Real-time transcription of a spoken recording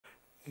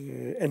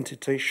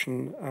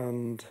entitation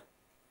and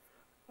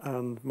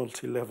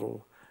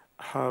multi-level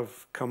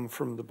have come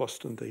from the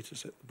Boston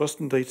dataset. The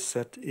Boston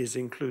dataset is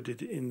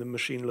included in the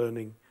machine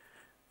learning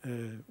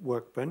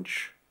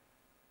workbench,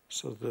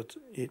 so that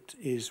it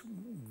is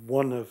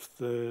one of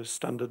the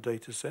standard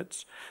data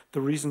sets. The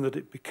reason that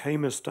it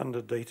became a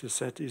standard data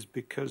set is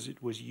because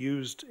it was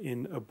used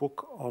in a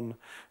book on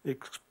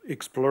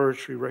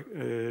exploratory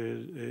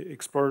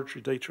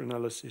data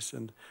analysis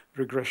and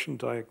regression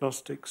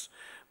diagnostics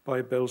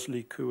by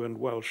Belsley, Koo, and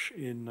Welsh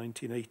in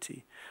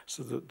 1980.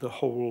 So that the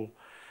whole,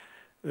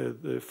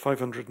 the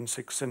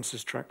 506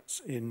 census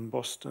tracts in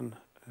Boston,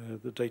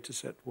 the data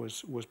set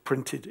was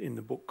printed in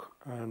the book,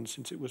 and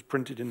since it was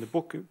printed in the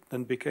book, it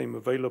then became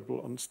available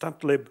on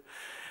StatLib,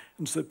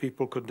 and so that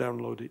people could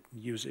download it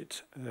and use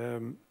it.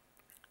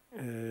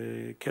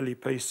 Kelly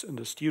Pace and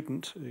a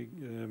student,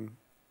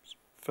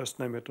 first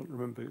name I don't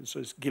remember, so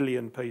it's Gilly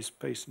and Pace,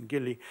 Pace and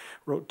Gilly,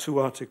 wrote 2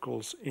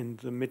 articles in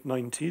the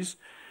mid-90s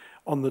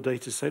on the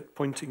data set,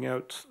 pointing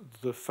out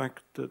the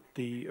fact that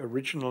the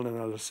original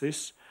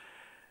analysis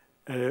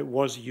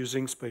was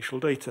using spatial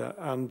data,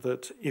 and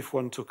that if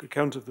one took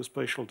account of the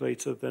spatial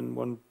data, then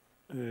one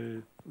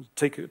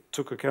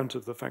took account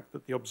of the fact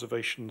that the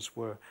observations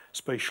were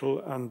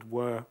spatial and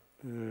were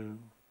the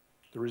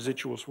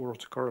residuals were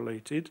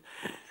autocorrelated,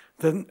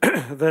 then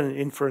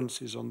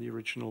inferences on the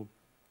original,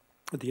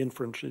 the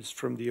inferences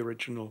from the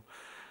original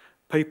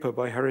paper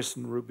by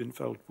Harrison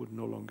Rubinfeld would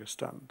no longer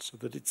stand. So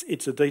that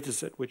it's a data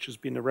set which has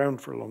been around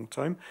for a long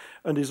time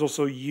and is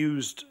also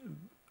used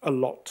a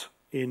lot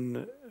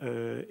in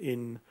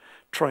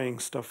trying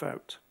stuff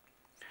out.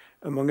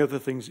 Among other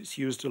things, it's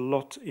used a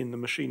lot in the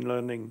machine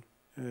learning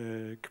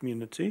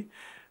community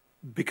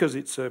because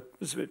it's a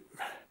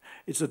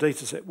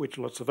data set which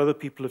lots of other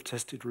people have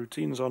tested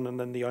routines on,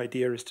 and then the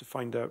idea is to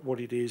find out what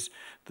it is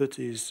that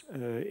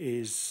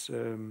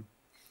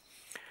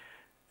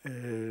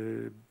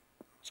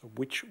so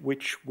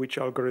which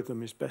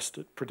algorithm is best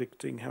at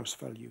predicting house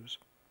values.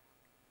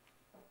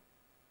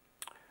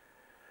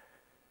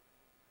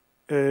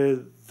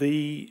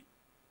 The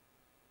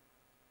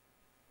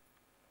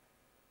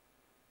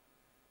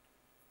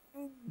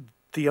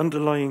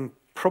underlying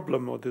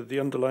problem, or the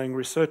underlying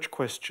research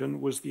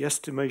question, was the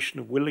estimation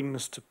of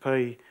willingness to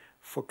pay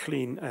for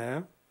clean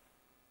air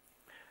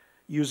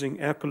using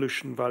air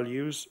pollution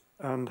values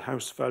and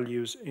house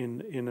values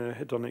in a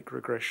hedonic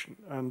regression.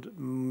 And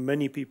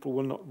many people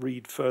will not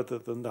read further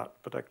than that,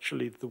 but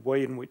actually the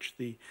way in which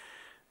the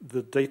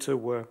data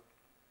were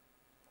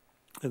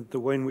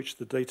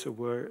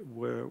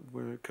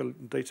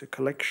data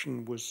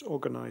collection was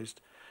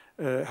organized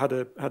had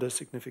a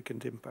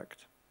significant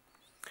impact.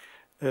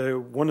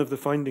 One of the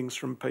findings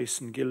from Pace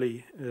and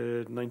Gilly,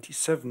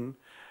 97,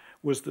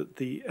 was that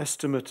the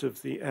estimate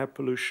of the air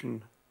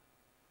pollution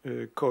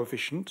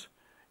coefficient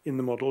in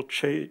the model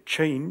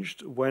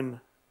changed when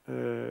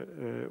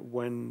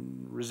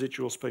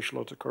residual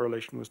spatial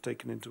autocorrelation was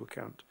taken into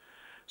account,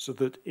 so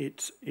that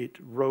it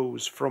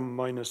rose from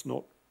minus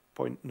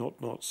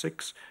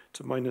 0.006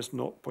 to minus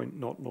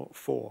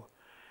 0.004,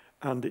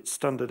 and its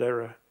standard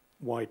error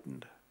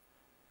widened,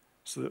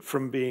 so that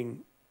from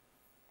being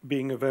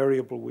a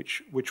variable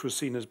which was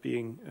seen as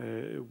being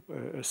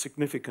a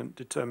significant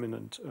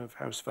determinant of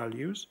house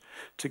values,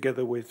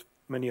 together with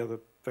many other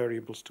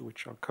variables to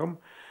which I'll come,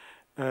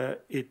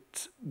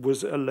 it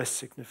was a less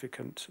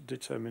significant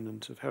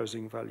determinant of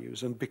housing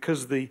values. And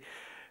because the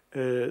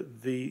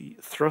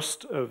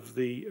thrust of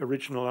the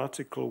original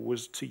article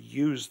was to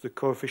use the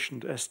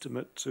coefficient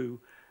estimate to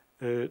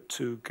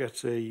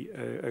get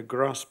a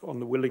grasp on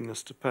the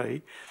willingness to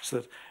pay, so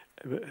that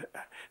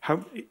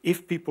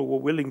if people were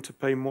willing to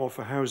pay more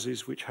for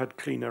houses which had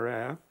cleaner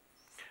air,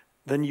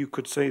 then you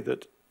could say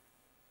that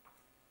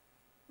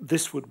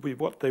this would be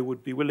what they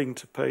would be willing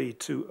to pay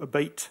to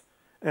abate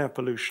air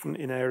pollution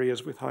in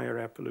areas with higher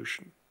air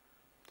pollution.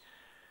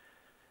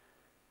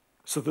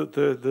 So that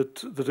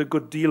a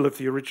good deal of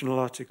the original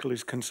article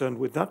is concerned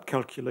with that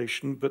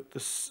calculation, but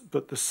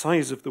the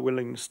size of the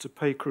willingness to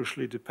pay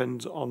crucially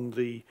depends on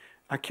the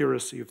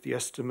accuracy of the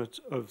estimate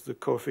of the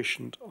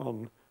coefficient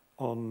on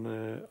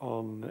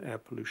air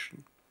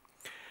pollution.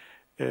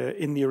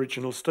 In the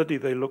original study,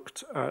 they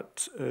looked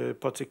at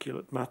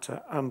particulate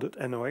matter and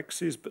at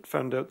NOx's, but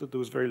found out that there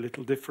was very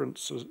little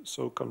difference,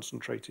 so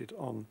concentrated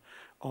on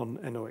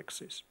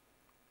NOx's.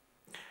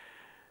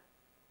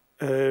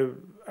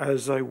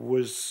 As I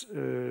was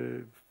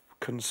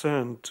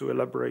concerned to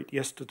elaborate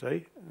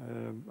yesterday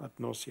ad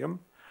nauseam,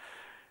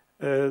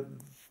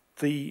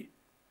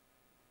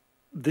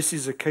 this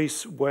is a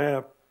case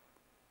where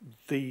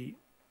the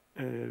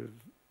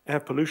air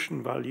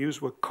pollution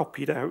values were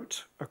copied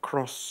out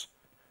across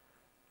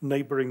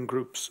neighboring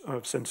groups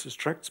of census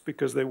tracts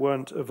because they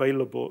weren't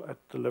available at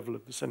the level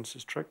of the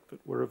census tract, but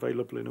were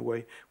available in a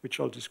way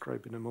which I'll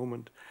describe in a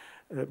moment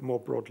more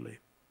broadly.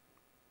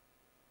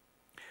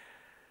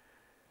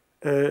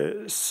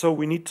 So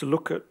we need to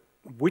look at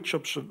which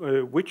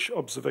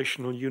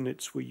observational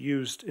units were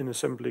used in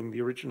assembling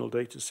the original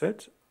data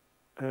set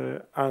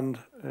and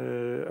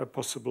a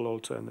possible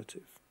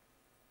alternative.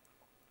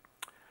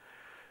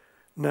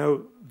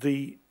 Now,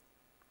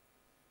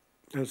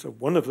 so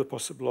one of the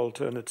possible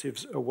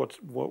alternatives are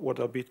what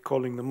I'll be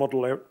calling the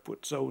model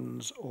output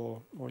zones,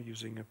 or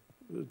using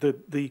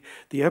the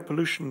air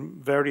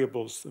pollution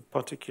variables, the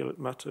particulate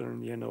matter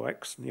and the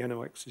NOx, and the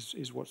NOx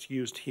is what's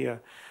used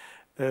here,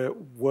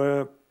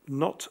 were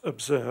not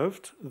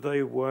observed.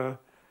 They were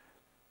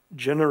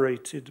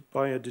generated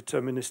by a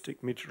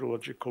deterministic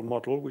meteorological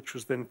model, which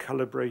was then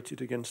calibrated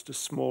against a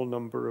small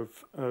number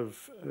of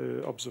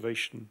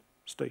observation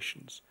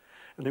stations.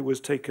 And it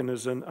was taken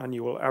as an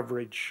annual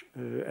average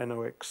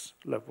NOx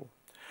level.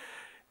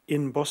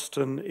 In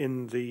Boston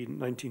in the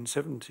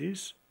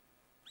 1970s,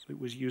 so it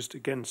was used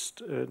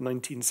against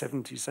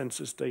 1970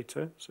 census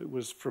data, so it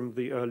was from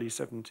the early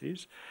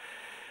 70s.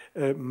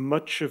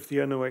 Much of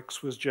the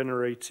NOx was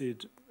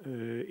generated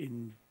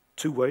in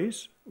two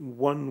ways.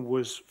 One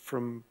was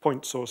from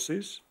point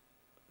sources.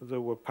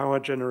 There were power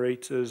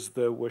generators,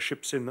 there were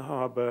ships in the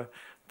harbor,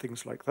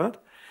 things like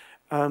that.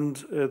 And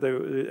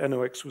the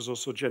NOx was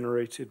also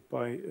generated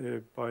by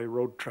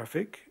road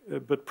traffic,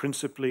 but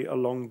principally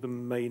along the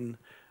main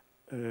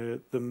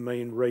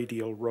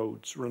radial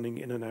roads running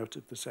in and out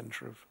of the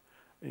center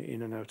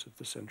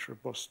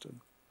of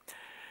Boston.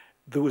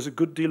 There was a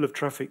good deal of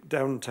traffic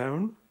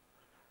downtown,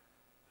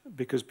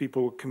 because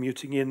people were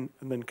commuting in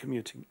and then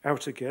commuting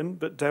out again,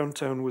 but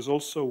downtown was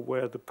also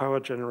where the power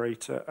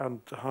generator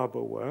and the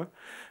harbor were.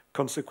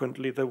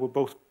 Consequently, there were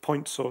both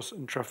point source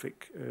and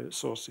traffic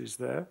sources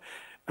there,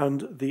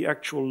 and the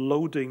actual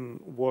loading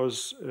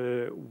was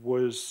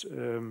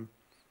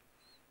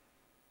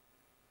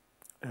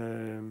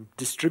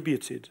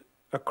distributed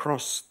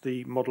across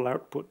the model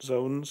output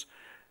zones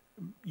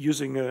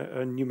using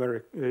a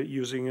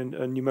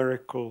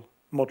numerical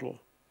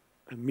model,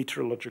 a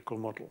meteorological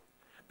model.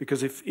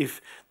 Because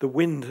if the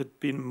wind had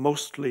been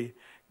mostly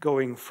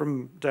going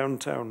from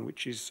downtown,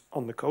 which is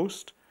on the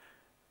coast,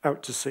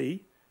 out to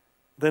sea,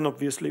 then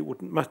obviously it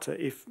wouldn't matter.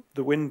 If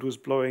the wind was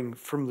blowing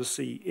from the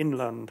sea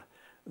inland,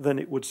 then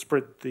it would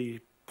spread the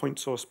point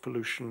source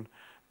pollution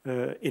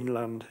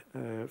inland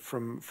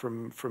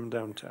from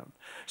downtown.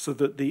 So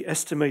that the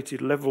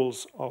estimated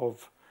levels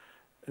of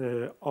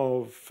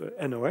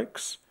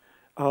NOx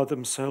are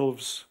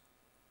themselves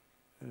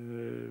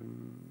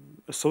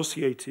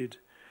associated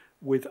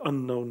with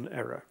unknown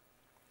error.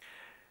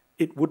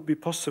 It would be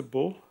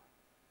possible,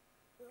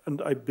 and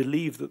I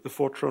believe that the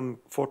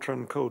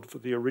Fortran code for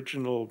the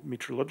original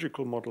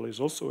meteorological model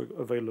is also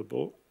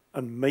available,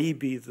 and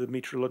maybe the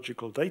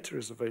meteorological data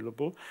is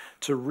available,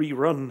 to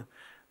rerun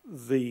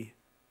the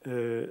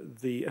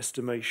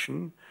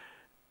estimation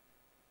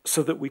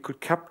so that we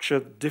could capture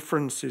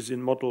differences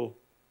in model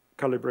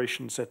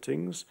calibration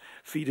settings,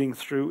 feeding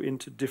through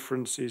into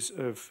differences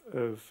in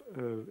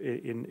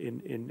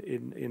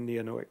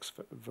the NOx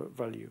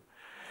value.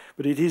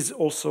 But it's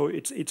also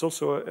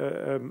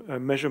a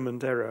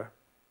measurement error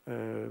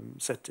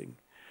setting.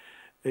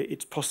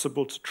 It's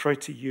possible to try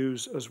to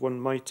use, as one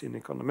might in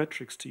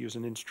econometrics, to use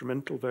an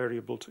instrumental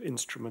variable to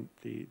instrument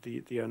the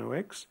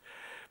NOx.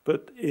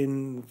 But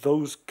in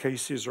those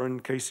cases, or in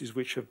cases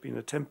which have been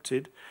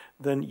attempted,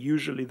 then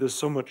usually there's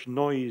so much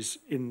noise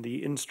in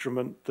the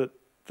instrument that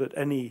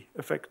any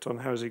effect on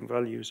housing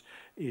values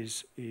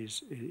is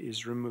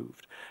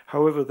removed.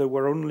 However, there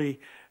were only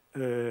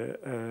there's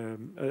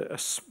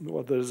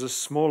a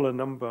smaller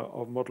number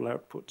of model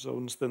output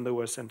zones than there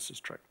were census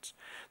tracts.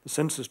 The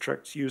census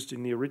tracts used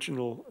in the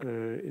original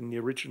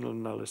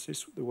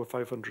analysis, there were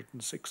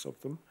 506 of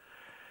them,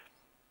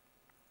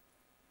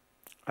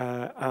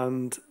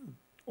 and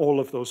all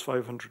of those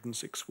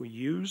 506 were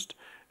used,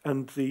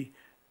 and the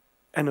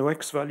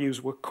NOx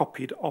values were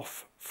copied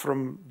off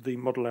from the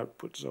model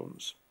output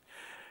zones.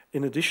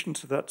 In addition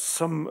to that,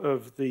 some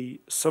of the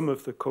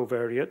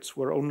covariates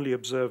were only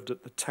observed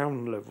at the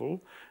town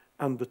level,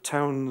 and the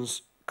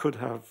towns could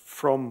have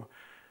from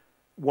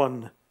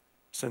one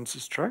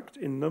census tract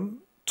in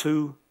them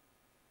to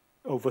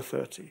over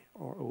 30,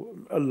 or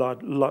a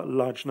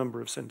large number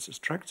of census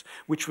tracts,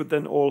 which would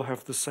then all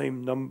have the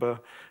same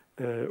number,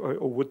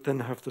 or would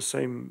then have the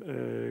same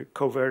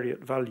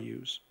covariate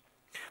values.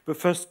 But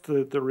first,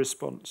 the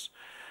response.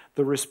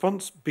 The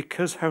response,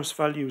 because house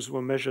values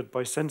were measured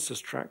by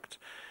census tract,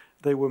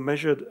 they were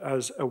measured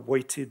as a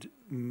weighted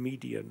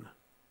median.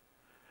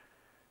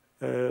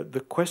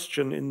 The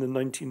question in the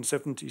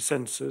 1970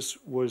 census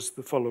was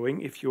the following: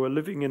 if you are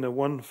living in a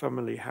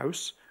one-family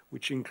house,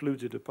 which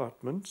included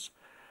apartments,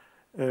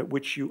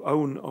 which you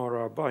own or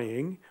are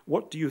buying,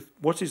 what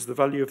is the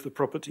value of the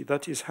property?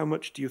 That is, how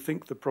much do you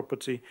think the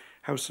property,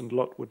 house and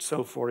lot, would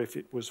sell for if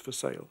it was for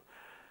sale?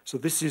 So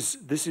this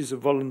is a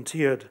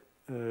volunteered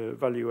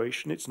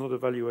valuation. It's not a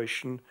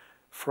valuation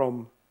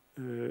from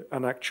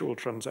an actual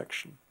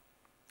transaction.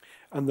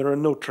 And there are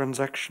no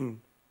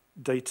transaction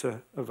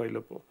data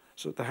available.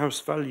 So the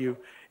house value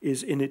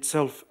is in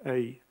itself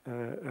a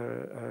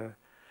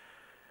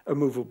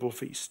movable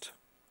feast.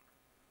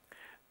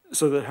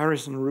 So that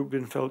Harris and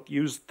Rubenfeld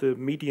used the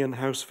median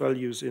house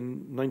values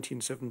in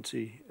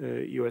 1970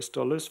 US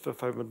dollars for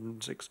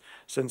 506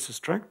 census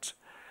tracts.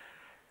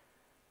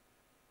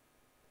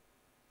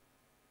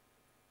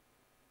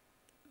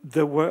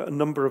 There were a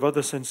number of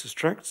other census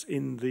tracts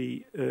in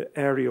the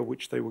area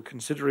which they were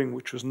considering,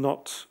 which was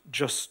not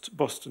just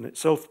Boston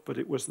itself, but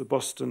it was the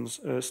Boston's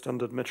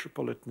standard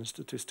metropolitan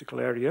statistical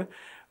area.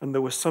 And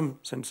there were some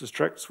census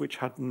tracts which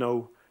had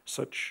no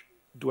such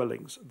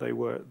dwellings. They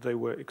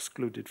were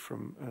excluded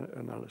from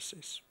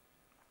analysis.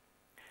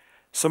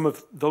 Some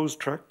of those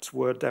tracts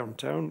were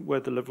downtown, where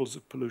the levels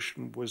of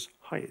pollution was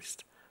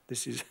highest.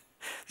 This is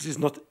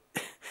not.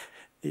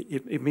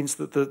 It means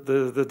that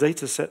the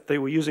data set, they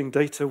were using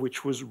data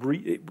which was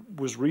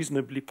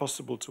reasonably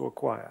possible to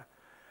acquire.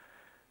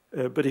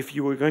 But if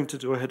you were going to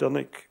do a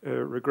hedonic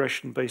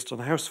regression based on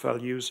house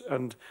values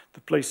and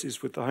the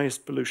places with the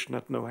highest pollution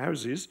had no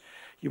houses,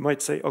 you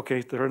might say,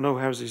 okay, there are no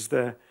houses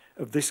there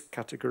of this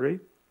category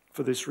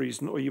for this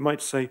reason. Or you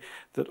might say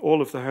that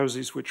all of the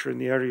houses which are in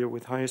the area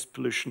with highest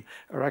pollution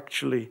are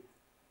actually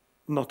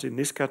not in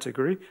this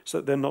category, so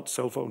they're not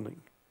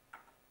self-owning.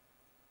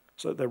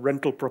 So they're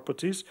rental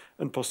properties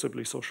and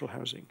possibly social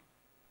housing.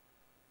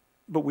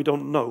 But we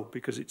don't know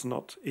because it's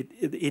not.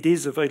 It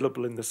is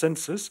available in the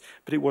census,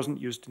 but it wasn't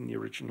used in the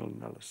original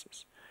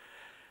analysis.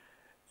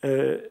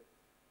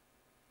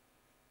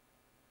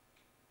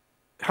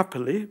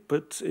 Happily,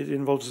 but it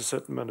involves a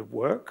certain amount of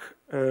work,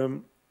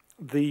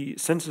 the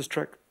census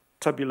tract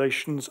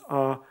tabulations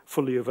are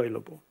fully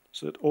available.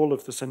 So that all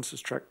of the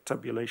census tract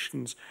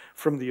tabulations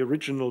from the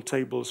original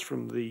tables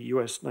from the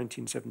US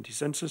 1970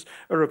 census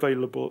are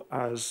available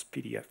as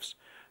PDFs.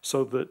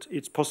 So that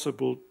it's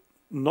possible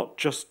not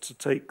just to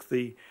take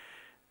the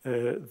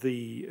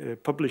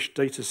published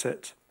data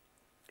set,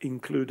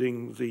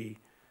 including the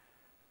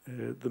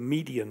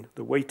median,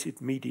 the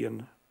weighted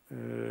median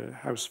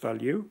house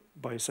value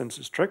by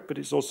census tract, but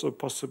it's also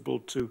possible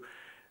to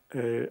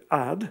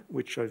add,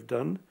 which I've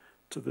done,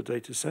 to the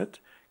data set,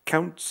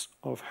 counts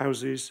of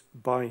houses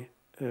by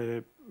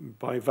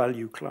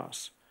value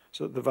class.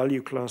 So the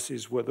value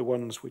classes were the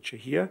ones which are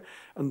here,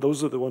 and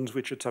those are the ones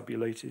which are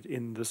tabulated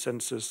in the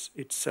census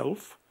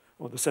itself,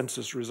 or the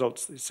census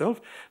results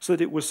itself, so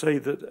that it will say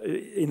that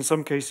in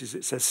some cases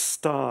it says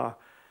star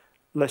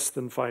less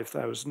than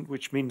 5,000,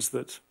 which means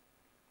that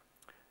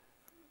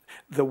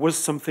there was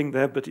something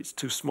there, but it's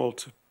too small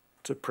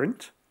to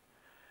print.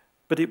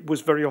 But it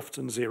was very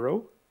often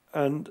 0,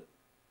 and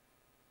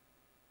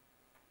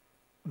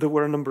there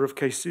were a number of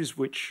cases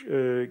which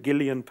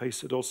Gilly and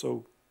Pace had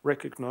also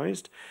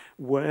recognized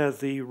where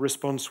the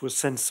response was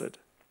censored.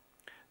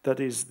 That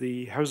is,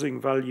 the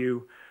housing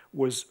value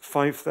was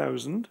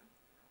 5,000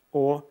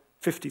 or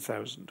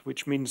 50,000,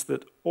 which means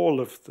that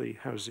all of the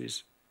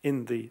houses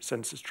in the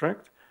census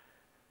tract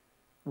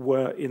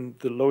were in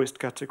the lowest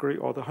category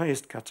or the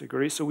highest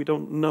category, so we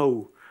don't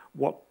know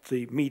what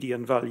the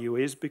median value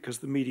is because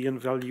the median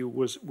value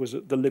was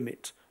at the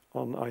limit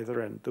on either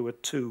end. There were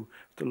 2,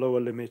 the lower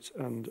limit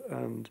and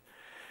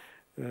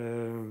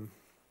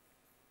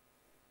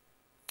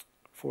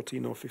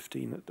 14 or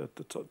 15 at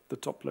the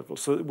top level.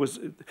 So it was.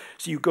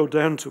 So you go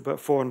down to about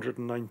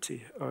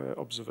 490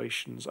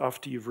 observations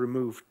after you've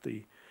removed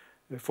the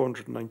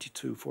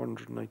 492,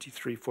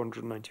 493,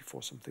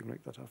 494, something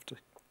like that, after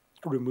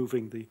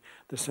removing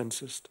the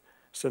census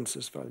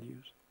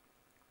values.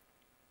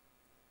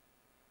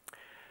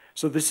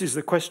 So this is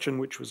the question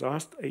which was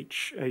asked,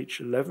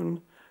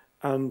 H11.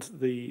 And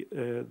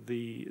there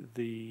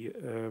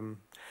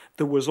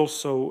was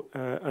also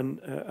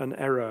an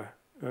error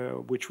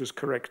which was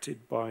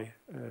corrected by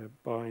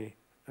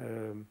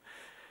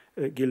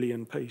Gilly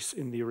and Pace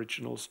in the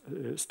original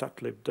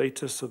StatLib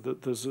data, so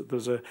that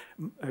there's a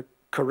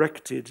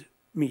corrected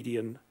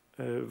median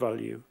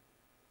value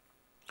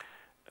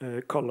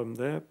column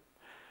there.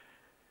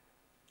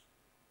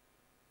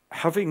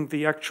 Having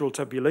the actual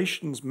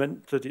tabulations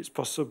meant that it's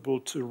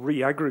possible to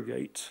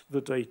re-aggregate the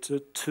data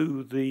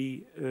to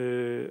the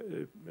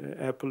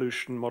air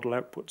pollution model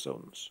output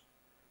zones,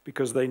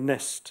 because they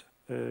nest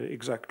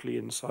exactly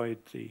inside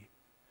the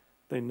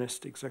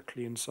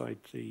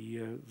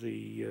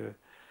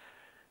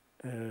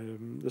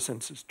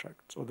census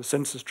tracts, or the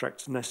census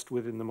tracts nest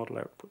within the model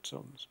output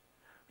zones,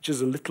 which is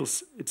a little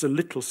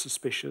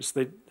suspicious.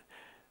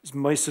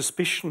 My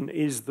suspicion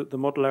is that the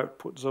model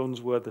output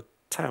zones were the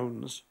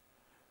towns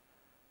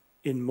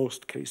in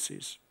most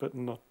cases, but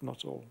not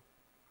all.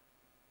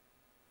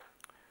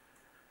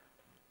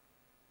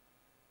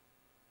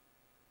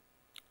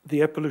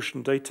 The air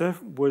pollution data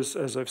was,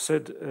 as I've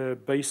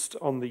said, based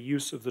on the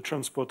use of the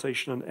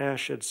transportation and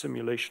airshed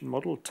simulation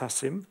model,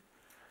 TASIM.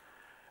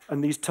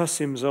 And these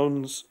TASIM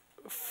zones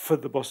for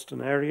the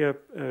Boston area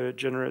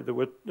there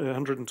were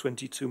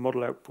 122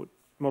 model output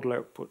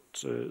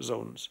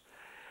zones.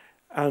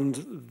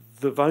 And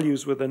the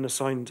values were then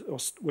assigned, or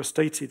were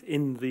stated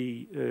in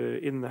the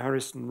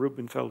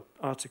Harrison-Rubenfeld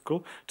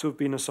article to have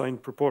been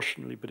assigned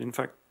proportionally. But in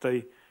fact,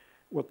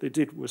 what they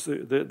did was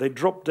they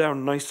dropped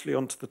down nicely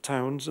onto the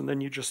towns, and then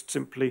you just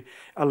simply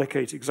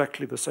allocate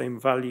exactly the same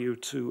value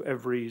to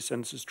every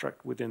census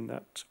tract within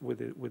that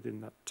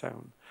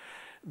town.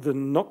 The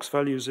NOx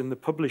values in the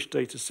published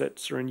data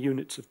sets are in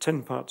units of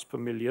 10 parts per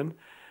million,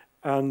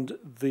 and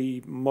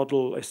the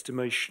model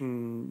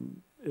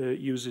estimation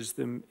uses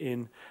them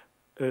in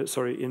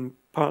in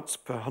parts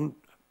per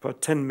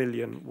 10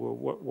 million were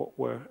what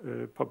were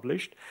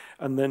published,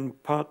 and then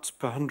parts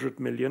per 100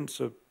 million,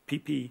 so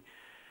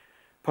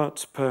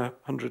parts per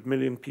 100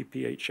 million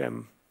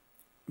pphm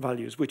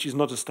values, which is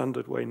not a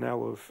standard way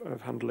now of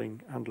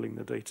handling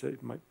the data.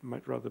 It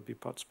might rather be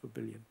parts per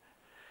billion.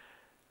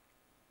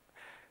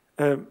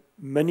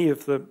 Many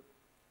of the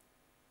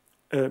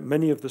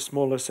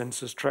smaller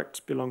census tracts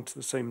belong to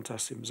the same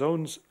TASIM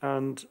zones,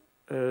 and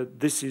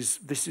this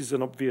is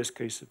an obvious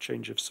case of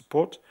change of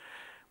support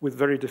with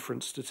very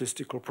different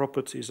statistical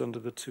properties under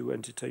the two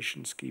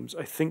entitation schemes.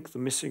 I think the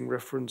missing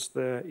reference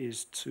there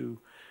is to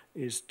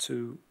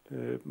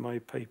my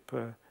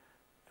paper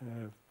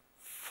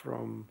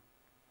from.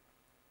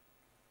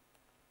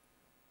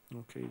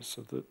 Okay,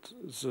 so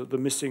the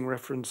missing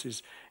reference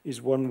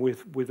is one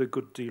with a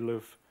good deal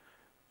of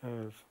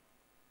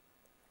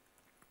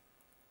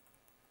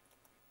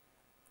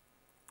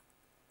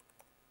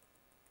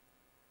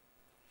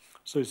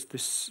so it's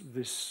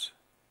this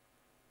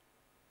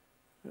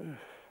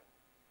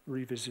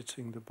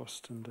revisiting the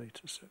Boston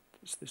data set.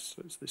 It's this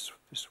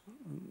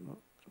one.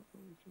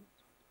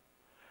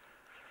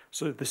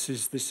 So this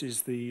is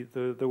the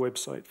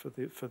website for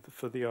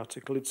the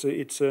article.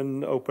 It's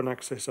an open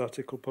access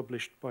article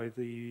published by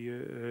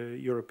the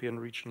European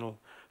Regional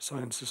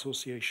Science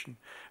Association,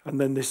 and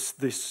then this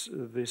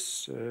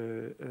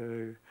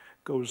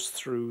goes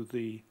through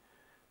the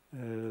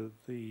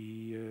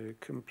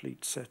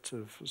complete set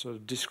of sort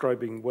of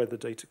describing where the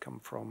data come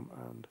from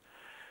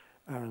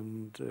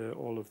and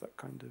all of that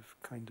kind of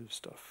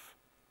stuff.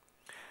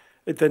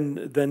 It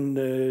then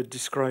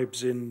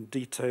describes in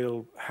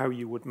detail how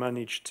you would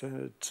manage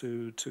to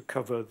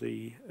cover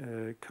the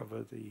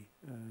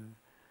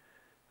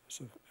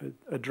sort of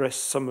address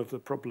some of the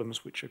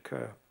problems which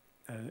occur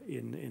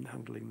in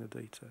handling the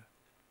data.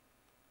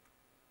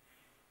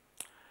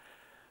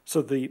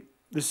 So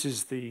this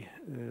is the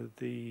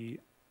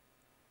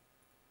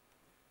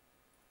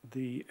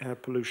air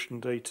pollution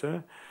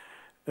data.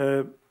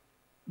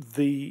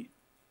 The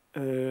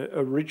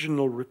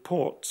original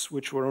reports,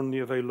 which were only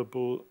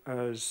available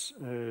as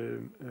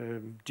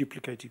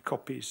duplicated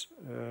copies.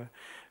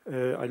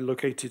 I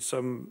located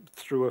some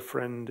through a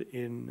friend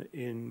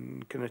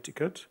in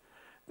Connecticut,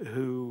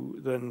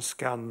 who then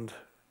scanned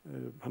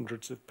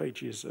hundreds of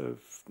pages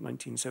of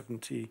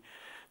 1970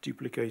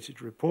 duplicated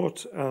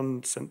report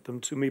and sent them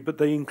to me. But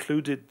they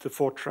included the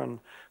Fortran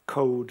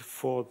code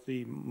for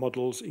the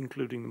models,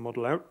 including the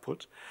model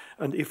output.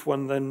 And if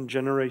one then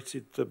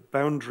generated the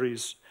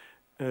boundaries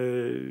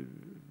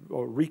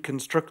or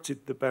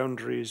reconstructed the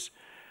boundaries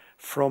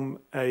from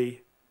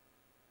a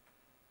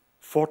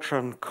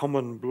Fortran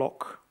common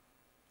block,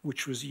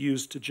 which was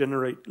used to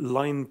generate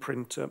line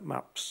printer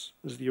maps,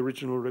 as the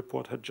original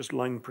report had just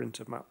line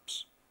printer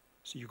maps.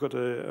 So you've got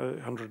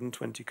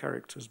 120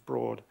 characters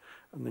broad,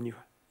 and then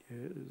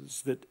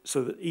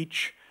so that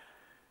each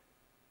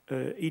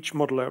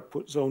model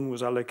output zone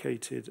was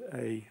allocated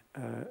a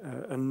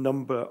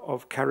number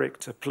of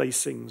character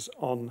placings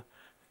on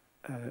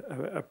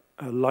a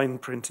line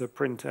printer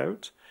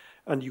printout,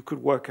 and you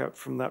could work out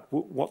from that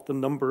what the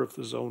number of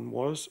the zone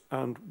was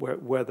and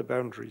where the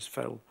boundaries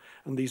fell.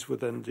 And these were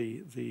then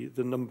the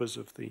numbers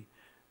of the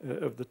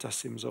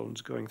TASIM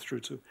zones going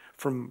through to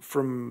from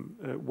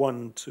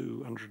 1 to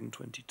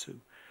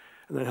 122,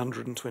 and then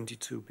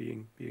 122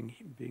 being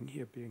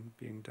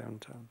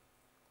downtown,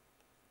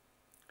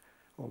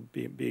 or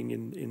being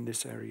in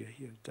this area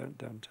here.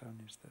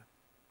 Downtown is there.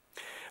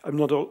 I'm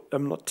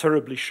not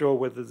terribly sure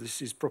whether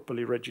this is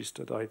properly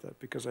registered either,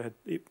 because I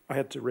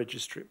had to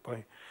register it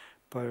by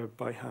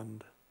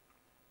hand.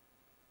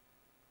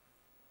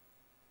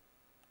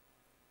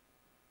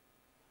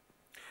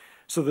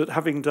 So that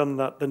having done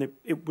that, then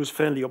it was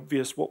fairly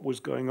obvious what was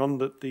going on.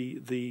 That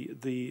the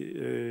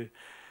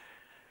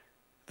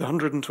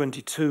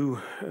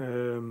 122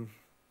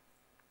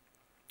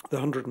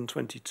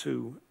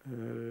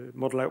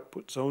 model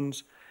output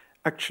zones,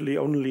 actually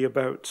only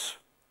about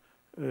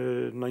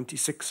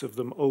 96 of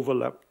them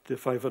overlapped the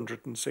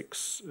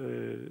 506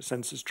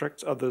 census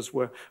tracts. Others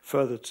were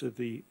further to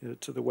the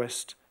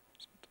west,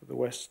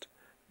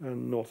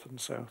 and north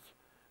and south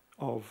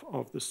of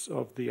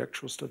the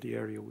actual study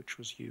area which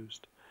was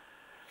used.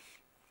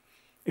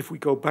 If we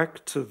go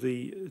back to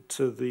the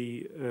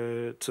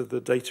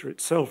data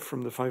itself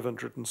from the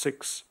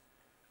 506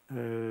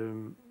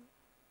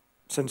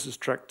 census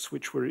tracts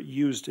which were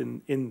used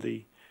in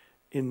the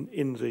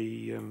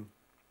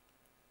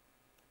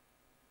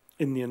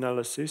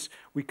analysis,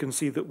 we can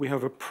see that we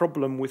have a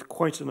problem with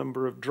quite a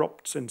number of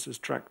dropped census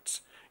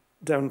tracts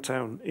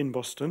downtown in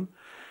Boston,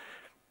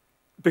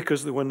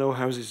 because there were no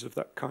houses of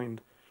that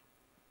kind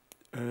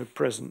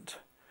present.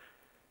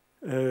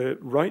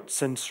 Right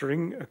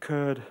censoring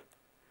occurred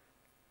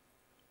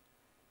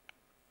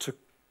to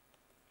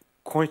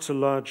quite a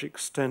large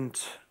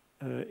extent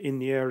in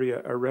the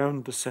area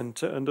around the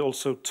center and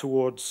also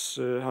towards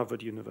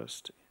Harvard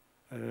University.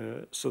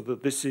 So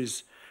that this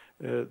is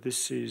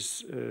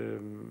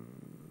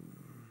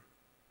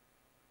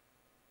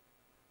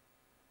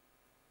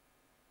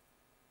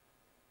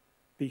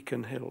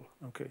Beacon Hill.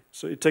 Okay,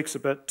 so it takes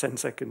about 10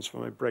 seconds for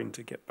my brain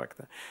to get back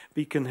there.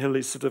 Beacon Hill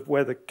is sort of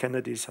where the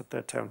Kennedys had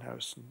their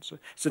townhouse, and so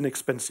it's an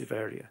expensive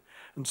area,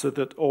 and so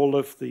that all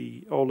of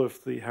the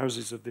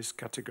houses of this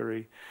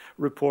category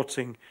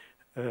reporting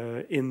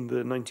in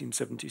the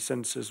 1970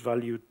 census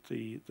valued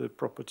the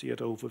property at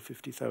over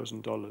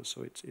 $50,000.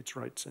 So it's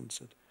right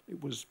censored.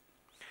 It was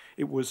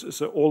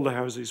so all the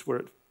houses were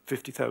at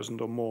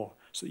 50,000 or more,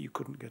 so you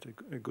couldn't get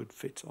a good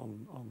fit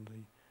on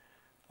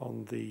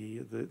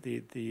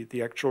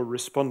the actual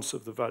response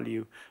of the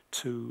value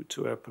to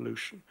air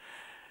pollution.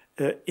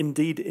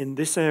 Indeed, in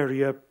this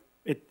area,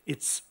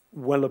 it's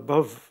well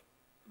above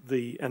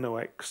the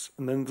NOx,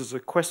 and then there's a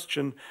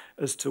question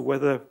as to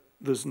whether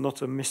there's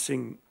not a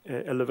missing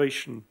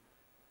elevation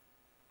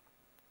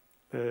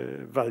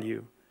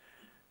value,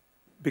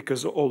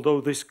 because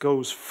although this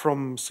goes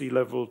from sea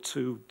level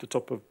to the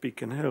top of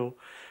Beacon Hill,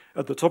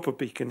 at the top of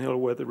Beacon Hill,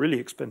 where the really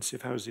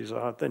expensive houses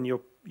are, then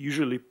you're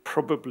usually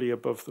probably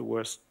above the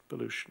worst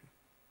pollution.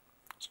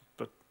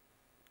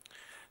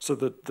 So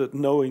that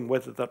knowing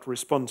whether that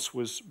response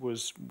was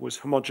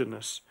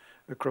homogeneous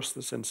across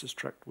the census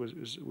tract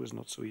was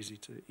not so easy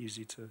to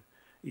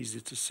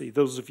see.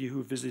 Those of you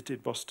who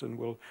visited Boston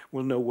will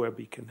know where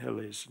Beacon Hill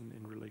is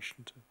in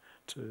relation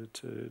to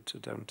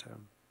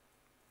downtown.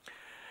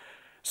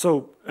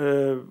 So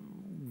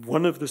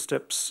one of the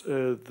steps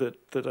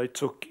that I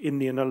took in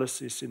the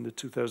analysis in the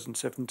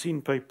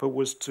 2017 paper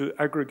was to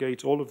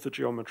aggregate all of the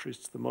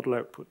geometries to the model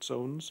output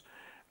zones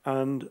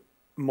and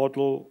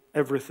model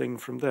everything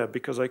from there,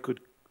 because I could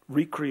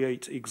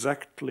recreate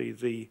exactly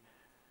the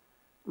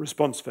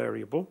response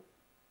variable.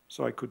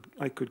 So I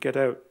could get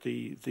out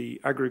the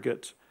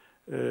aggregate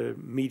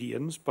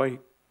medians by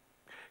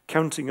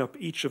counting up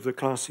each of the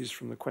classes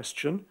from the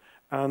question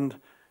and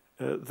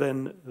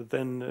then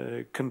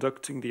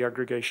conducting the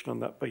aggregation on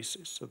that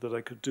basis, so that I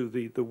could do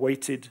the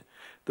weighted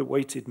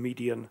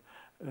median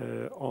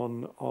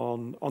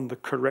on the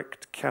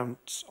correct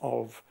counts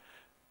of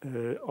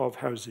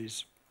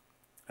houses.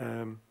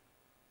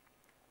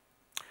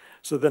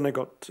 So then I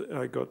got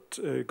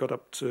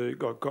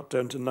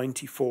down to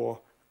 94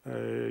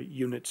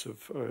 units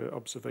of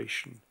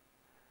observation.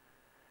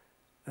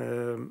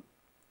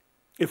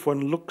 If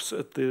one looks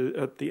at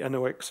the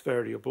NOx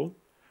variable,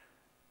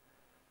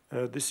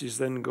 this is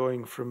then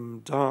going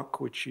from dark,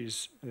 which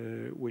is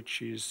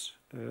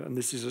and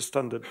this is a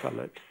standard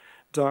palette,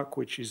 dark,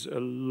 which is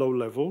a low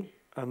level,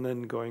 and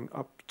then going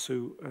up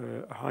to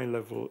a high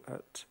level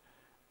at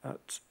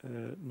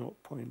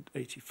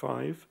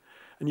 0.85,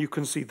 and you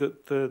can see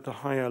that the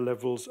higher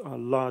levels are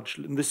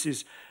largely, and this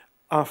is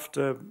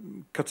after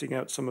cutting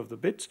out some of the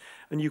bits,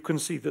 and you can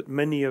see that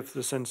many of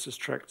the census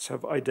tracts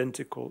have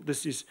identical.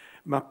 This is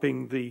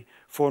mapping the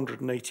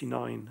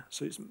 489,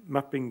 so it's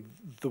mapping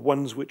the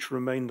ones which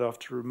remained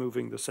after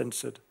removing the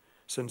censored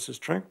census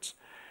tracts.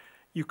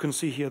 You can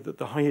see here that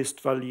the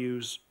highest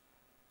values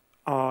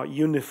are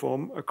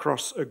uniform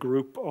across a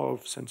group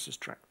of census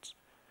tracts,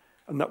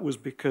 and that was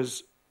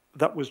because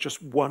that was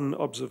just one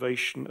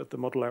observation at the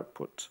model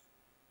output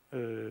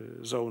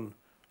zone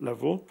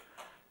level,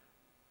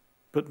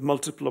 but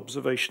multiple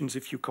observations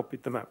if you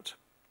copied them out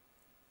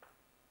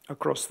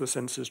across the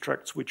census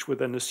tracts, which were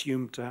then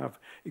assumed to have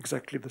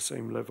exactly the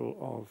same level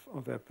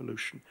of air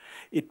pollution.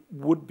 It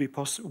would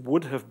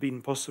have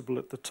been possible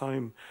at the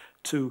time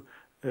to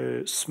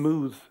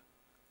smooth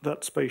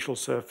that spatial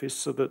surface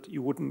so that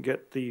you wouldn't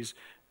get these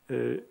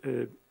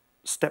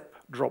step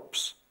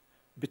drops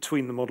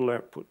between the model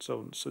output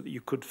zones, so that you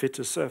could fit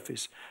a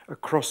surface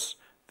across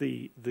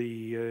the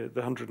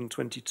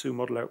 122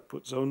 model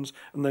output zones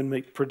and then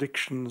make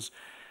predictions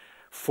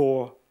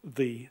for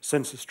the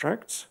census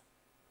tracts,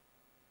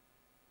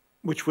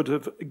 which would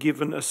have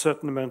given a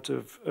certain amount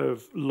of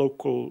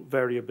local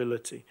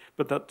variability.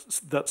 But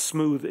that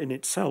smooth in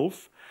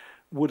itself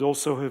would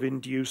also have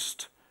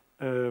induced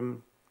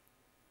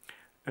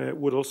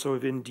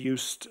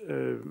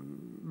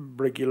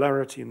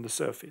regularity in the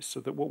surface, so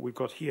that what we've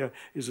got here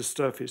is a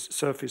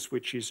surface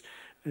which is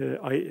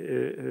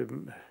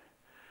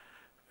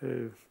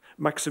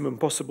maximum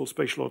possible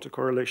spatial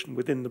autocorrelation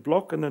within the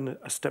block, and then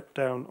a step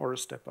down or a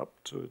step up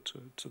to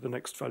the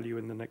next value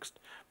in the next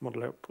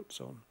model output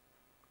zone.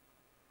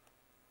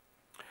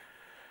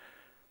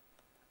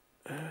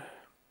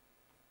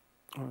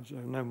 I've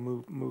now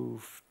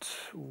moved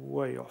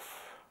way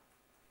off.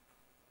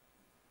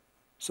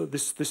 So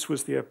this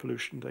was the air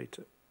pollution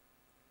data.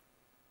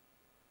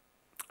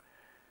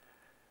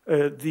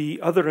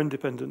 The other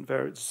independent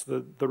variables,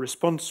 the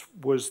response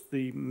was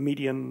the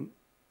median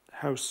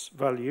house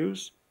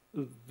values.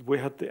 We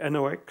had the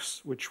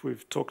NOx, which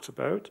we've talked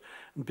about,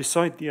 and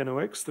beside the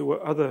NOx there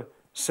were other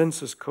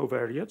census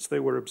covariates. They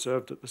were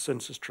observed at the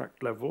census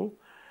tract level.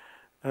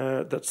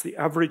 That's the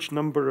average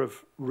number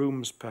of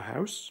rooms per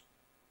house,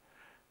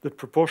 the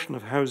proportion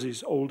of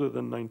houses older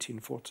than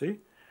 1940,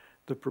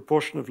 the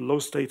proportion of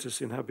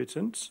low-status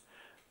inhabitants,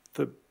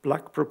 the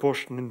black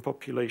proportion in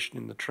population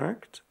in the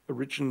tract,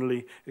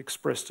 originally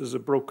expressed as a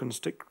broken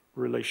stick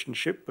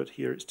relationship, but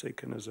here it's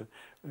taken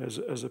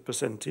as a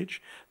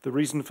percentage. The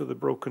reason for the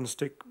broken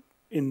stick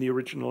in the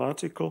original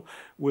article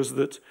was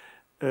that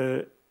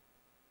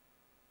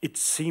it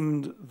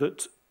seemed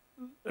that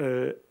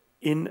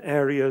in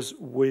areas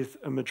with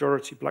a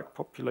majority black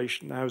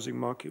population, the housing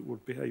market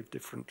would behave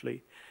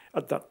differently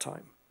at that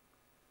time.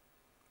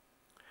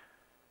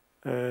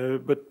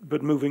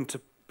 But moving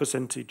to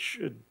percentage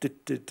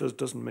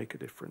doesn't make a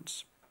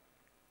difference.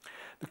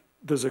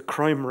 There's a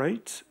crime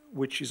rate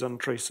which is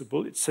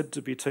untraceable. It's said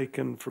to be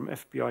taken from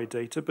FBI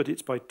data, but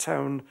it's by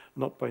town,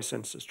 not by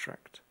census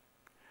tract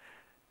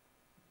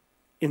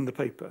in the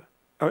paper.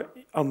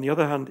 On the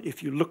other hand,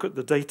 if you look at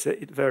the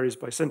data, it varies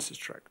by census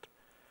tract.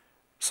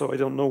 So I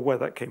don't know where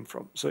that came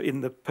from. So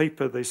in the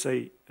paper, they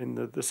say, in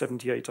the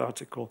 78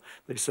 article,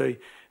 they say,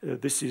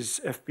 this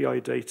is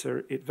FBI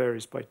data, it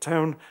varies by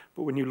town,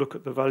 but when you look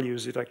at the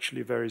values, it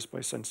actually varies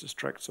by census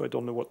tract, so I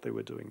don't know what they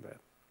were doing there.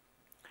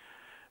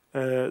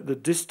 The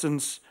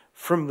distance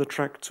from the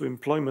tract to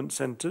employment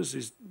centres,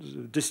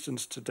 the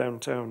distance to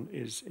downtown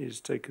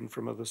is taken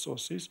from other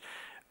sources.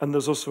 And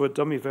there's also a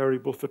dummy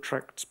variable for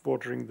tracts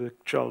bordering the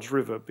Charles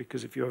River,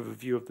 because if you have a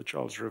view of the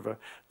Charles River,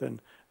 then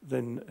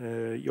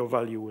your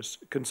value was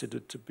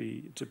considered to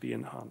be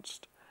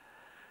enhanced.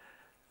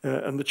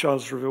 And the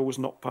Charles River was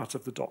not part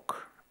of the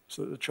dock,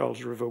 so the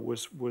Charles River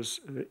was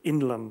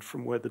inland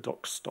from where the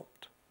dock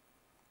stopped.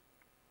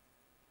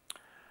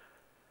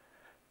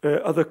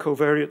 Other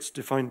covariates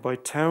defined by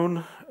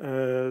town,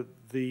 the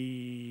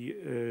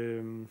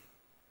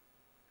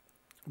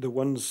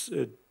ones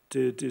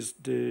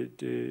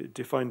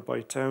defined by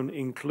town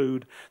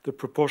include the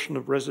proportion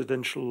of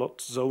residential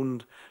lots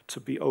zoned to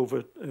be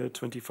over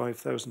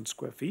 25,000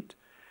 square feet.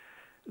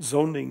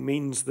 Zoning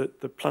means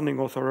that the planning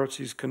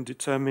authorities can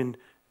determine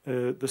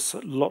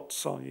the lot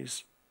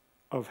size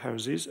of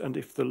houses, and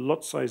if the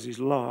lot size is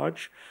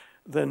large,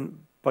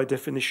 then by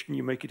definition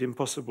you make it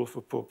impossible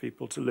for poor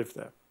people to live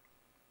there.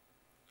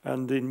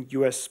 And in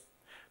US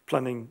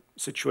planning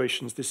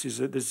situations, this is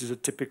a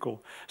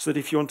typical, so that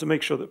if you want to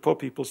make sure that poor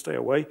people stay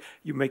away,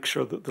 you make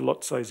sure that the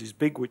lot size is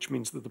big, which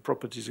means that the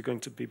properties are going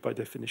to be by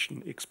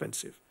definition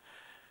expensive.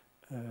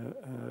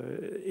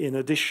 In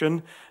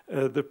addition,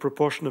 the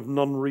proportion of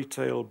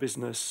non-retail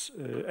business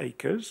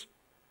acres,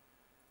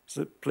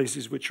 so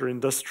places which are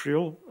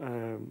industrial,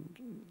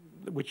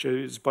 which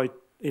is by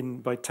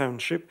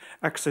township,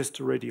 access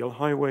to radial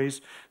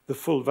highways, the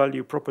full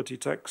value property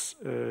tax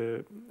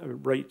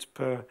rate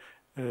per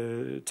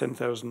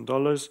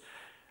 $10,000,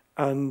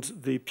 and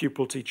the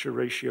pupil-teacher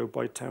ratio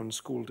by town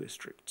school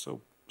district.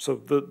 So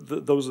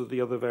those are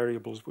the other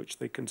variables which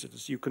they consider.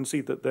 So you can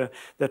see that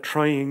they're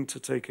trying to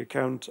take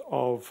account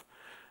of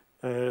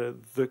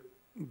the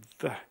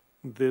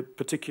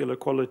particular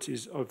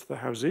qualities of the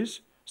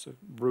houses, so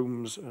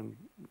rooms and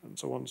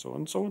so on,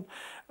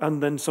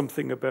 and then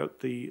something about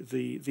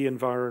the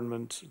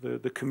environment,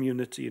 the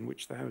community in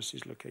which the house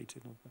is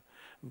located,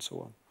 and so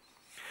on.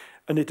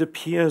 And it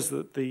appears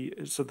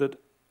that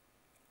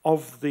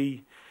of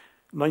the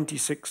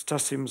 96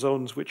 TASIM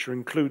zones which are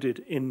included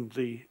in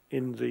the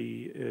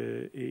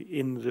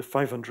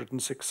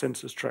 506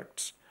 census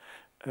tracts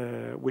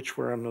which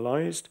were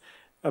analysed,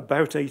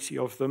 about 80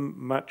 of them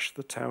match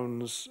the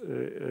towns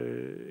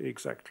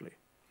exactly.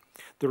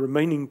 The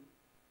remaining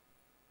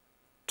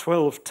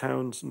 12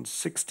 towns and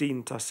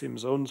 16 TASIM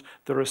zones,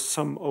 there are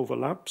some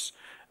overlaps,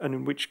 and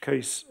in which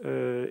case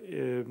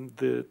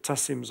the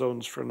TASIM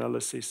zones for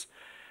analysis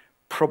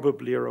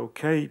probably are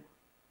okay.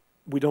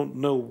 We don't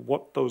know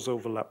what those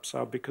overlaps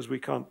are because we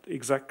can't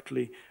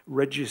exactly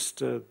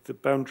register the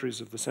boundaries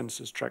of the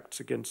census tracts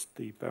against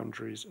the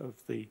boundaries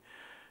of the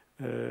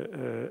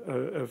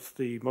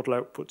model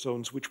output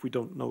zones, which we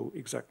don't know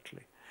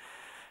exactly.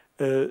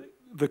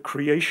 The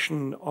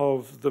creation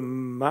of the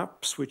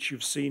maps, which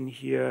you've seen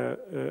here,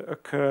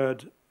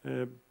 occurred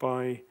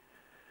by...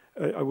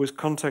 I was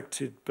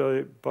contacted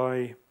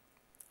by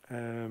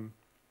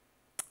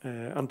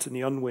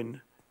Anthony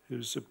Unwin,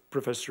 who's a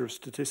professor of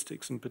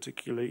statistics, and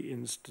particularly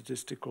in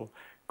statistical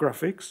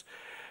graphics,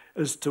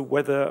 as to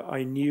whether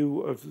I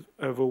knew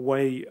of a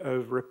way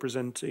of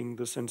representing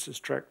the census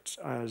tracts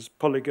as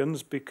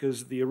polygons,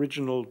 because the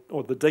original,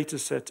 or the data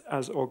set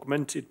as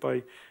augmented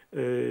by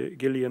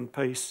Gillian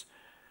Pace,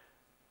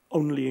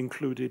 only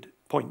included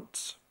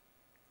points.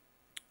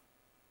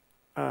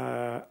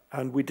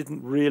 And we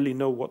didn't really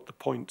know what the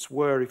points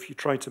were. If you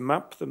try to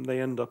map them, they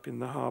end up in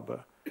the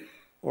harbour,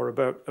 or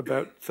about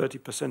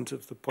 30%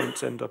 of the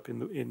points end up in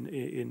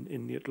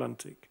the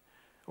Atlantic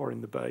or in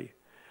the Bay.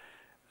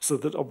 So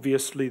that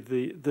obviously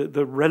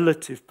the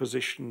relative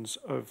positions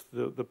of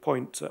the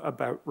points are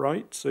about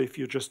right. So if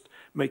you just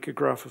make a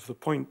graph of the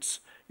points,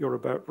 you're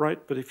about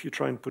right. But if you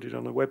try and put it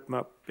on a web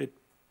map,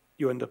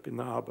 you end up in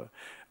the harbour.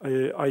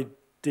 I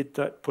did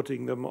that,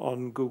 putting them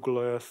on Google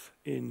Earth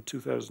in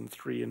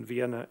 2003 in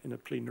Vienna in a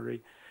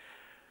plenary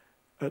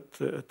at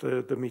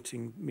the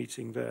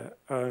meeting there.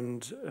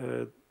 And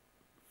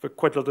for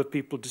quite a lot of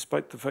people,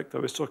 despite the fact that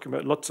I was talking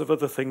about lots of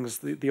other things,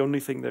 the only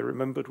thing they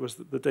remembered was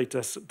that the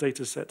data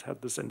set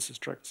had the census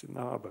tracts in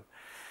the harbour.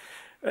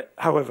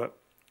 However,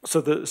 So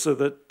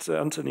that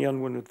Anthony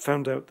Unwin had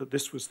found out that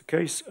this was the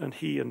case, and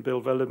he and Bill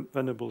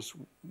Venables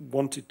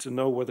wanted to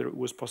know whether it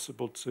was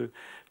possible to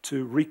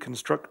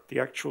reconstruct the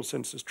actual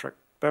census tract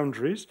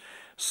boundaries.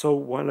 So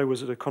while I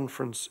was at a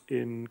conference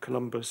in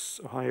Columbus,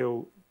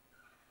 Ohio,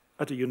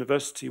 at a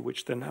university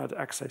which then had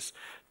access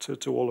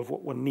to all of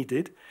what one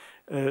needed,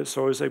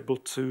 so I was able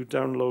to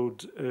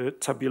download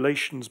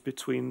tabulations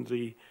between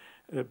the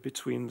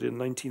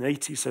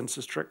 1980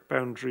 census tract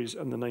boundaries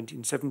and the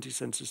 1970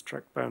 census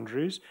tract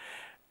boundaries,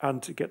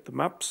 and to get the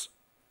maps,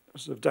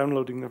 sort of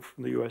downloading them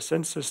from the US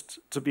Census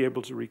to be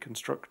able to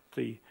reconstruct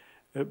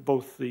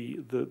both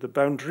the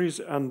boundaries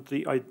and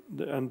the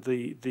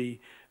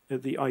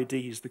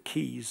IDs, the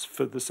keys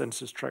for the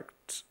census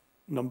tract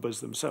numbers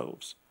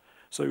themselves.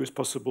 So it was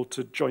possible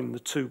to join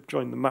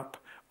the map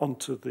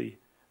onto the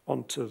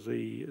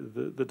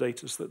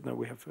data set. Now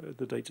we have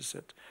the data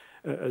set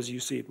as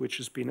you see it, which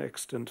has been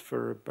extant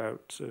for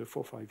about 4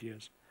 or 5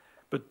 years,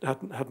 but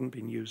hadn't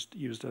been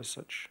used as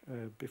such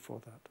before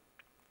that.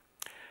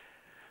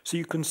 So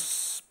you can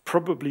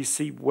probably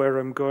see where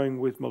I'm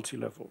going with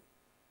multi-level.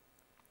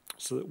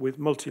 So that with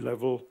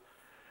multi-level,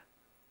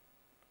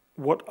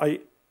 what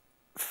I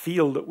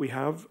feel that we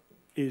have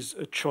is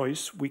a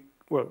choice.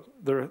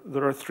 There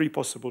are 3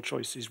 possible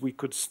choices. We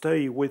could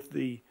stay with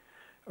the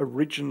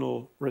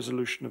original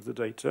resolution of the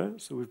data.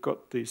 So we've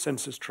got the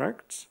census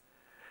tracts,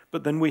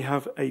 but then we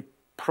have a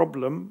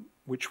problem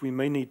which we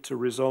may need to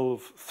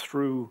resolve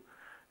through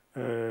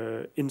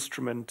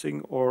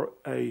instrumenting or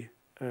a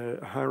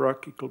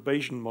hierarchical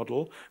Bayesian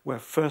model, where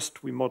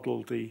first we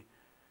model the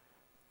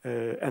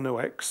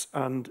NOx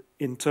and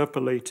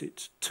interpolate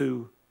it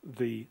to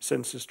the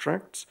census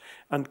tracts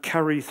and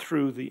carry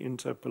through the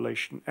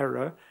interpolation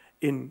error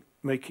in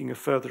making a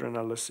further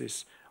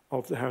analysis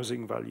of the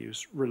housing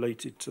values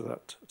related to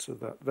that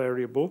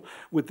variable,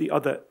 with the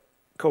other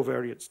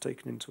covariates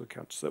taken into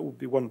account. So that would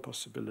be one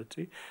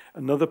possibility.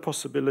 Another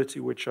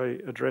possibility, which I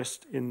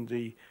addressed in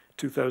the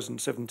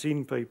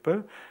 2017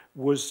 paper,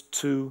 was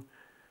to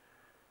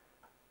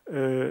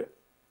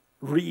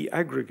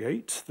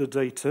re-aggregate the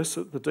data,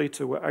 so that the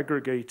data were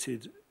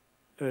aggregated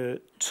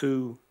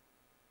to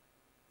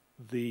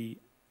the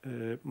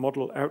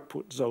model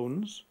output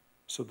zones,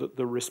 so that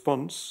the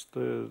response,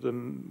 the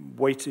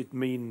weighted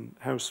mean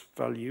house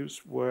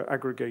values, were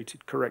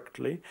aggregated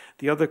correctly.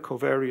 The other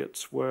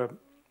covariates were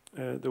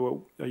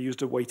I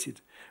used a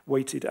weighted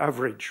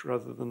average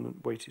rather than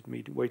weighted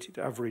median, weighted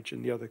average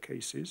in the other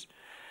cases.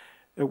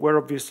 Where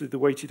obviously the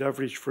weighted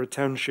average for a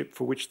township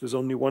for which there's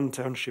only one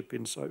township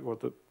inside,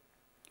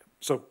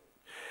 so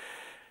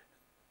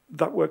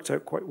that worked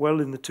out quite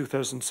well in the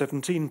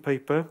 2017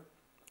 paper.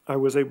 I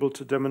was able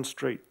to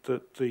demonstrate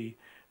that the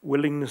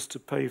willingness to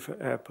pay for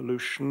air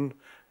pollution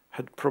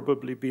had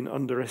probably been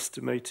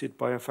underestimated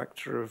by a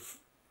factor of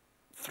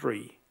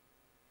 3.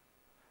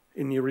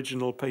 In the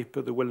original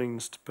paper, the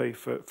willingness to pay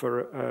for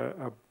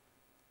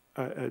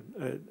a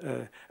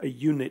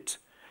unit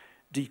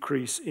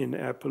decrease in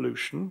air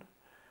pollution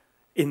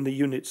in the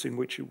units in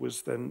which it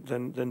was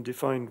then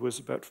defined was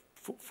about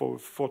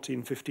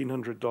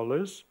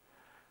 $1,400–1,500,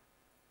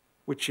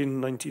 which in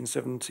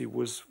 1970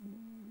 was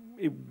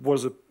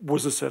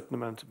a certain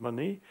amount of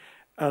money,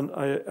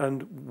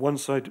 and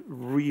once I'd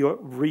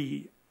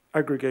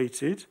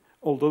re-aggregated,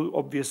 although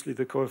obviously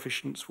the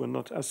coefficients were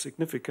not as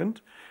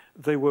significant,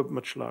 they were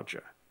much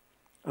larger,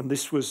 and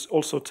this was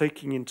also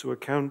taking into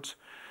account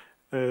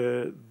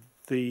the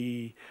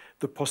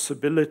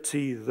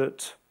possibility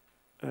that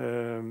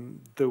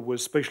there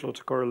was spatial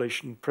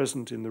autocorrelation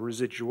present in the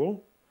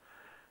residual,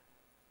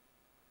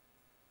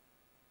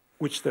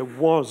 which there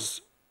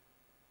was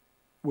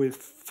with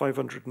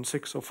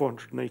 506 or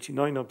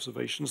 489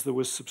 observations. There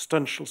was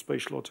substantial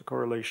spatial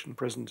autocorrelation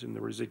present in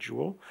the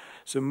residual.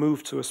 So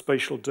moved to a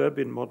spatial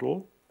Durbin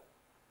model.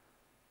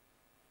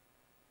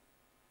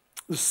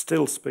 There's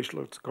still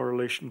spatial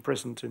autocorrelation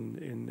present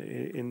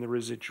in the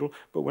residual.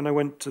 But when I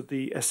went to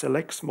the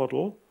SLX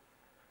model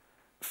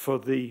for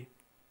the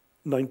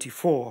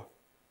 94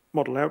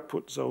 model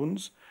output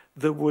zones,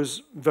 there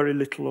was very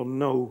little or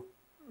no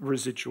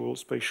residual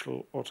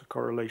spatial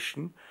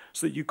autocorrelation,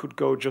 so that you could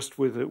go just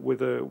with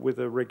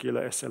a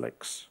regular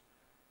SLX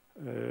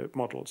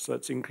model. So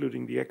that's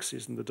including the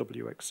X's and the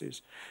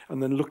WX's,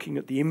 and then looking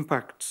at the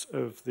impacts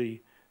of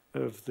the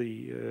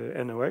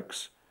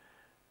NOx,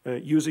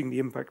 using the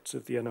impacts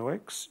of the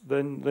NOx,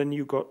 then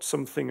you got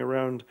something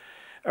around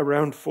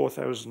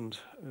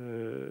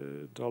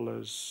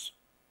 $4,000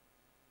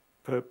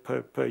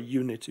 per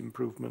unit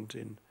improvement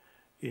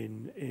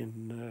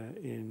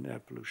in air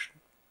pollution.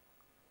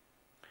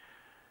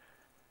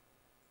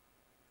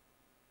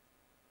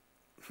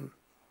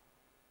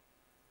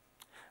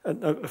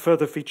 And a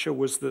further feature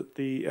was that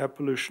the air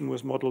pollution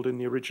was modeled in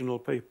the original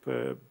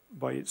paper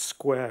by its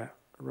square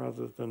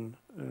rather than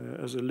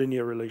as a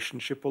linear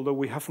relationship, although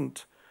we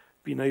haven't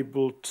been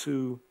able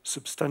to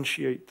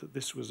substantiate that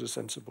this was a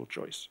sensible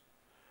choice.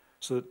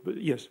 So,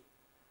 but yes.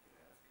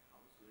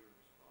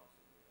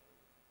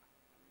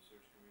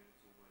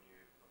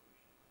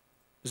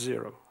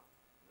 Zero.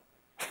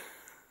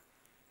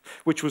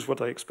 which was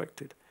what I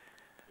expected.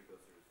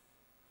 Because there's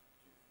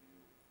too few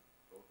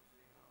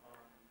focusing on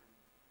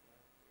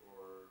that,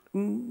 or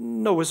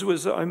No,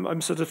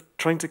 I'm sort of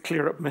trying to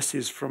clear up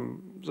messes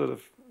from sort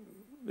of,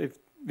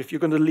 if you're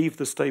going to leave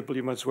the stable,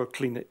 you might as well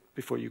clean it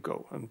before you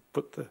go and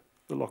put the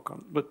lock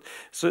on. But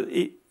so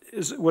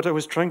what I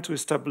was trying to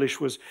establish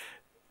was,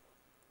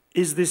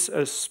 is this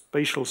a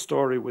spatial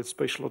story with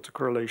spatial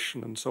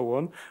autocorrelation and so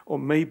on, or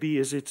maybe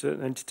is it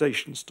an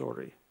entitation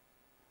story?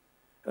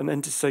 And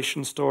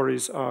entitation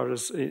stories are,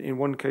 as in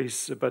one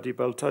case, Badi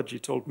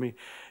Baltaji told me,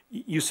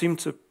 you seem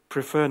to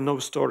prefer no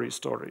stories.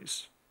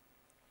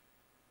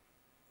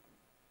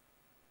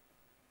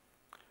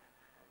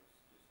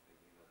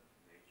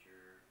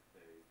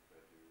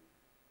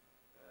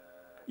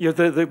 Yeah,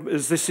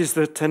 this is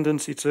the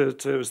tendency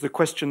as the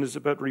question is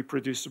about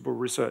reproducible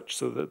research,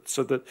 so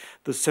that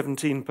the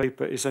 17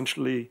 paper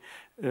essentially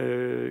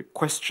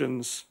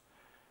questions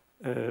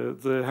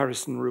the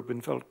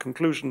Harrison-Rubenfeld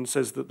conclusion,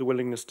 says that the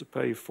willingness to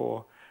pay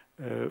for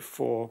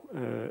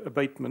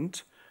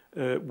abatement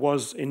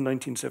was in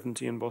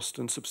 1970 in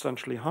Boston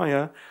substantially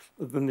higher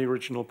than the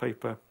original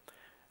paper.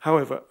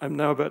 However, I'm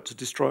now about to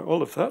destroy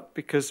all of that,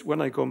 because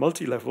when I go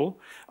multi-level,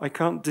 I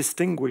can't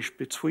distinguish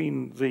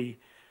between the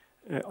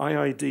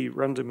IID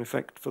random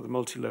effect for the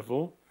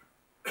multi-level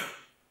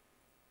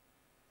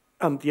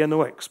and the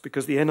NOx,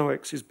 because the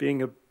NOx is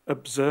being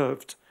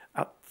observed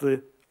at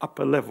the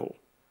upper level.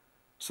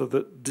 So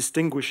that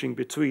distinguishing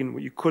between,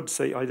 what you could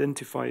say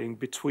identifying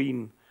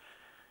between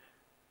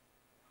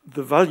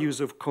the values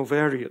of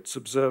covariates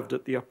observed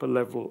at the upper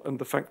level and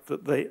the fact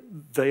that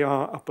they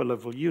are upper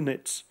level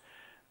units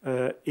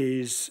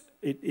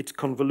it's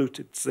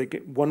convoluted. So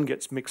one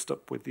gets mixed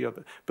up with the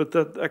other. But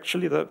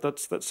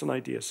that's an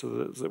idea. So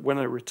that when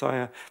I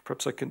retire,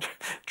 perhaps I can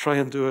try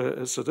and do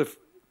a sort of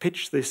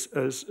pitch this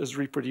as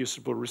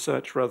reproducible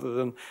research, rather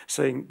than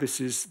saying this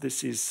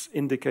is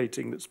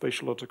indicating that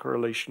spatial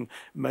autocorrelation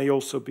may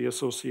also be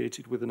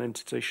associated with an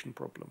entitation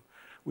problem,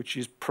 which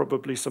is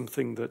probably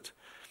something that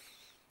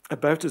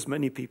about as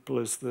many people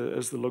as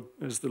the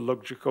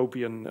log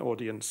Jacobian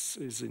audience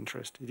is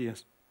interested.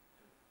 Yes.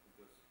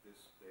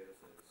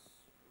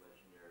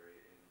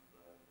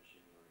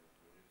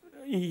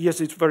 Yes,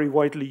 it's very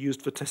widely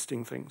used for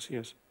testing things,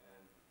 yes.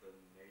 And the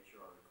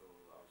Nature article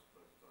I was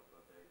supposed to talk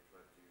about, they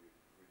tried to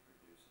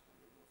reproduce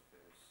 100 most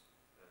famous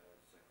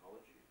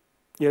psychology.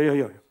 Yeah.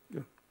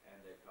 And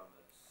they found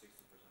that 60%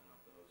 of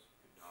those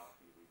could not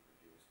be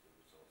reproduced, the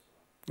results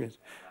on. Yes.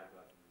 And that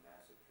got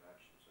massive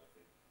traction. So I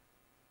think,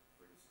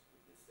 for instance,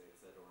 with this data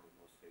set, or the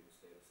most famous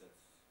data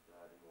sets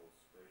that involve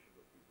spatial,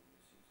 but people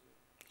misuse it,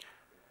 you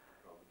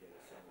probably get a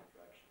similar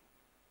traction.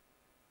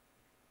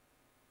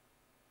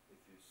 If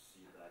you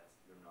see that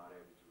you're not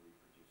able to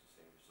reproduce the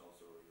same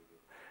results, or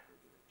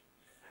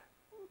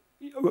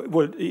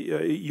well,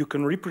 you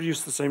can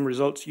reproduce the same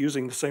results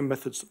using the same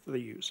methods that they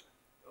use,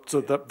 okay. So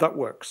that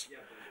works. Yeah,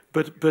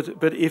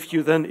 but if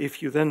you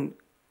then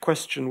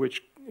question,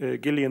 which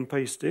Gillian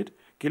Pace did,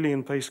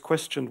 Gillian Pace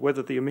questioned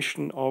whether the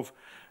emission of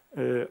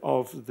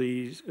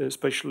the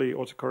spatially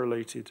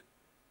autocorrelated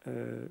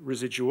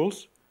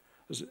residuals,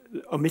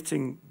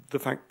 omitting the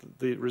fact that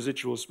the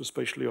residuals were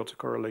spatially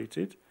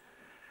autocorrelated,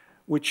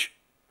 which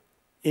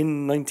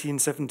in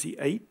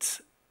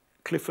 1978,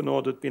 Cliff and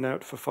Ord had been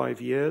out for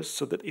 5 years,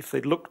 so that if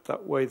they'd looked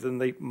that way, then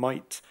they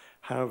might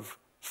have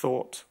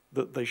thought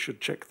that they should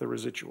check the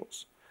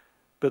residuals.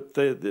 But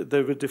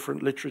there were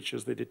different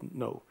literatures they didn't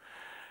know.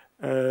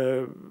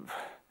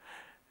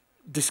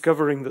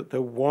 Discovering that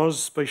there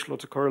was spatial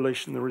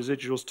autocorrelation in the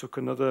residuals took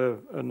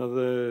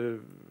another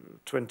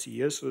 20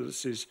 years, so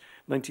this is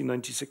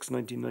 1996,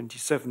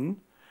 1997.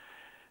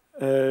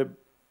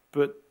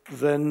 But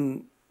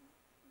then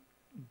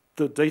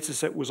the data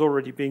set was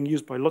already being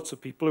used by lots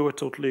of people who were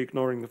totally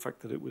ignoring the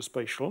fact that it was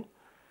spatial,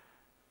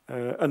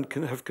 and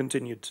have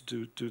continued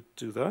to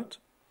do that.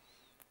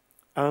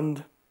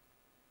 And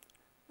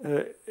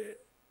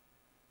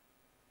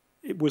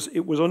it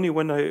was only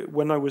when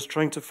I was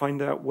trying to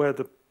find out where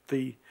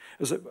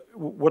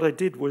what I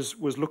did was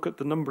look at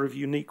the number of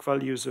unique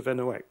values of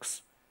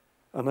NOx,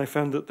 and I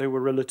found that they were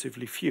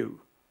relatively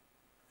few.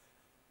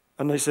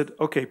 And I said,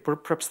 okay,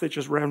 perhaps they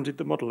just rounded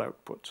the model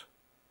output.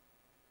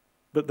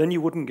 But then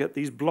you wouldn't get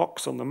these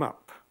blocks on the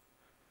map.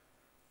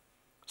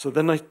 So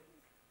then I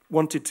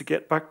wanted to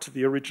get back to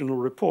the original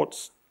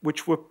reports,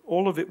 which were,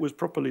 all of it was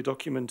properly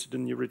documented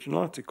in the original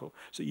article.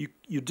 So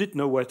you did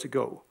know where to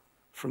go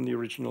from the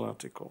original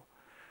article.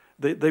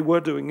 They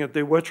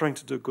were trying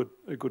to do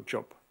a good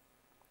job.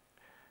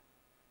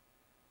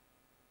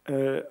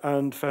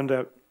 And found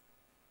out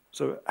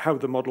how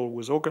the model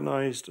was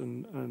organized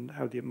and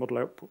how the model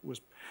output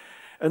was.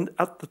 And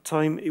at the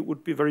time, it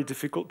would be very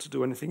difficult to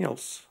do anything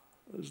else,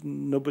 as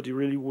nobody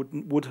really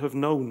would have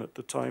known at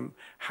the time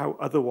how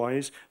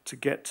otherwise to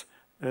get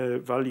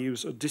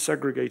values, or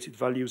disaggregated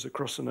values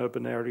across an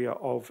urban area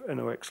of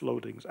NOx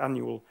loadings,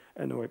 annual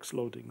NOx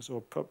loadings,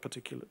 or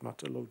particulate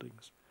matter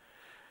loadings.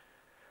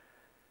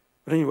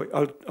 But anyway,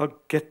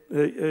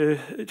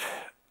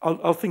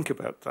 I'll think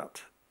about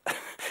that.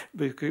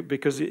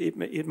 because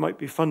it might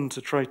be fun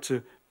to try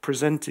to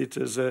present it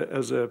as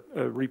a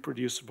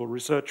reproducible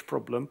research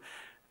problem.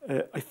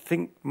 I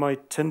think my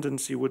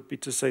tendency would be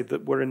to say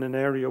that we're in an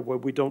area where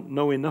we don't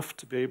know enough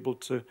to be able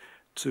to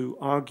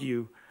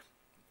argue.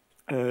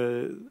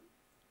 So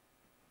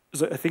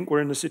I think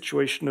we're in a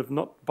situation of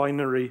not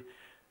binary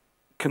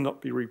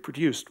cannot be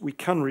reproduced. We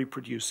can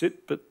reproduce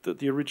it, but that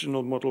the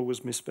original model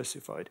was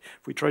misspecified.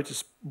 If we try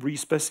to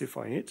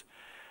re-specify it,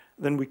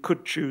 then we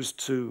could choose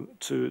to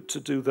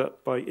do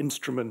that by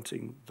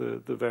instrumenting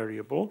the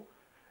variable,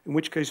 in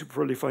which case we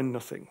probably find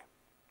nothing.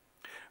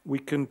 We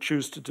can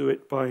choose to do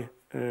it by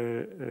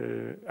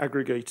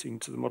aggregating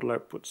to the model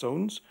output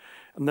zones,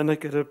 and then I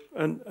get a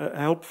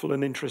helpful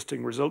and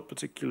interesting result,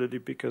 particularly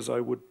because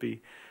I would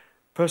be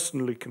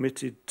personally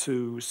committed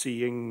to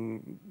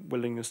seeing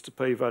willingness to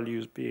pay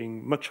values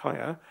being much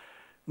higher.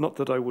 Not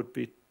that I would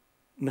be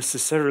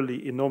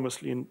necessarily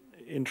enormously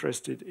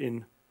interested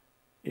in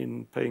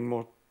paying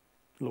more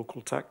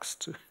local tax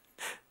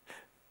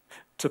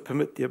to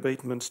permit the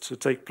abatements to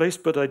take place,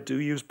 but I do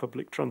use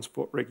public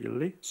transport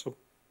regularly, so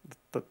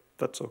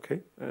that's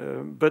okay.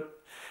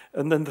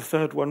 And then the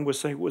third one was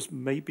saying was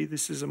maybe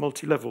this is a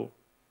multi-level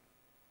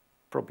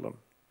problem.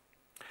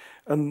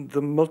 And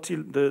the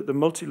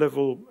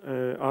multi-level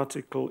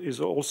article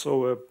is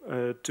also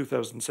a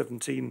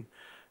 2017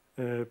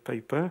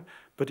 paper,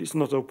 but it's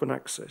not open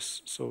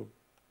access. So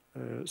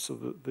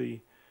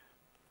that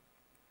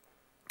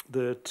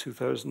the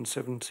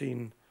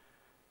 2017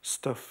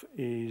 stuff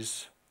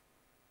is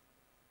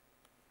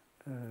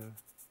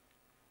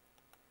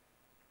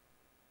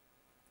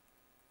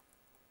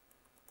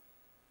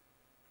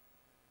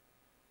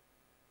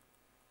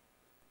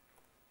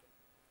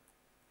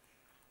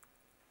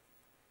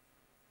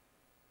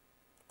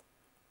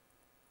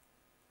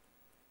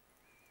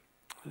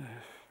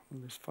will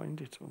this find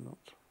it or not?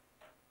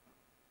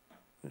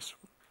 This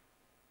one.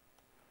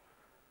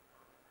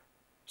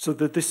 So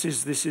that this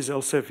is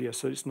Elsevier.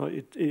 So it's not.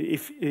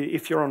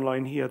 If you're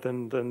online here,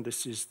 then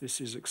this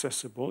is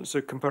accessible. It's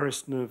a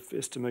comparison of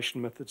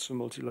estimation methods for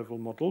multi-level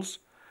models,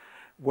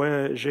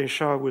 where Jay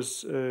Shah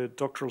was a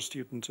doctoral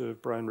student of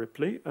Brian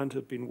Ripley and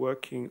had been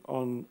working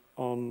on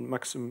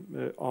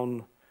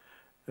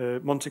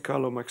Monte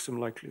Carlo maximum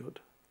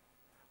likelihood,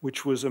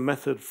 which was a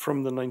method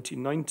from the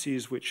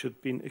 1990s, which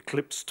had been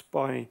eclipsed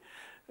by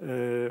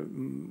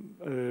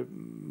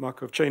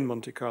Markov chain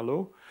Monte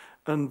Carlo,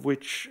 and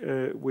which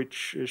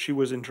she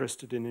was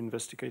interested in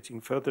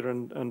investigating further.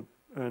 And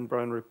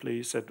Brian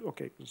Ripley said,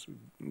 "Okay, let's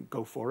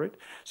go for it."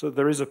 So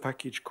there is a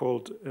package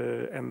called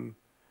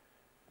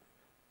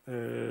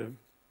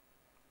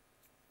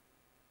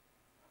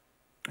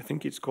I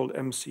think it's called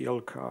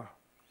MCL-CAR,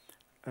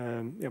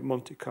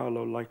 Monte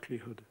Carlo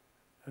likelihood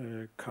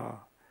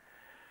CAR.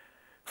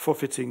 For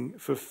fitting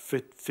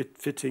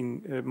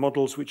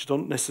models which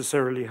don't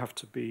necessarily have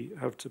to be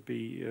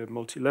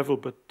multi-level,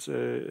 but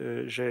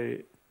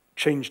Jay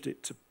changed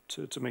it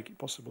to make it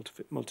possible to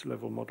fit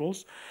multi-level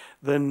models.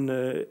 Then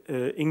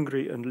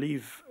Ingrid and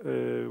Liv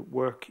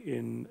work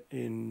in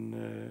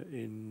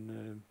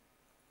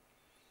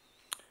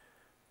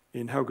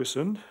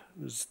Haugesund.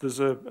 There's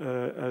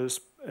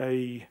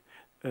a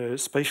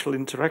spatial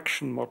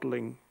interaction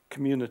modeling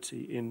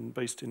community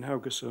based in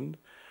Haugesund,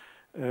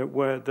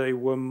 where they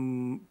were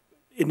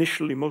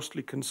initially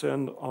mostly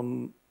concerned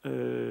on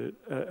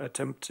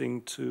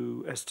attempting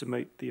to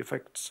estimate the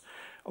effects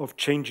of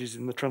changes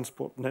in the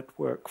transport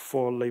network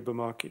for labor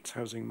markets,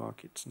 housing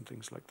markets, and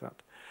things like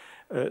that.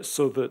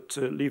 So that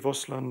Liv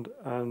Osland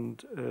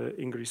and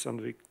Ingrid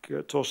Sandvik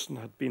Thorsen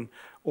had been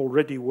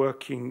already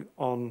working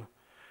on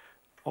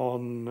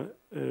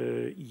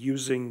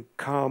using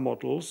car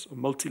models,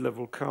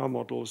 multi-level car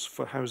models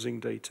for housing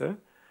data.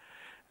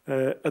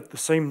 At the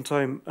same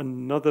time,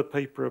 another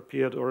paper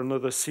appeared, or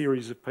another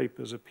series of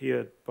papers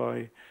appeared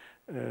by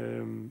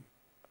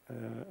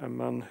a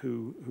man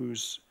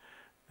whose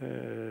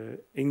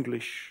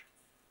English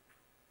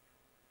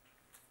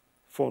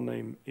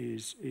forename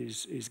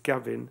is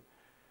Gavin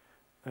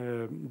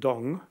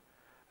Dong.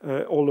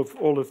 All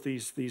of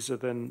these are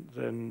then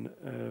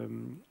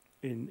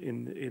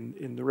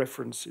in the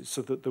references,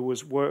 so that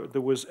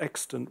there was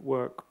extant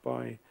work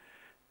by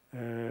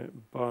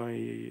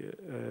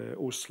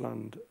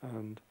Osland,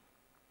 and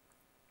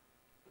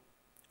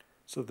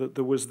so that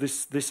there was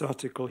this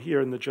article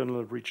here in the Journal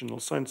of Regional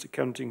Science,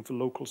 accounting for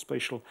local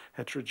spatial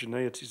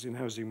heterogeneities in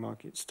housing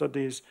market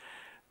studies.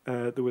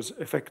 There was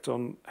effect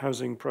on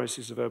housing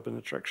prices of urban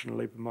attraction and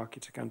labour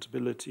market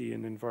accountability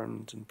in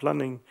environment and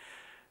planning.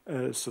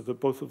 So that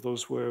both of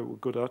those were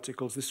good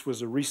articles. This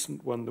was a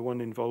recent one, the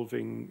one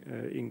involving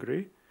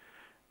Ingrid.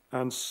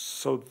 And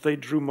so they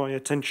drew my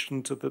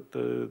attention to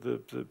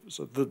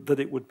that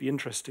it would be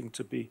interesting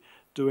to be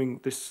doing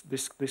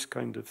this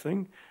kind of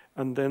thing.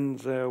 And then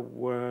there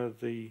were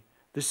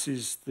this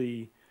is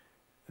the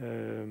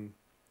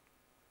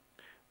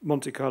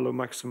Monte Carlo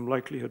maximum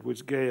likelihood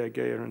with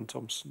Geyer, and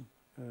Thompson.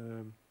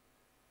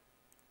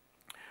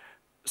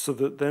 So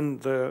that then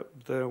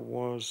there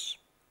was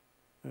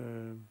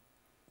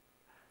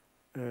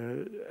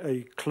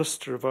a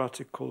cluster of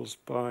articles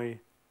by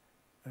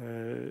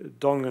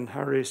Dong and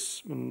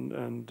Harris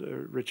and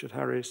Richard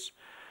Harris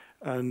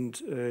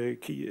and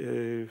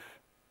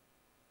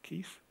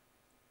Keith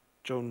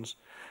Jones.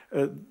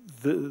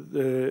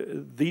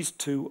 These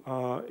two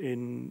are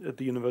at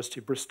the University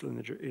of Bristol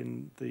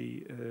and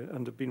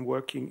have been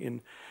working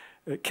in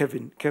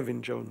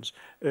Kevin Jones.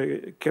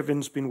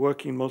 Kevin's been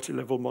working in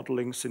multi-level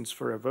modeling since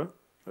forever,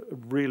 a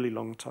really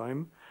long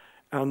time.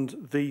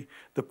 And the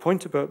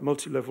point about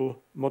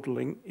multi-level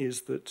modeling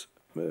is that,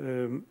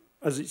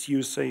 as it's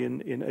used, say,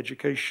 in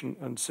education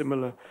and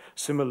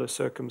similar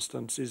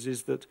circumstances,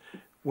 is that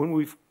when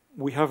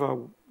we have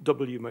our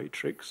W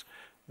matrix,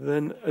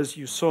 then as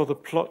you saw the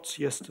plots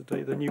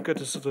yesterday, then you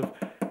get a sort of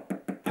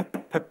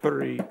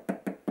peppery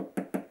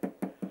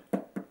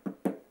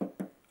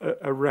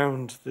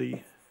around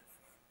the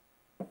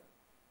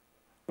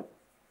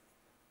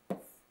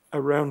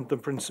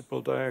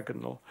principal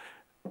diagonal.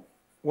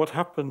 What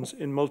happens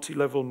in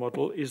multi-level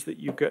model is that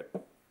you get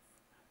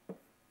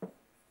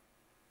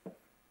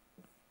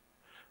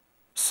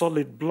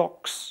solid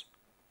blocks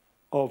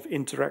of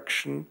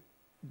interaction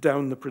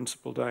down the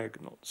principal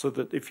diagonal. So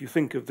that if you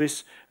think of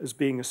this as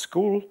being a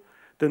school,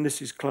 then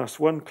this is class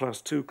 1,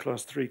 class 2,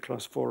 class 3,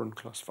 class 4, and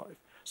class 5.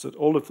 So that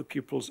all of the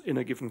pupils in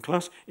a given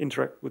class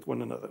interact with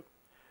one another.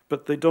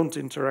 But they don't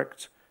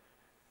interact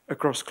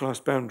across class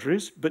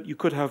boundaries, but you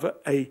could have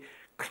a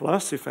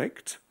class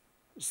effect,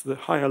 it's the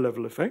higher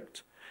level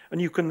effect, and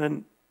you can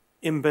then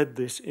embed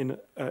this in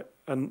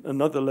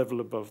another level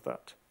above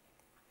that.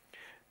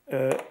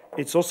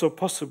 It's also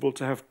possible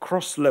to have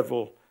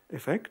cross-level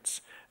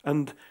effects,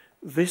 and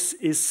this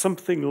is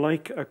something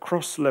like a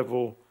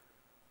cross-level.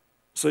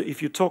 So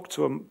if you talk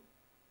to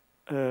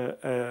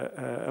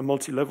a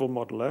multi-level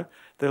modeler,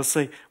 they'll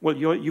say, well,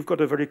 you've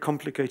got a very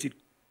complicated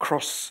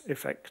cross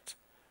effect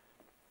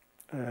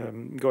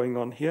going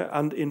on here,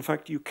 and in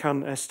fact you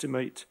can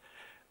estimate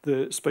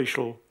the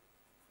spatial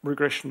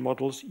regression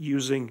models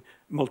using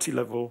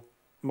multi-level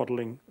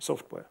modeling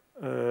software.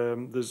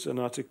 There's an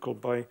article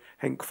by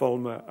Henk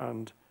Vollmer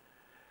and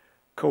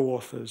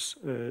co-authors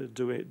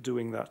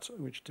doing that,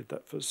 which did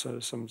that for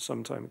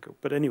some time ago.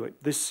 But anyway,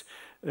 this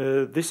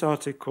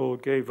article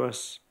gave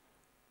us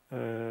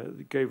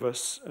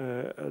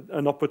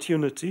an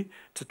opportunity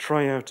to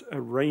try out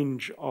a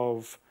range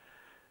of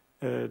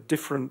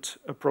different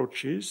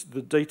approaches.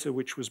 The data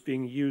which was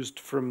being used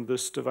from the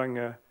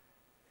Stavanger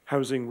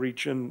housing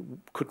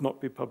region could not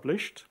be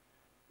published.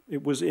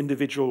 It was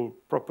individual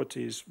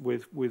properties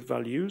with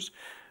values,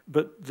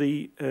 but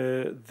the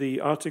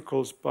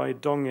articles by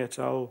Dong et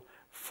al.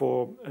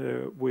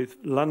 With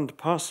land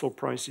parcel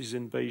prices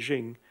in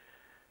Beijing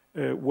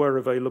were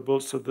available,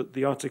 so that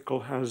the article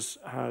has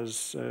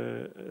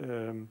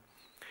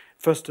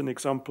first an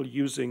example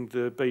using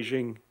the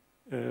Beijing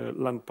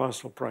land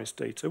parcel price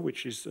data,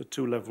 which is a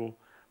two-level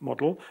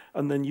model,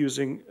 and then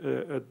using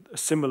a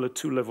similar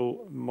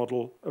two-level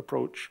model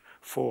approach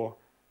for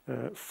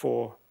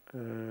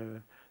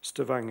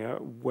Stavanger,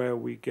 where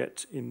we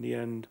get, in the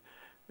end,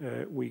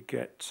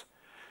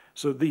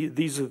 so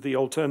these are the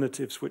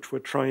alternatives which we're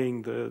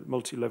trying, the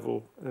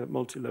multi-level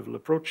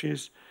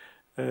approaches,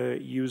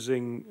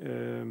 using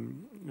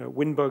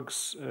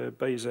Winbugs,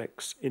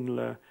 BaseX,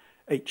 Inler,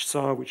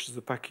 HSAR, which is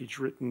the package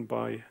written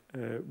by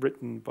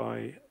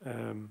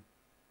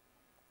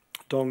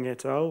Dong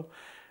et al.,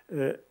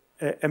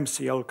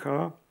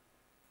 MCLCAR,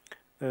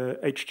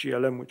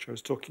 HGLM, which I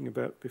was talking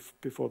about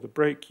before the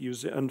break,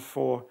 use it, and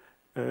for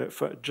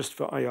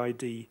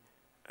IID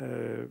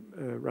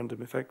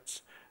random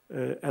effects,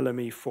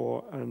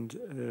 LME4 and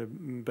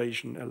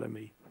Bayesian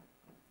LME.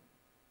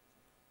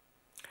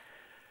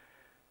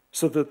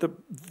 So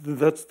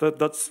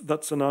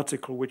that's an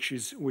article which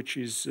is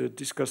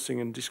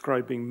discussing and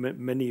describing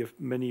many of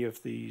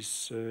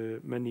these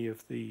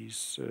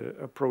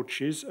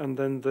approaches, and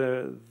then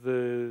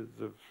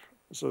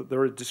so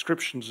there are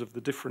descriptions of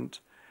the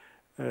different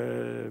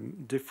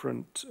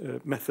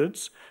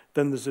methods.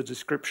 Then there's a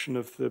description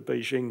of the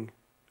Beijing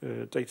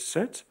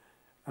dataset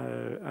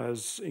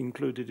as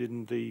included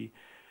in the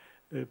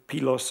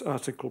PLOS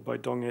article by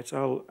Dong et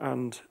al.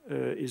 And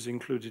is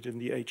included in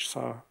the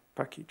HSAR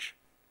package.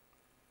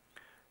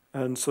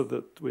 And so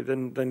that we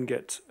then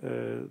get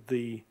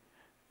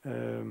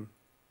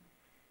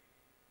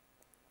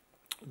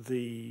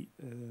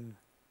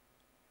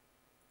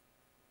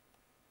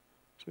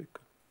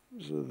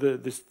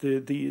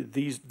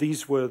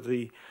these were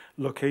the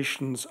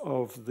locations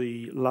of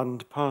the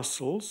land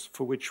parcels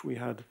for which we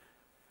had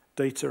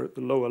data at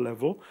the lower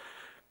level,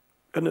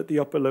 and at the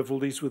upper level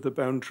these were the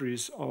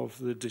boundaries of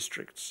the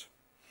districts.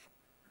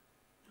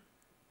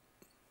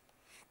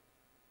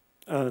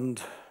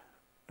 And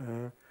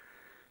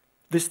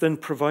this then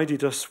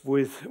provided us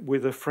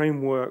with a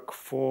framework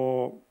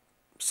for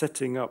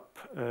setting up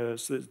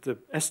so the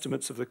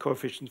estimates of the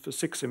coefficients for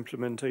 6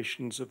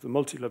 implementations of the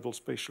multi-level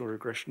spatial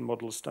regression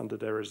model,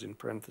 standard errors in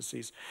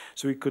parentheses.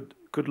 So we could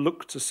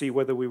look to see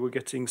whether we were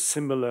getting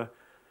similar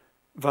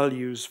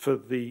values for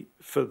the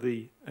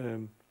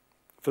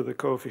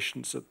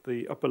coefficients at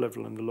the upper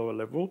level and the lower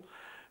level,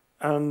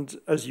 and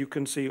as you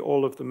can see,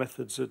 all of the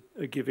methods are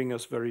giving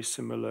us very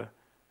similar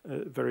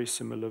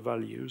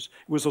values.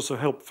 It was also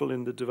helpful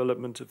in the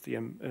development of the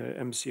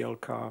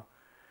MCL-CAR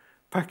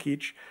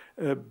package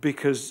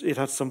because it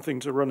had something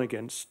to run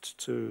against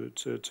to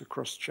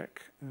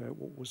cross-check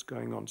what was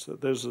going on. So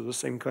those are the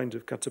same kind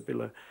of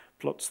caterpillar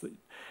plots. That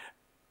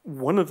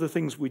one of the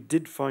things we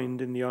did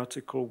find in the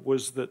article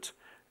was that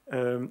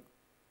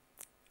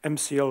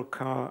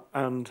MCL-CAR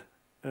and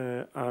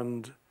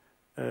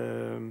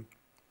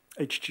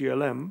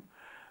HGLM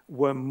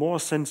were more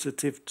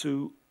sensitive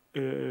to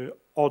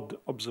odd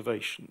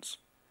observations.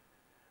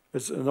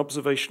 There's an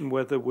observation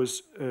where there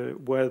was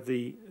where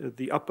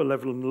the upper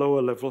level and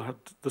lower level had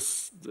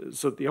this,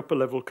 so the upper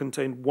level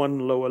contained one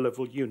lower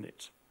level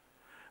unit,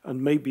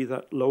 and maybe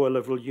that lower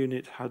level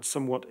unit had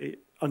somewhat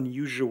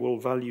unusual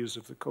values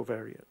of the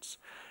covariates.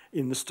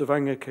 In the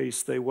Stavanger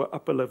case, they were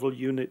upper level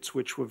units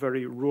which were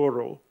very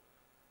rural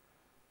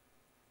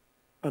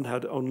and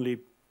had only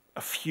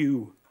a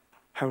few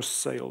house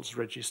sales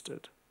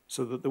registered,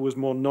 so that there was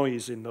more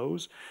noise in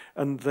those,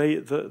 and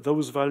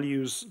those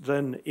values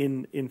then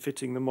in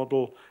fitting the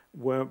model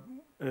were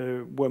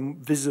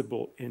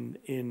visible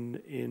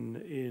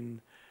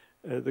in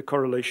the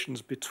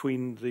correlations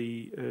between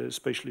the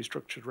spatially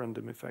structured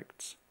random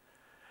effects.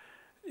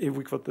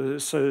 We've got the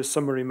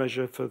summary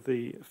measure for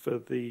the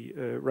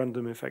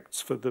random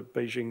effects for the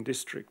Beijing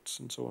districts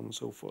and so on and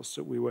so forth.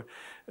 So we were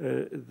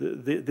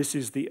this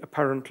is the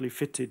apparently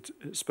fitted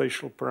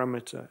spatial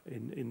parameter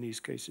in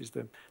these cases.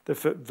 They're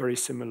very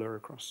similar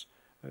across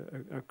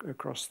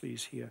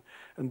these here,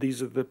 and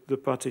these are the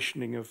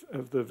partitioning of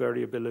the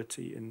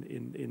variability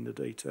in the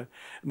data,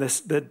 and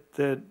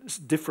they're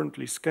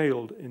differently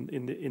scaled.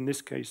 In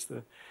this case,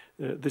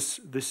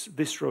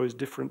 this row is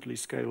differently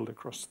scaled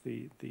across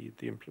the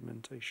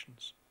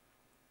implementations.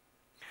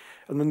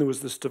 And then there was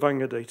the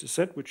Stavanger data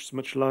set, which is a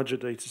much larger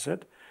data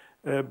set,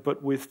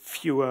 but with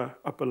fewer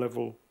upper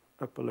level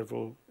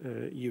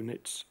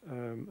units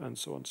and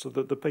so on. So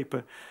that the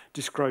paper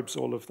describes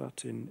all of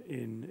that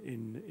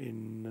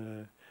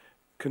in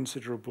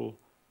considerable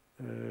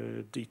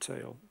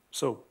detail.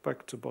 So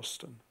back to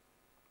Boston.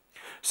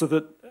 So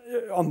that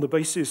on the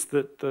basis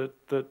that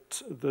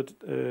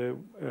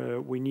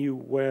we knew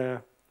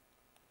where,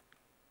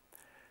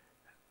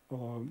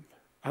 or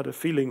had a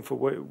feeling for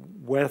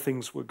where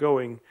things were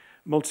going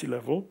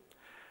multi-level,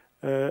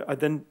 I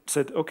then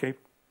said, okay,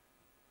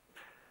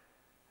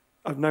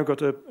 I've now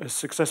got a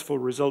successful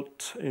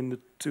result in the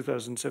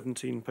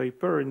 2017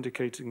 paper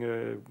indicating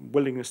a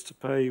willingness to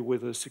pay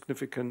with a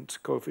significant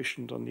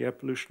coefficient on the air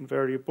pollution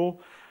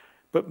variable.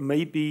 But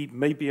maybe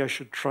I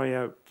should try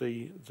out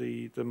the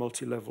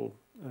multi-level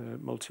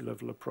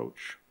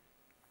approach.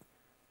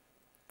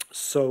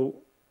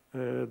 So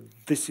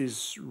this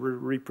is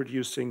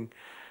reproducing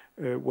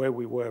where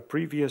we were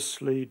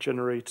previously,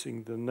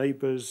 generating the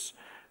neighbors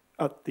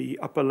at the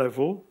upper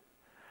level.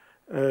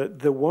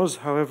 There was,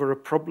 however, a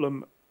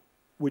problem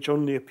which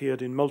only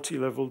appeared in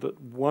multi-level,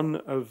 that one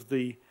of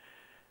the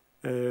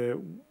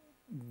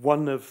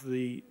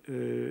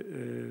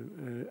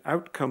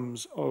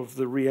outcomes of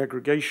the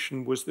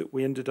reaggregation was that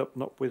we ended up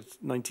not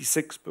with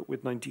 96 but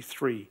with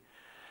 93,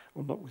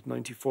 or not with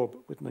 94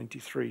 but with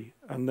 93,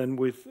 and then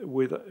with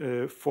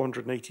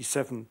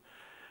 487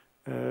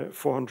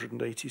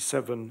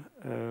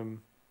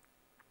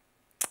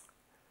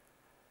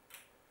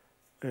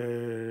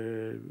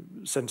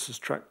 census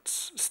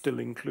tracts still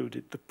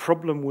included. The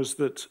problem was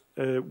that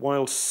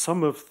while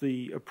some of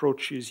the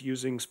approaches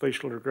using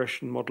spatial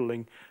regression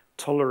modeling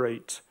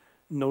tolerate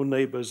no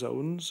neighbor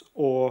zones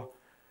or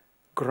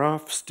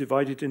graphs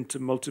divided into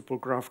multiple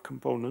graph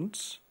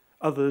components,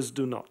 others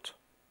do not.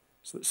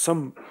 So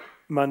some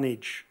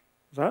manage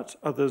that,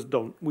 others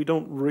don't. We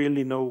don't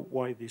really know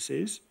why this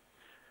is.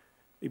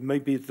 It may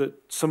be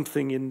that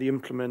something in the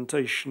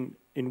implementation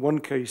in one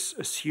case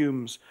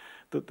assumes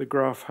that the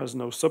graph has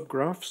no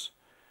subgraphs,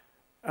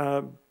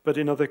 but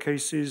in other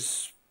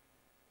cases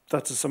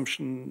that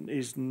assumption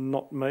is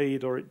not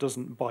made or it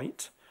doesn't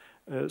bite.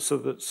 So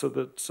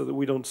that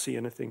we don't see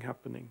anything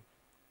happening.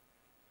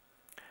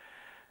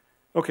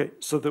 Okay,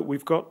 so that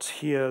we've got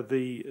here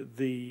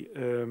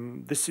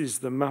this is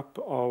the map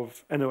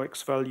of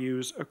NOx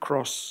values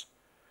across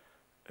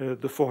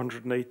the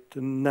 408,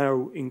 the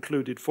now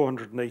included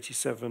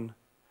 487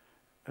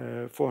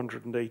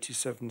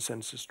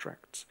 census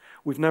tracts.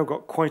 We've now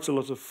got quite a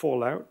lot of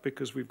fallout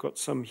because we've got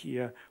some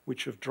here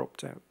which have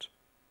dropped out.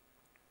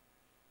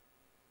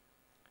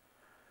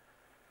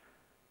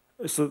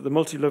 So the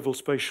multi-level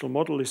spatial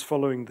model is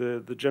following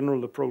the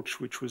general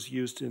approach which was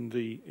used in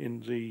the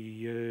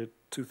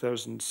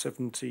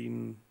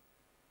 2017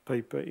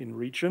 paper in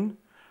Region,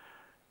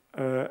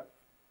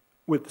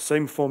 with the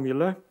same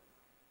formula.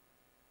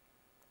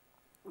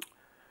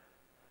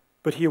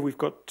 But here we've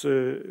got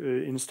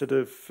instead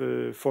of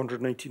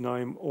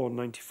 489 or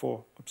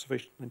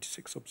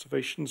 96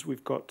 observations,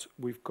 we've got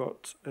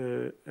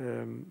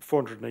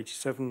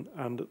 487,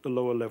 and at the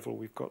lower level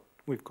we've got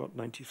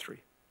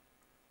 93.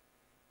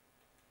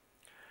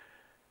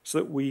 So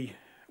that we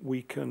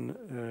can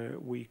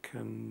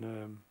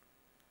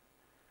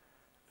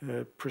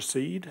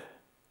proceed.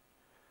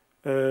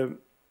 The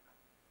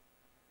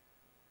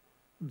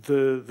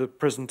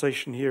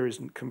presentation here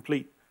isn't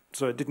complete,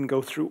 so I didn't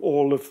go through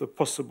all of the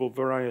possible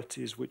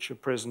varieties which are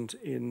present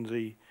in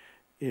the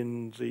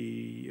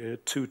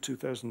two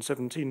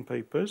 2017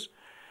 papers,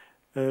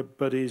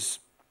 but is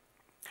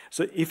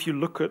so if you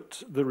look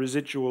at the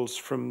residuals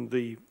from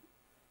the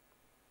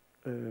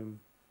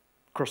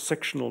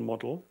cross-sectional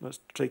model, that's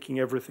taking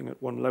everything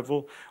at one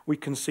level, we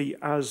can see,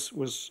 as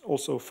was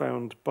also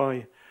found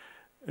by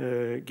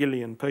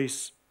Gilly and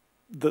Pace,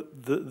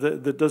 that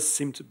there does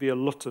seem to be a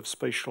lot of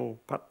spatial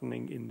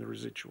patterning in the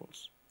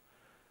residuals.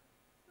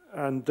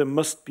 And there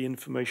must be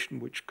information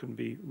which can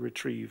be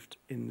retrieved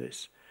in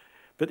this.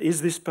 But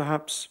is this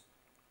perhaps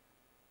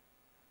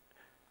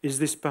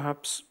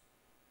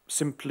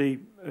simply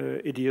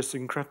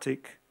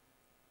idiosyncratic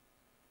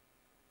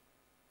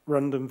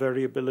random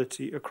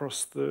variability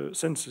across the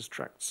census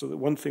tract? So that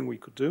one thing we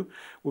could do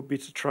would be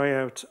to try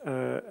out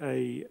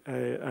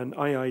an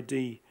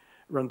IID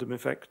random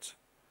effect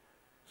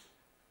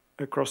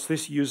across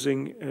this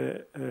using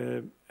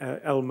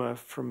ELMA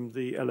from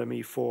the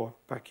LME4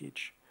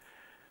 package.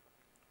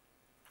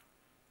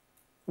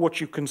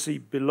 What you can see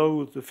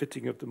below the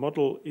fitting of the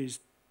model is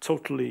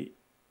totally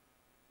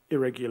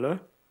irregular,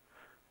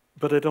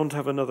 but I don't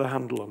have another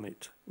handle on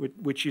it,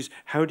 which is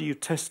how do you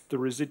test the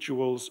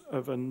residuals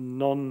of a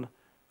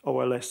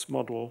non-OLS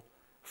model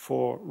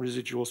for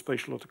residual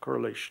spatial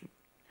autocorrelation?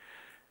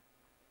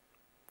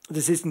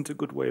 This isn't a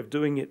good way of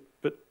doing it,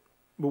 but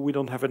we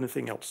don't have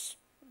anything else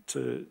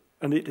to,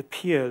 and it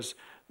appears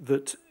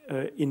that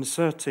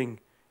inserting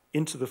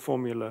into the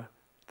formula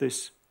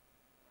this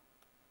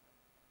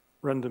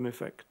random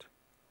effect,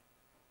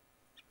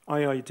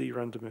 IID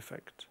random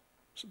effect,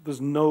 so there's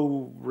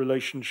no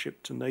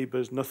relationship to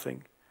neighbors,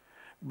 nothing,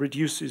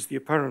 reduces the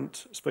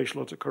apparent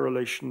spatial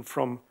autocorrelation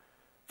from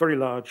very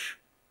large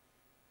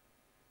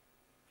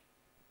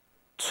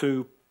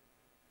to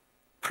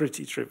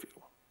pretty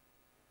trivial.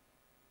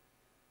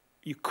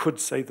 You could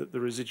say that the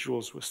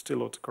residuals were still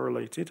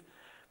autocorrelated,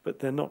 but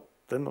they're not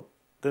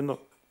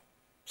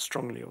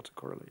strongly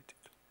autocorrelated.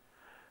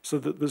 So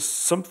that there's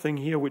something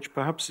here which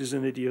perhaps is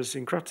an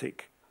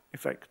idiosyncratic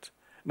effect.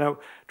 Now,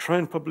 try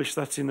and publish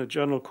that in a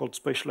journal called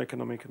Spatial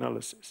Economic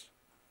Analysis.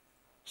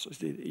 So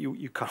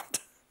you can't,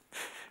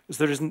 because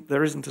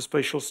there isn't a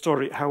spatial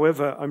story.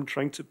 However, I'm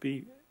trying to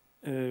be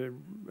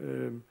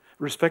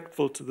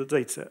respectful to the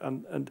data,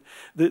 and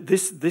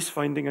this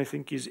finding, I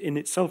think, is in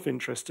itself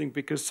interesting,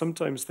 because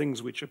sometimes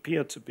things which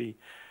appear to be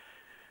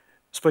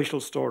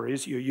spatial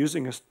stories you're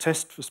using as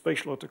test for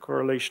spatial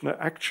autocorrelation are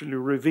actually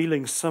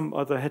revealing some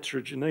other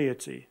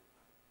heterogeneity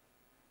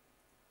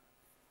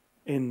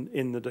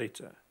in the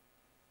data.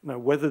 Now,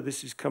 whether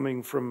this is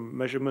coming from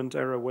measurement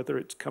error, whether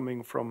it's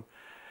coming from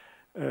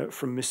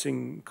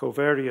missing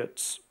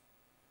covariates,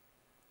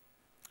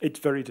 it's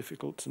very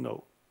difficult to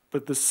know.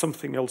 But there's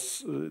something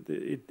else.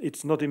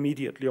 It's not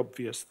immediately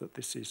obvious that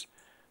this is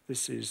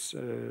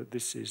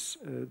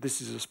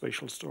a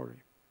spatial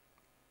story.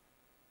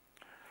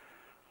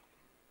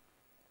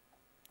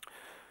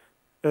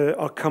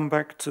 I'll come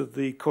back to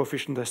the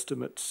coefficient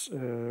estimates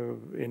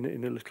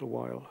in a little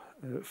while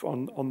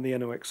on the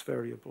NOx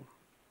variable.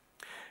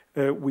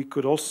 We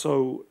could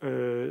also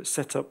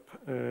set up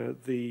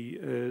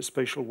the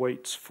spatial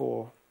weights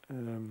for,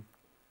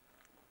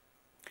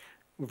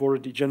 we've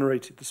already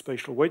generated the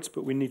spatial weights,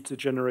 but we need to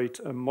generate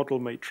a model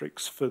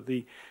matrix for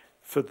the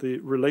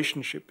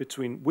relationship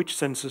between which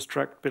census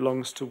tract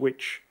belongs to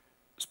which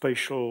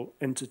spatial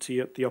entity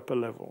at the upper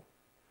level.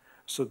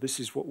 So this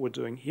is what we're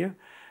doing here,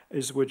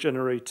 is we're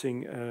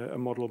generating a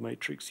model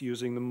matrix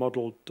using the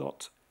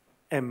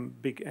model.m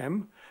big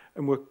M,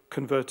 and we're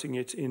converting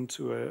it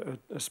into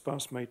a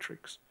sparse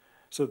matrix.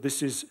 So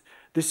this is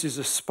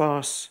a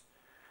sparse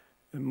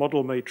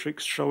model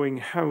matrix showing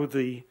how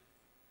the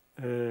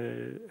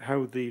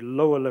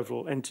lower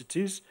level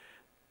entities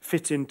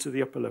fit into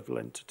the upper level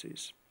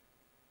entities.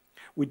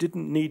 We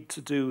didn't need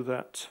to do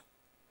that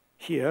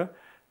here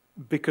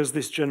because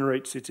this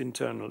generates it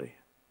internally,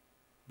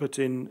 but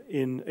in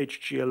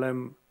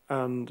HGLM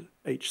and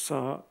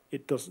HSAR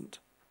it doesn't.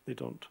 They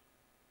don't.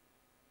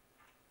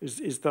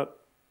 Is that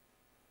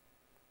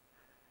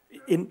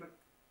in? But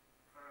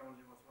I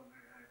only was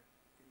wondering, I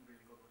didn't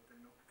really go what the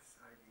NOx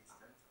ID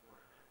stands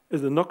for.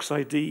 The NOx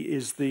ID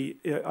is the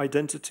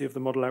identity of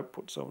the model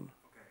output zone.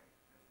 Okay.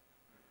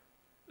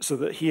 So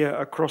that here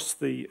across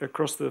the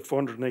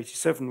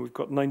 487 we've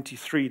got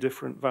 93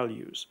 different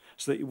values.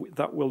 So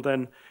that will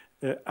then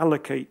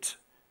allocate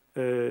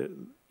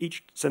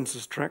each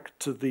census tract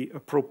to the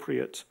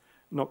appropriate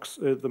NOx,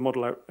 the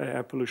model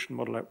air pollution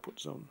model output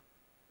zone.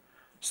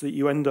 So that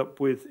you end up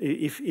with,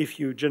 if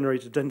you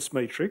generate a dense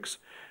matrix,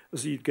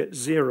 so you'd get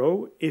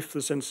 0 if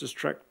the census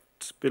tract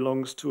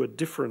belongs to a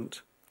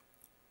different,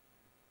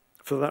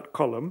 for that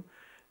column,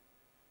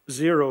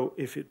 0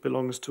 if it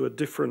belongs to a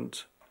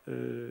different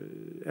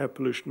air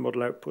pollution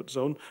model output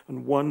zone,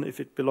 and 1 if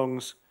it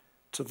belongs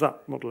to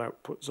that model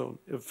output zone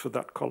for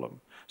that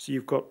column. So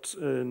you've got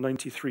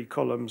 93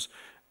 columns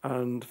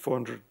and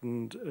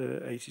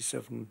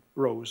 487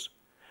 rows,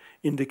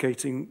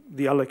 indicating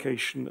the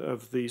allocation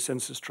of the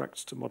census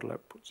tracts to model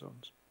output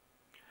zones.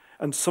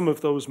 And some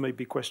of those may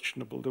be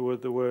questionable. There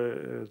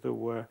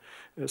were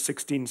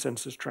 16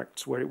 census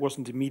tracts where it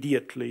wasn't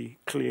immediately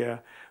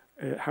clear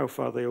how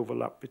far they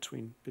overlap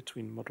between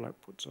model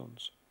output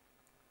zones.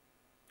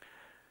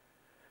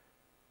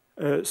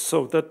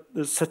 So that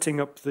is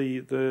setting up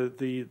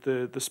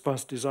the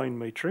sparse design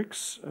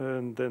matrix,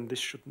 and then this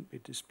shouldn't be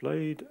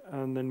displayed.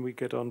 And then we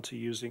get on to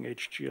using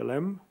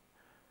HGLM.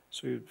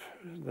 So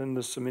then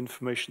there's some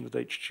information that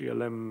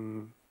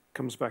HGLM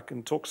comes back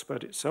and talks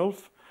about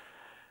itself,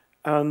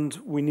 and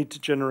we need to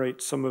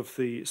generate some of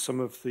the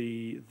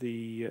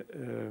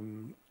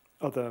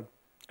other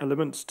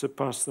elements to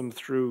pass them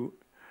through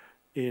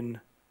in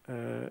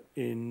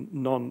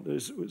non.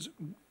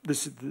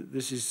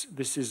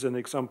 This is an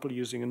example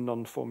using a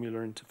non-formula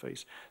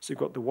interface. So we've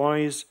got the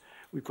y's,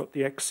 we've got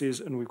the x's,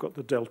 and we've got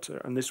the delta,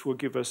 and this will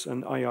give us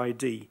an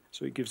IID.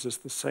 So it gives us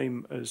the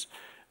same as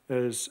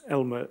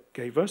Elmer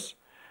gave us.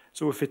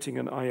 So we're fitting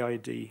an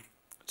IID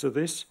to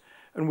this,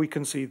 and we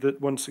can see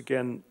that once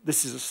again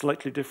this is a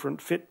slightly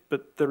different fit,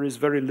 but there is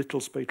very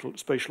little spatial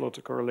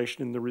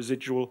autocorrelation in the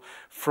residual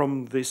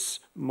from this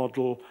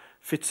model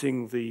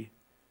fitting the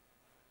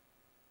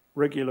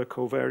regular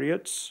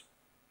covariates,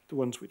 the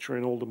ones which are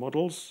in all the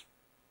models,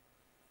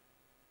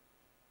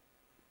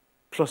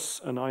 plus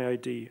an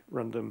IID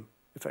random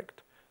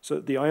effect.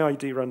 So the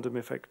IID random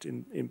effect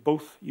in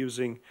both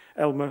using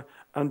Elmer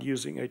and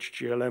using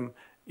HGLM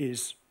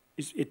it's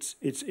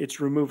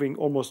removing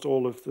almost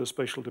all of the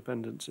spatial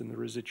dependence in the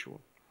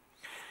residual.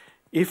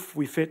 If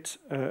we fit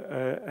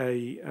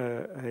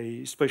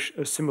a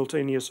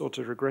simultaneous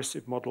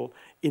autoregressive model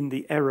in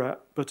the error,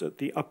 but at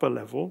the upper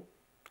level,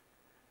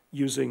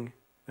 using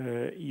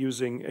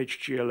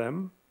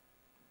HGLM,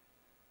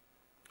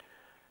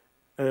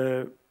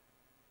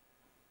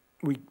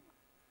 we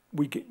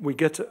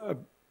get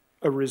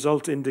a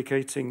result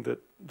indicating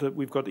that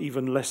we've got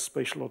even less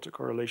spatial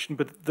autocorrelation,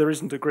 but there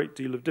isn't a great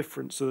deal of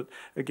difference. So that,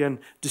 again,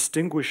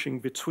 distinguishing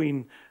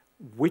between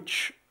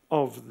which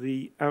of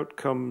the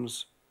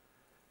outcomes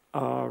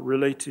are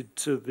related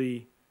to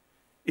the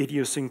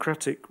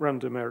idiosyncratic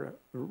random error,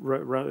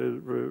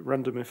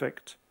 random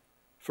effect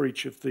for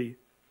each of the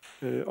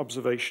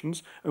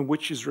observations, and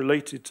which is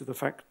related to the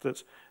fact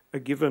that a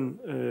given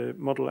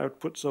model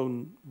output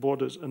zone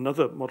borders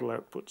another model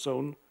output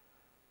zone,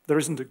 there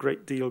isn't a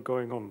great deal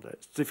going on there.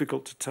 It's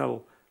difficult to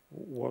tell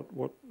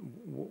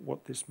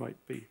what this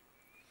might be.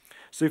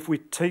 So if we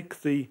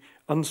take the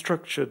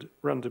unstructured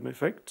random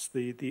effects,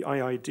 the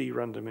IID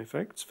random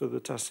effects for the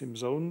TASIM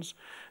zones,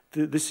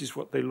 this is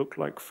what they look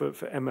like for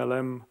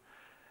MLM.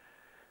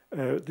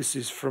 This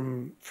is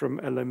from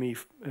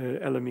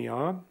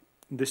LMER.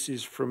 This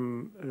is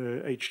from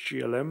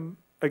HGLM.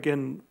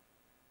 Again,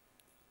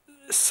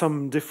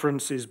 some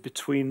differences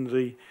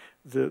between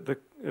the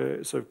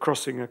sort of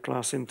crossing a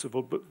class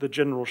interval, but the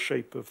general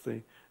shape of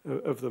the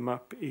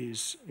map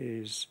is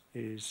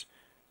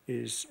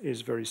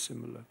very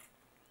similar.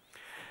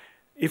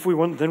 If we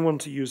then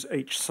want to use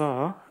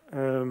HSAR,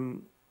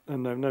 and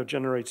I've now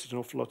generated an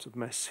awful lot of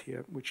mess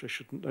here, which I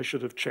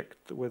should have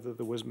checked whether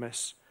there was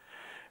mess.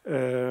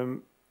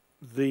 The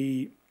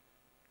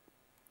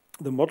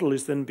model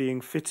is then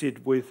being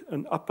fitted with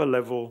an upper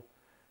level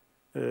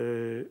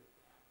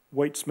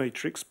weights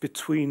matrix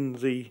between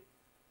the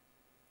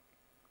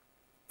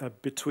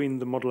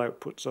model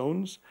output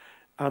zones,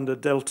 and a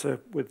delta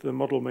with the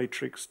model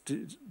matrix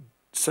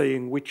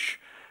saying which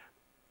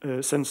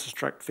census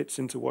tract fits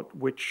into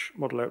which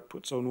model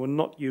output zone. We're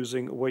not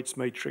using a weights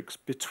matrix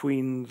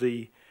between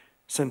the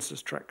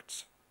census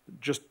tracts,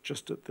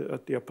 just at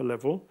the upper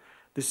level.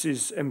 This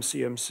is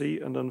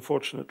MCMC, and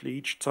unfortunately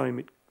each time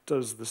it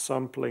does the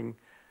sampling,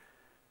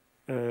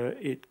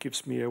 it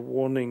gives me a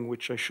warning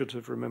which I should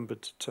have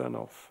remembered to turn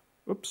off.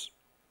 Oops.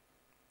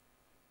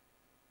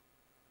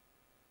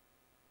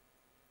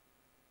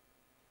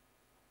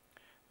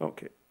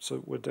 Okay,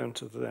 so we're down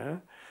to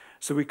there.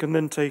 So we can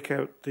then take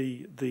out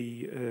the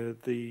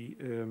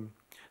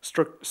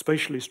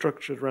spatially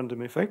structured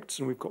random effects,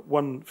 and we've got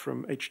one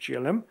from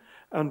HGLM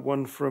and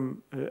one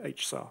from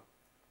HSAR.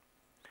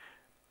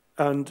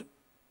 And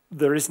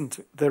there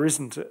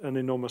isn't an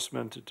enormous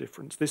amount of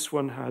difference. This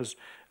one has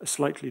a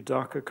slightly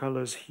darker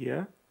colors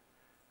here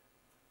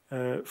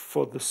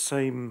for the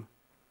same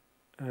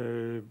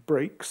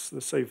breaks,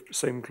 the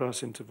same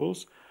class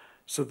intervals,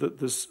 so that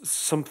there's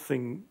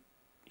something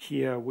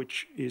here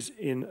which is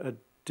in a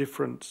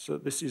different, so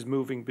this is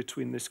moving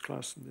between this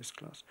class and this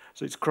class.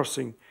 So it's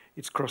crossing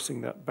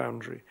that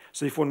boundary.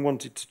 So if one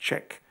wanted to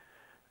check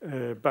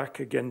back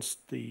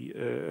against the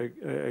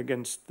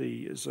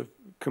so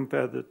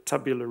compare the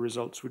tabular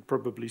results, we'd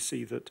probably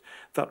see that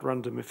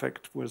random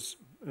effect was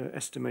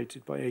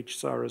estimated by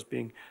HSAR as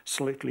being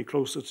slightly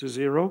closer to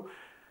 0,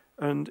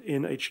 and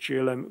in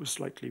HGLM it was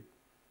slightly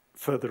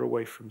further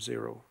away from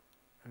 0,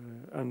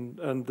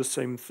 and the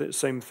same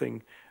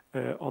thing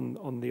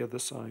on the other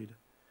side.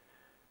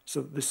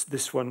 So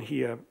this one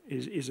here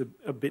is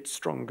a bit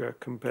stronger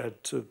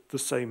compared to the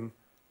same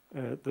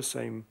the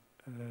same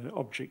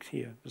object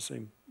here, the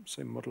same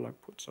model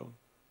output zone.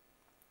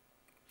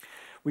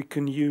 We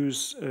can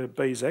use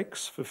Bayes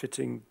X for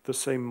fitting the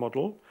same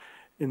model.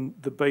 In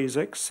the Bayes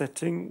X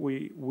setting,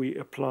 we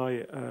apply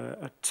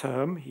a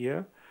term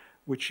here,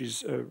 which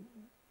is a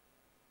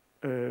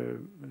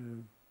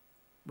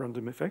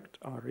random effect,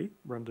 RE,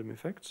 random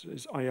effects,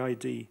 is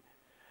IID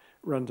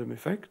random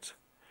effect.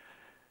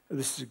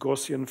 This is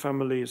Gaussian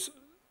families.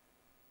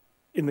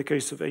 In the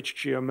case of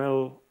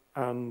HGML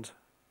and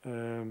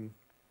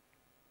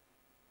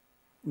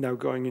now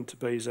going into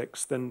Bayes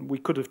X, then we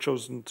could have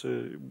chosen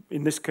to,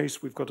 in this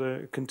case, we've got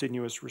a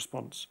continuous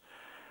response.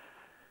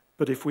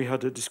 But if we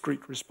had a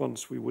discrete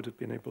response, we would have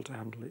been able to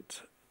handle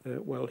it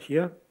well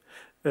here.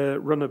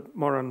 Run a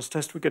Moran's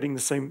test. We're getting the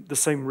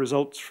same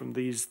results from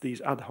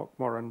these ad hoc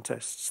Moran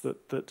tests.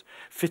 That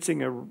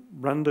fitting a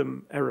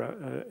random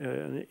error,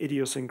 an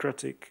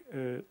idiosyncratic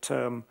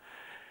term,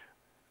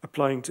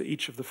 applying to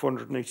each of the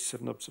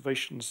 487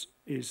 observations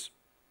is,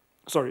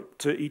 sorry,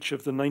 to each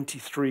of the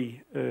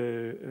 93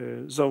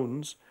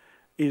 zones,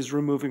 is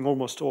removing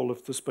almost all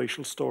of the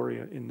spatial story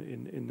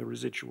in the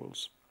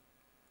residuals.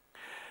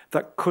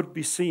 That could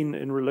be seen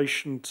in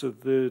relation to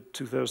the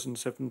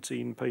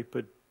 2017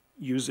 paper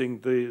using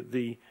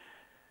the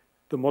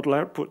model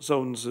output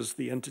zones as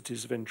the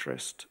entities of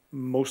interest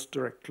most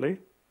directly.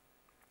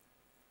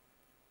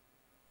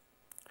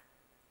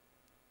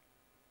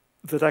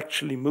 That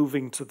actually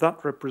moving to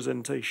that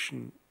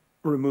representation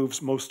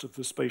removes most of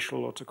the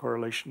spatial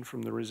autocorrelation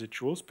from the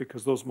residuals,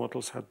 because those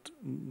models had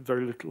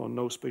very little or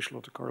no spatial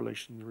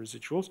autocorrelation in the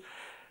residuals.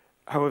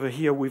 However,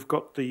 here we've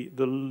got the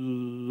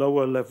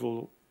lower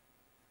level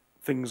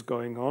things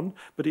going on,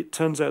 but it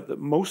turns out that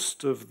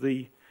most of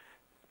the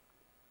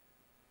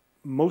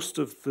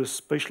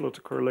spatial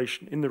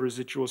autocorrelation in the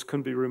residuals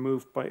can be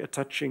removed by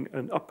attaching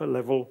an upper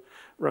level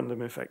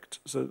random effect.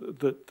 So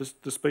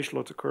the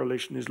spatial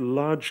autocorrelation is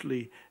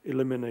largely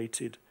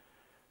eliminated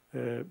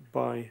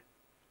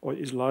or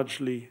is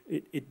largely,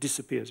 it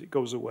disappears, it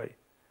goes away.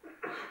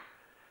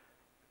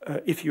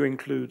 If you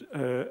include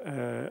an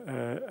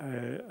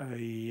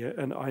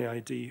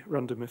IID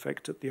random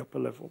effect at the upper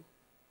level.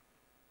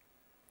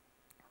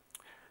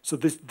 So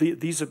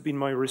these have been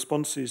my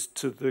responses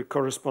to the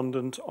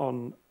correspondent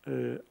on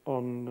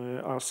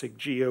RSIG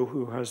Geo,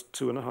 who has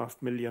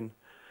 2.5 million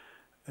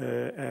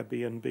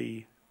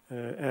Airbnb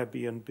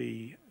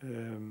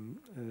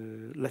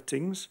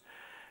lettings,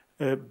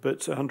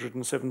 but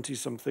 170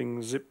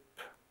 something zip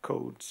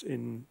codes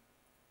in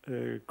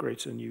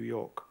Greater New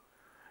York.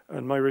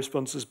 And my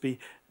responses be,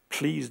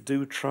 please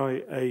do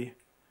try a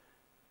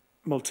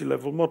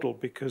multi-level model,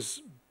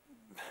 because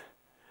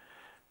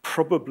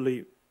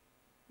probably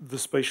the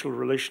spatial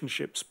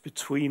relationships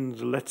between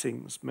the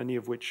lettings, many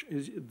of which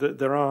is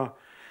there are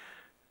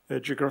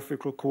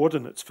geographical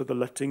coordinates for the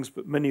lettings,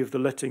 but many of the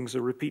lettings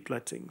are repeat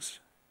lettings.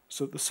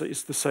 So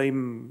it's the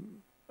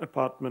same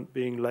apartment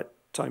being let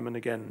time and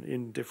again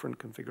in different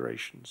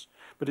configurations,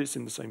 but it's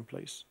in the same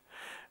place.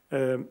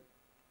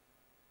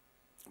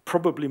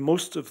 Probably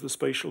most of the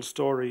spatial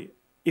story,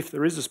 if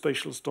there is a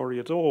spatial story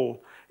at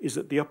all, is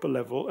at the upper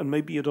level, and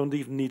maybe you don't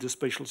even need a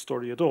spatial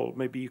story at all.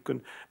 Maybe you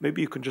can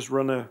just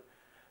run a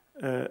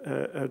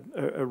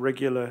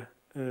regular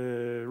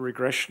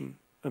regression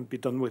and be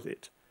done with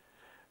it.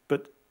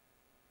 But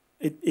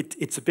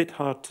it's a bit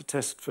hard to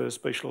test for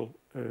spatial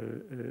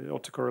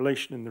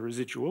autocorrelation in the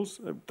residuals.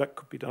 That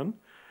could be done.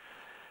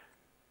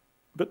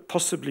 But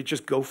possibly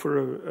just go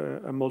for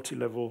a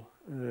multi-level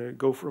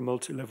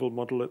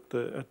model at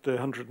the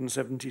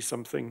 170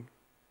 something,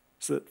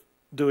 so that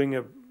doing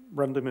a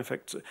random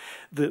effect.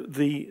 The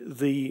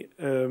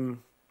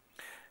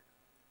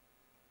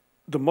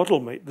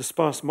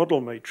sparse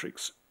model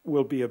matrix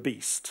will be a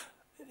beast.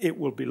 It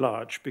will be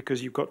large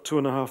because you've got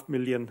 2.5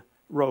 million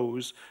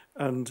rows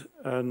and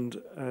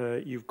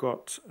you've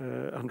got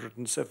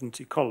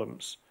 170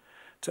 columns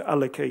to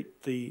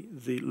allocate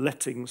the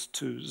lettings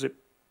to zip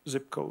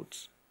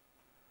codes.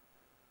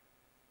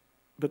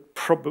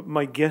 But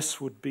my guess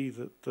would be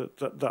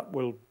that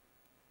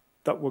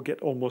will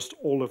get almost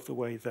all of the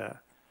way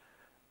there.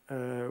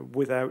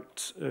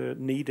 Without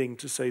needing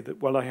to say that,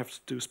 well, I have to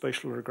do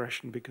spatial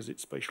regression because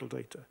it's spatial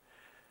data.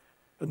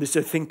 And this,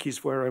 I think,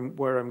 is where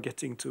I'm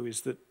getting to,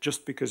 is that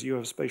just because you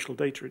have spatial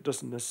data, it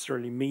doesn't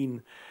necessarily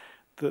mean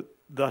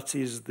that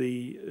is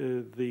the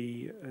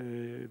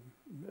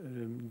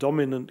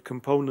dominant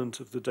component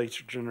of the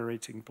data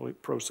generating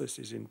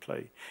processes in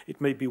play. It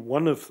may be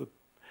one of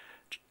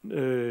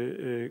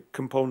the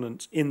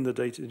components in the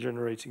data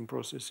generating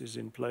processes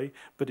in play,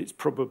 but it's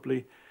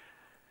probably,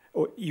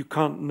 or you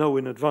can't know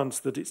in advance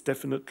that it's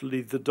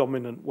definitely the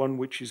dominant one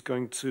which is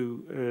going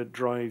to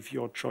drive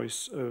your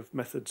choice of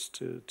methods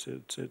to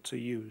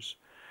use.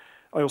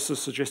 I also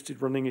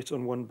suggested running it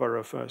on one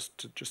borough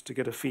first, just to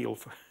get a feel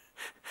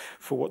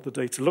for what the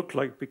data look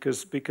like,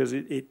 because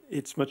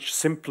it's much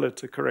simpler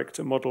to correct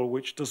a model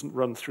which doesn't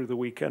run through the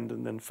weekend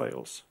and then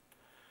fails.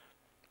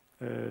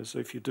 So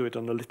if you do it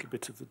on a little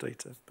bit of the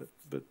data,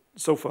 but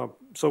so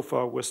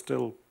far we're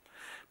still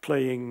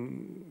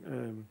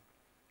playing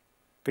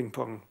ping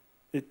pong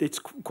it's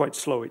quite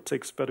slow. It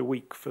takes about a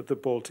week for the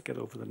ball to get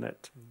over the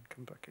net and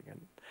come back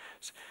again.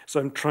 So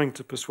I'm trying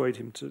to persuade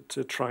him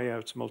to try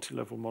out a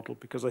multi-level model,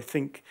 because I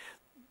think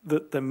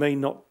that there may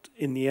not,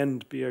 in the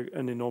end, be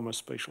an enormous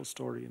spatial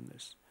story in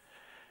this.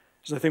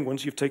 So I think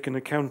once you've taken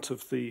account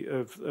of the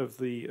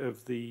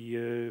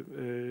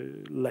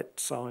let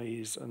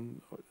size,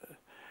 and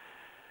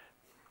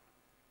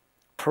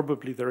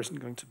probably there isn't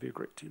going to be a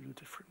great deal of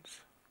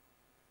difference.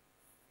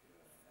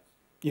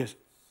 Yes.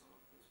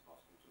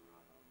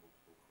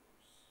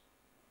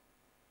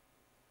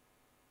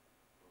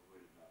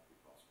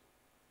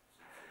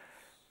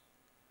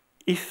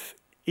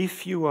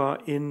 If you are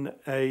in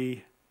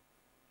a,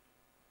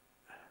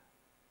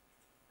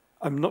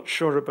 I'm not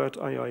sure about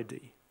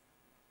IID.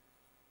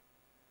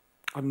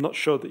 I'm not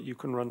sure that you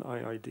can run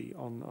IID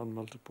on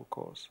multiple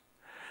cores.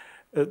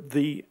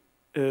 The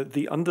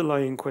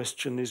underlying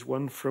question is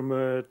one from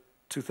a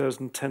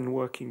 2010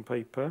 working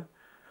paper,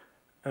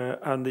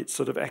 and it's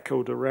sort of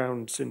echoed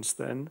around since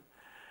then.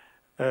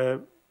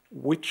 So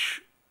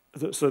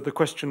the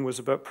question was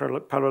about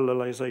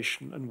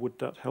parallelization, and would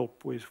that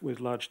help with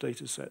large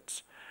data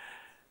sets?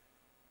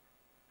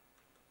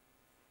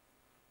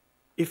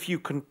 If you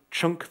can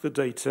chunk the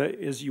data,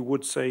 as you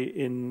would say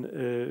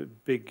in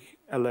big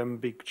LM,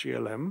 big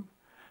GLM,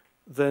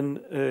 then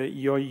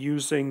you're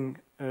using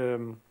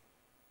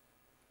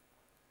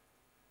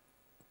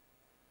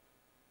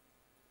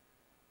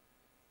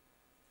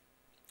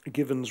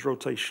Givens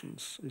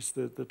rotations is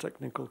the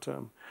technical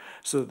term,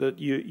 so that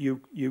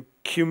you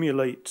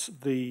cumulate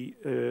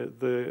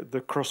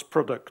the cross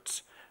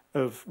products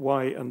of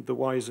y and the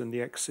y's and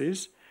the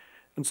x's,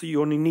 and so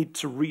you only need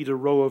to read a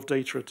row of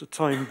data at a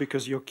time,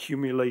 because you're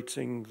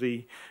accumulating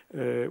the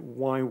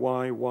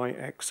YY,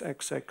 YX,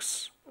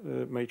 XX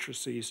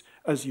matrices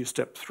as you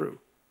step through.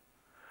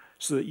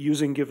 So that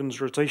using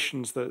Givens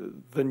rotations,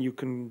 then you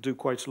can do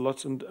quite a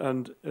lot, and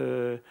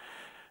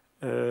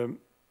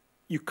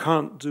you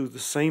can't do the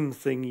same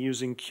thing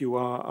using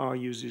QR. R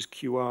uses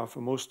QR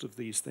for most of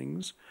these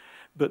things,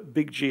 but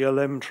big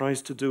GLM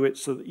tries to do it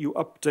so that you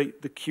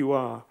update the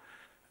QR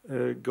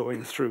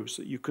going through,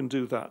 so that you can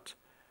do that.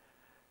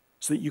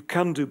 So that you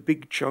can do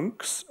big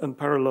chunks and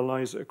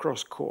parallelize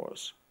across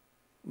cores.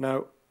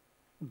 Now,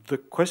 the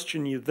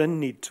question you then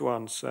need to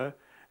answer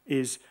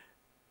is,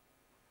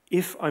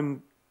 if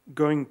I'm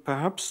going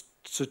perhaps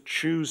to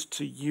choose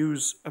to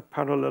use a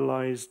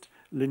parallelized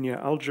linear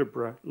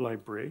algebra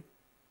library,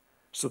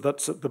 so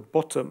that's at the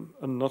bottom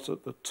and not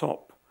at the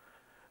top,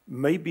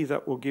 maybe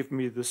that will give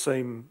me the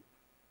same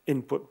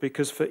input,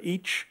 because for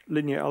each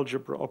linear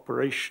algebra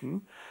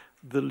operation,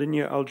 the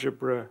linear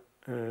algebra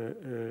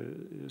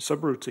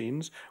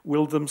subroutines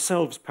will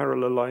themselves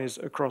parallelize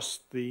across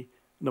the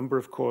number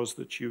of cores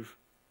that you've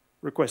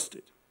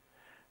requested.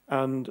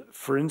 And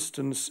for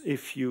instance,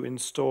 if you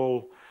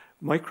install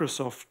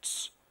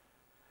Microsoft's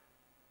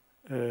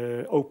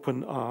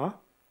OpenR,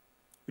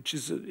 which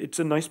is it's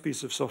a nice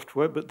piece of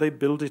software, but they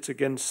build it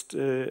against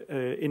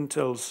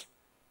Intel's,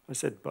 I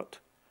said but,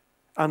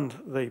 and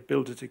they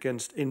build it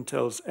against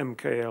Intel's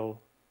MKL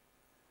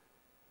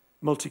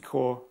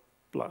multi-core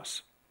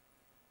BLAS.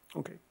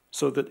 Okay.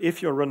 So that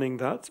if you're running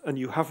that and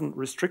you haven't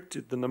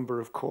restricted the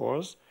number of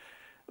cores,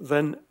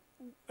 then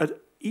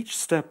at each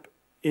step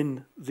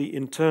in the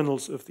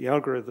internals of the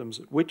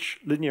algorithms at which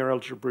linear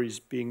algebra is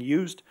being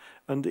used,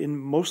 and in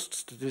most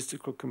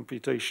statistical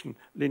computation,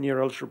 linear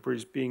algebra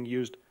is being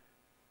used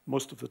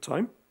most of the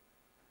time,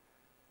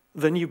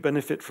 then you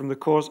benefit from the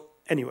cores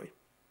anyway.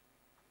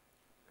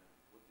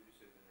 What did you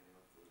say the name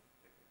of the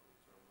technical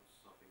term was?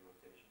 Something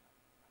rotation?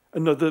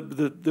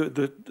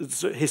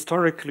 No,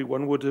 historically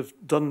one would have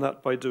done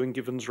that by doing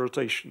Givens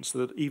rotation, so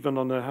that even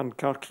on a hand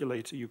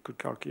calculator you could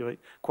calculate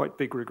quite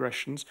big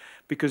regressions,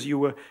 because you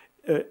were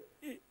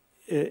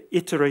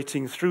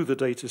iterating through the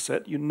data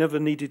set. You never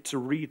needed to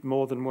read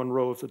more than one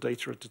row of the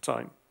data at a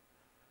time.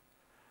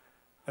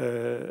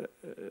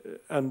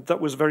 And that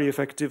was very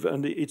effective,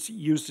 and it's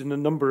used in a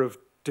number of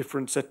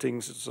different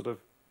settings, sort of,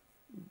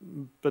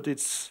 but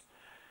it's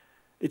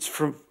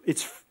from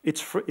the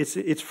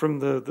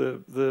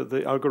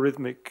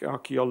algorithmic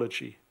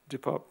archaeology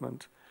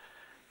department.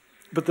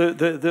 But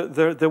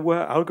there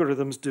were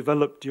algorithms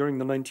developed during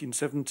the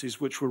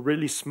 1970s which were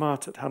really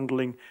smart at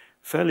handling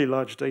fairly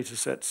large data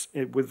sets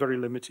with very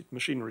limited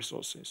machine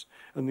resources.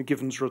 And the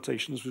Givens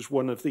rotations was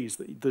one of these,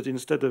 that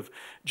instead of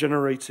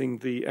generating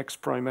the X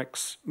prime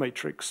X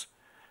matrix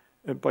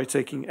by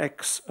taking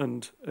X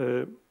and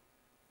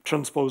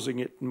transposing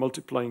it and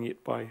multiplying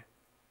it by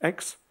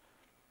X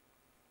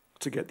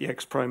to get the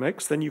X prime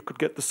X, then you could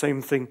get the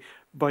same thing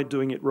by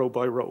doing it row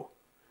by row.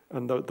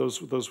 And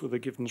those were the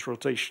Givens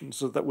rotations.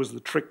 So that was the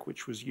trick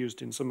which was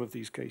used in some of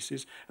these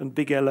cases. And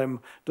Big LM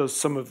does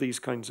some of these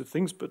kinds of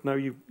things, but now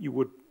you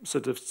would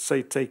sort of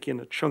say take in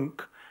a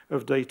chunk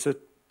of data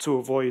to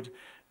avoid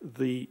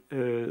the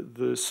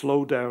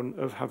slowdown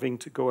of having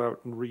to go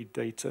out and read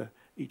data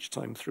each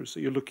time through. So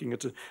you're looking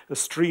at a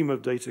stream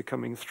of data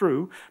coming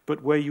through,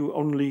 but where you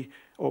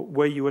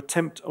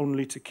attempt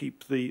only to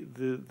keep the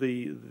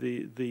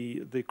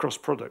cross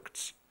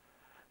products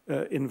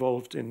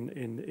involved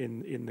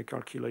in the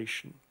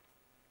calculation.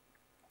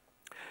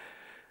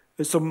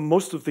 So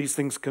most of these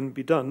things can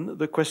be done.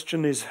 The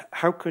question is,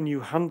 how can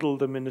you handle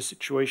them in a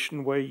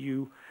situation where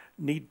you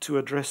need to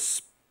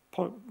address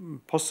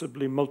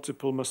possibly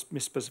multiple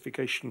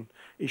misspecification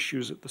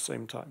issues at the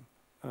same time?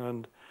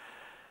 And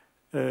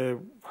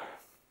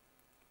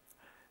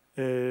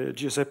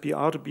Giuseppe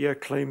Arbia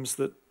claims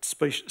that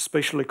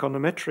spatial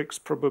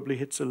econometrics probably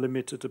hits a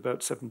limit at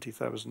about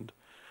 70,000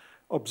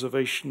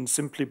 observations,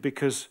 simply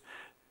because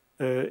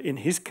in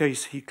his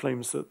case he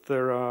claims that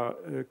there are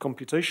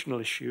computational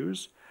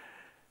issues.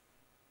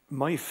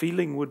 My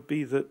feeling would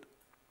be that,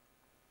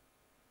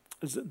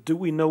 do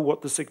we know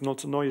what the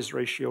signal-to-noise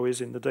ratio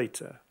is in the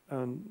data?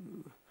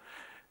 And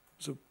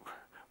so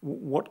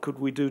what could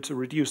we do to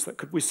reduce that?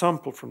 Could we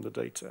sample from the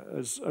data?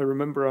 As I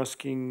remember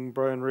asking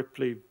Brian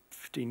Ripley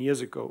 15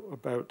 years ago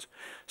about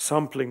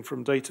sampling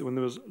from data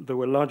when there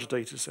were large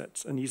data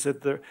sets, and he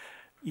said that,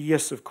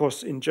 yes, of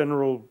course, in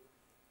general,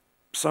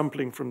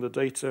 sampling from the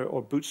data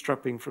or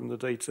bootstrapping from the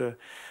data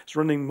is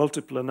running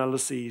multiple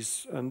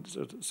analyses, and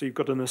so you've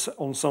got an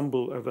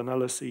ensemble of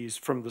analyses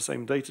from the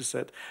same data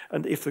set,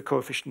 and if the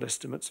coefficient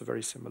estimates are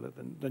very similar,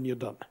 then you're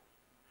done.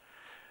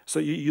 So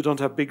you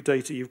don't have big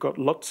data, you've got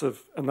lots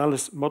of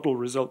model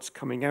results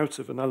coming out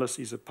of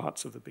analyses of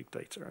parts of the big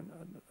data.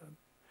 And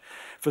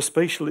for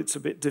spatial, it's a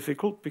bit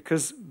difficult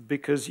because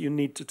you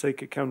need to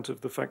take account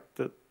of the fact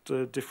that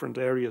different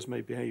areas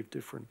may behave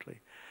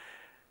differently.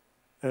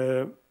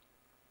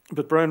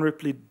 But Brian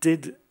Ripley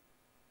did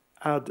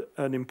add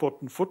an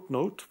important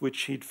footnote,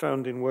 which he'd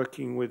found in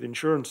working with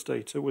insurance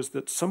data, was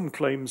that some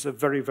claims are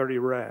very, very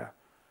rare.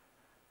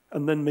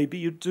 And then maybe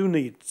you do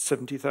need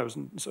 70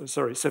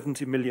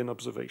 million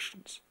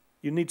observations.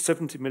 You need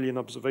 70 million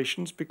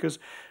observations because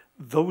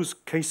those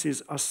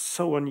cases are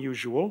so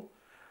unusual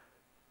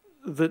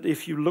that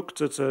if you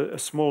looked at a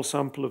small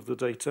sample of the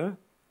data,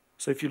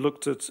 so if you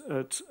looked at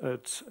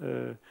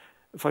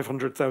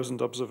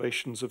 500,000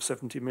 observations of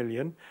 70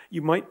 million,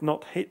 you might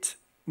not hit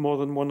more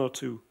than 1 or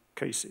 2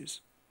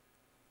 cases,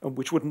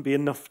 which wouldn't be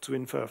enough to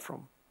infer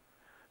from.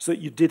 So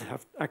you did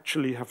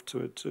actually have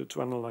to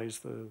analyze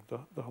the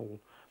whole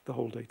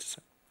data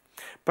set.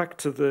 Back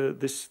to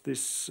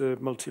this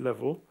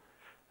multi-level,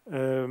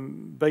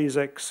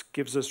 Bayes-X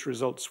gives us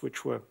results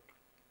which were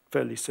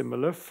fairly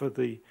similar for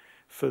the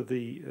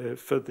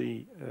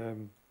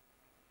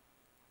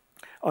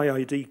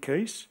IID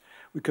case.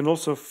 We can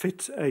also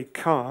fit a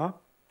car.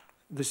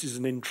 This is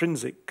an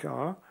intrinsic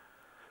car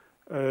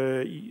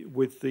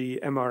with the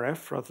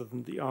MRF rather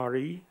than the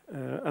RE,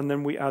 and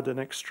then we add an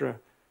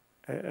extra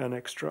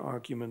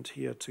argument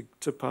here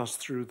to pass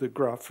through the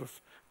graph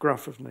of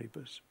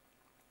neighbors.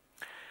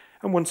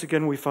 And once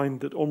again, we find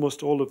that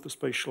almost all of the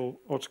spatial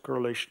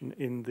autocorrelation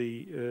in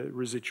the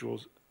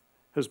residuals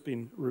has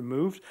been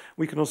removed.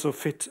 We can also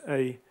fit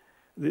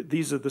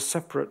these are the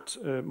separate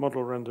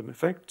model random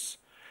effects.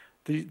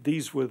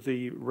 These were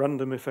the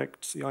random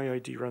effects, the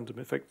IID random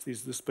effects.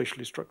 These are the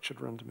spatially structured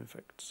random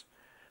effects.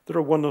 There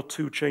are 1 or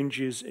 2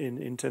 changes in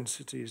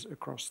intensities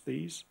across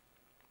these.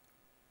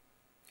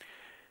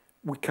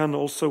 We can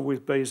also,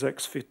 with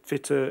Bayes-X,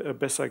 fit a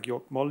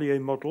Bessac-York-Mollier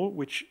model,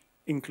 which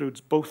includes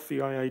both the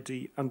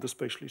IID and the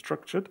spatially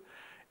structured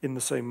in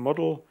the same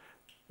model.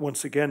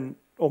 Once again,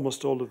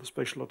 almost all of the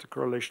spatial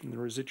autocorrelation in the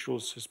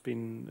residuals has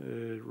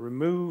been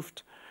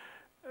removed.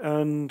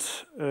 And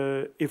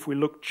if we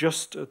look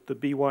just at the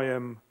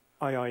BYM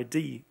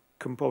IID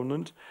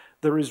component,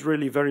 there is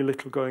really very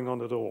little going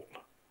on at all.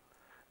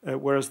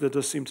 Whereas there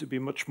does seem to be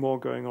much more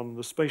going on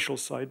the spatial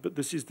side, but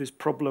this is this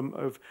problem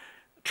of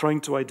trying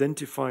to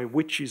identify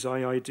which is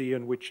IID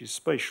and which is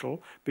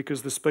spatial,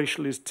 because the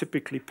spatial is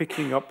typically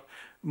picking up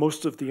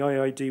most of the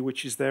IID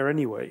which is there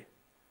anyway,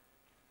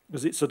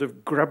 because it sort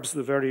of grabs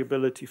the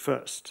variability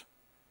first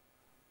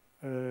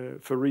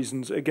for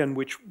reasons, again,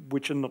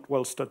 which are not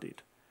well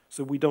studied.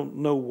 So we don't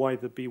know why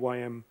the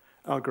BYM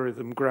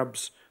algorithm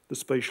grabs the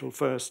spatial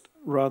first,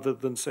 rather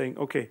than saying,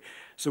 okay,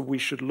 so we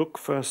should look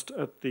first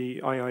at the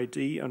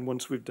IID, and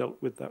once we've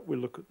dealt with that, we'll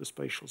look at the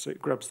spatial. So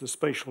it grabs the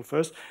spatial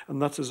first,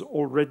 and that is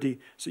already,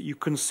 so you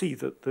can see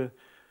that the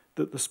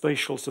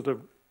spatial sort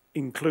of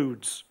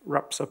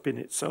wraps up in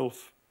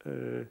itself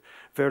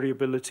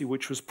variability,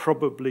 which was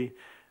probably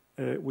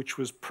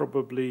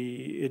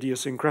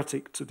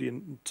idiosyncratic to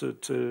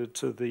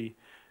the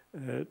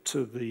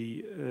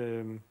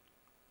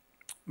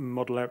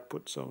model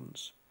output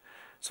zones.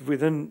 So if we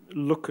then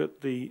look at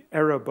the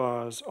error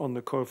bars on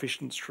the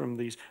coefficients from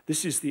these,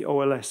 this is the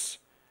OLS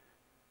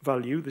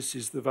value. This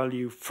is the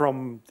value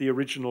from the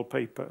original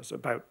paper,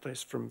 about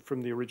this from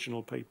the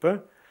original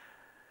paper.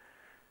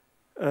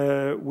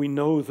 We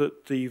know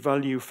that the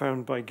value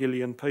found by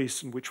Gilly and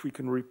Payson, which we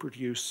can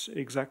reproduce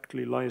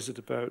exactly, lies at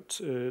about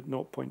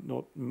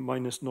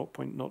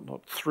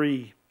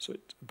 -0.003, so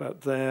it's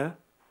about there,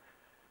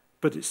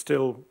 but it's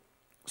still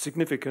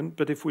significant.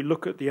 But if we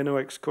look at the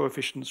NOx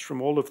coefficients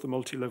from all of the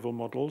multi-level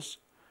models,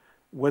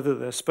 whether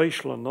they're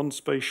spatial or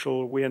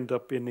non-spatial, we end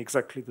up in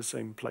exactly the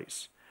same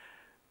place.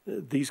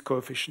 these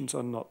coefficients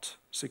are not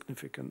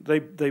significant.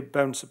 They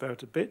bounce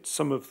about a bit.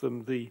 Some of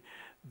them, the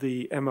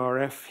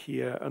MRF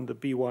here and the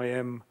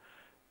BYM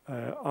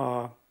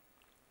are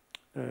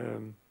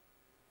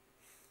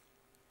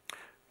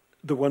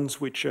the ones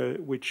which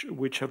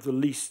have the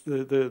least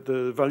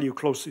the value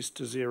closest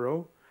to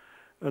 0,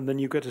 and then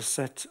you get a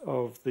set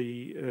of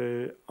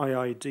the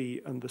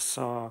IID and the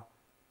SAR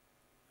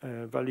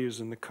values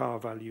and the CAR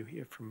value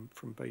here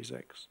from base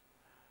X.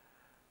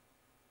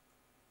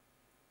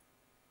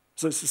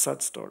 So it's a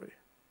sad story.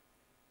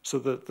 So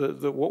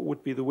the what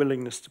would be the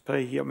willingness to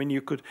pay here? I mean,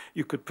 you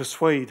could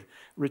persuade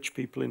rich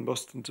people in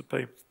Boston to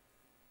pay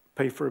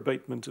for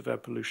abatement of air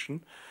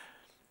pollution,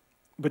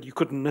 but you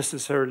couldn't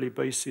necessarily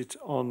base it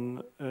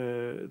on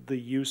the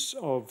use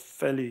of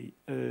fairly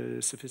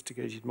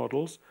sophisticated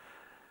models,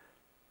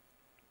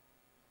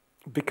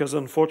 because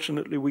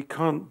unfortunately we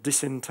can't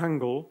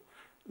disentangle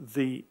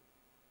the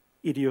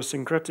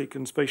idiosyncratic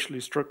and spatially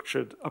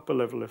structured upper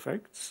level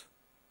effects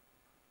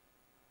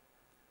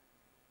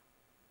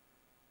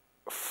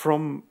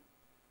from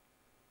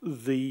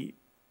the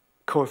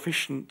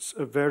coefficients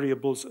of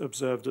variables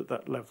observed at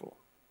that level,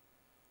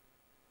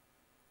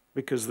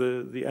 because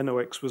the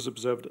NOx was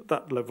observed at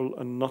that level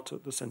and not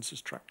at the census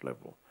tract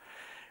level.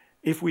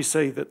 If we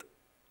say that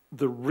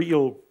the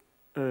real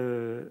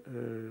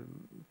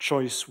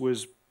choice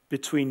was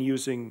between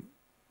using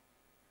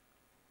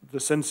the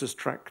census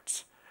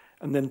tracts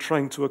and then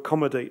trying to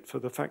accommodate for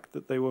the fact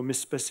that they were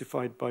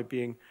misspecified by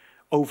being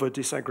over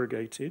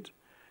disaggregated,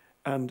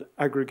 and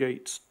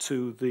aggregate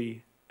to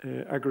the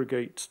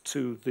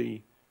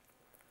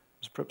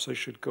perhaps I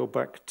should go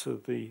back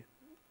to the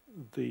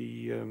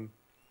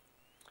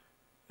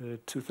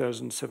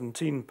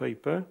 2017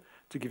 paper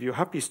to give you a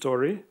happy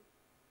story.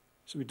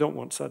 So we don't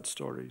want sad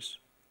stories.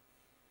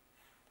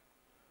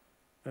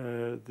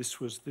 This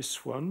was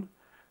this one.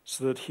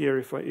 So that here,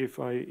 if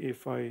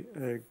I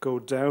go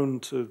down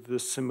to the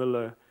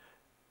similar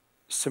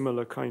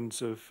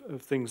kinds of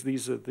things,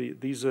 these are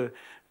the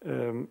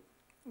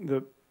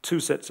two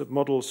sets of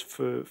models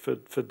for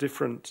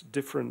different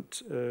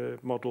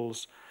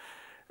models,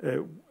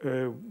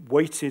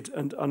 weighted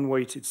and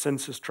unweighted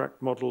census tract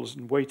models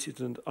and weighted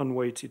and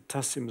unweighted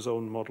TASIM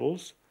zone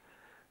models.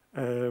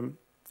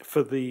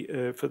 For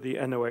the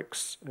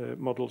NOx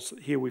models,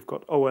 here we've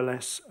got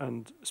OLS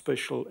and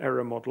spatial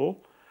error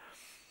model.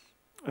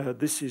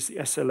 This is the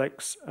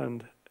SLX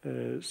and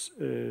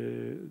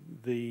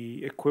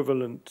the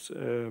equivalent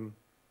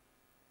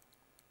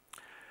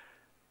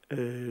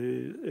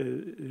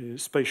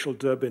spatial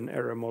Durbin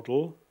error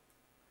model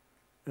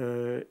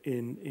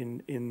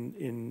in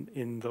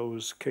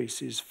those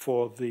cases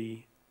for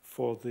the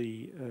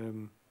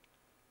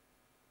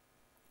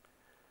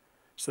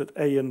so that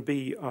A and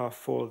B are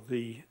for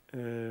the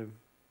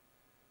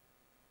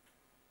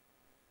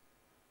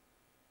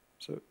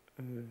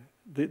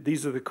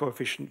these are the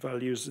coefficient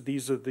values.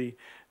 These are the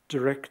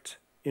direct,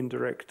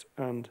 indirect,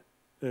 and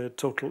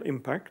total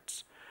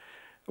impacts.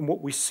 And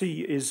what we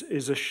see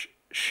is a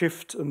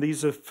shift, and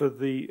these are for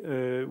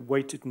the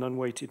weighted and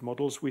unweighted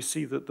models. We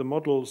see that the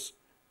models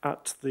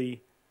at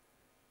the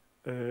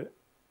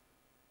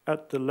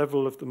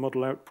level of the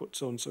model output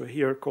zone, so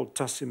here are called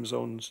TASIM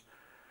zones,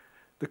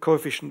 the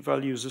coefficient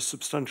values are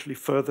substantially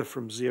further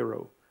from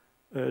 0,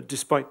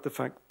 despite the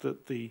fact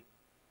that the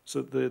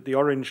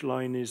orange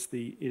line is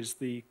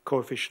the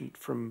coefficient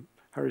from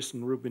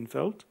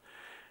Harrison-Rubinfeld.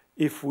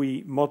 If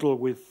we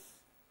model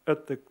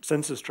at the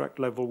census tract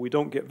level, we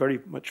don't get very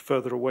much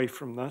further away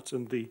from that,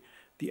 and the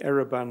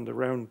error band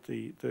around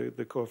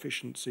the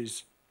coefficients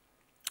is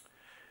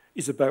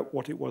about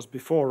what it was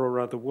before, or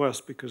rather worse,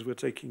 because we're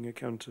taking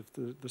account of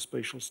the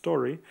spatial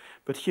story.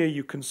 But here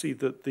you can see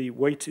that the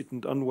weighted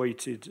and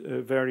unweighted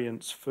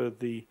variants for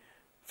the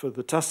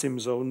TASIM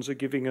zones are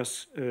giving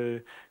us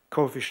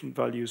coefficient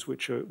values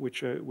which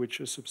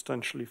are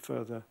substantially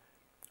further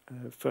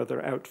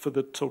out for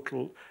the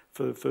total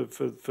for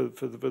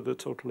the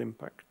total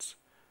impacts.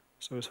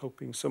 So I was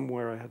hoping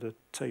somewhere I had a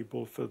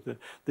table for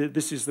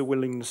this is the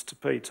willingness to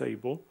pay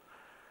table,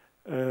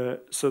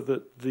 so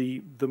that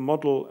the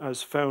model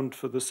as found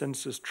for the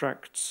census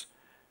tracts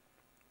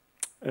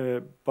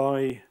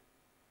by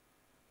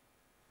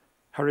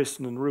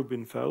Harrison and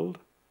Rubinfeld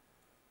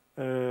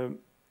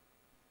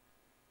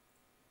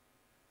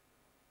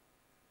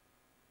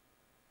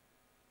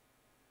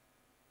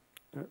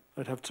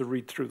I'd have to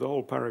read through the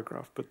whole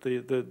paragraph, but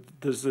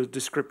there's a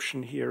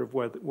description here of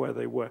where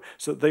they were.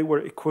 So they were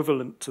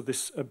equivalent to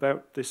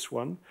about this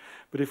one,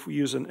 but if we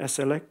use an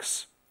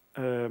SLX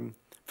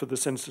for the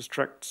census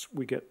tracts,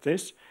 we get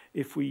this.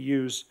 If we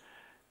use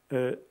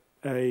a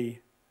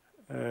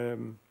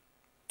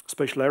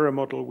spatial error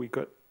model, we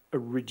got a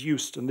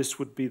reduced, and this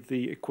would be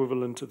the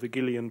equivalent of the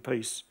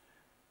Gillian-Pace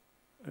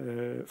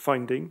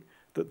finding,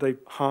 that they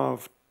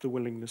halved the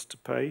willingness to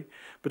pay.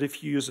 But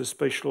if you use a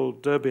spatial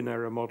Durbin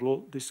error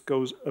model, this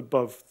goes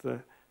above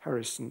the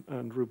Harrison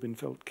and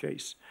Rubinfeld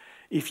case.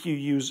 If you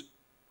use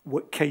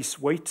case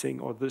weighting,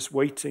 or this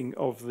weighting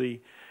of the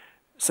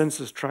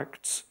census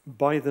tracts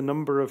by the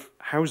number of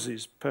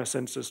houses per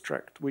census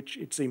tract, which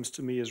it seems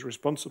to me is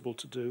responsible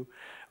to do,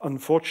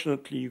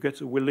 unfortunately you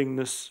get a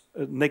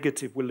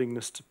negative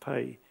willingness to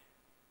pay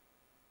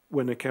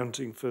when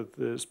accounting for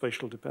the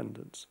spatial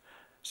dependence.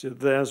 So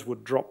theirs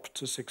would drop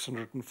to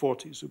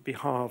 640, so it would be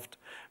halved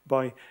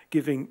by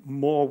giving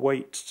more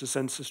weight to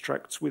census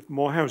tracts with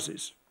more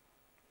houses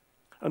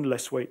and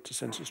less weight to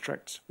census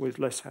tracts with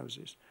less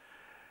houses.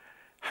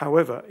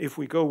 However, if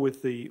we go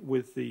with the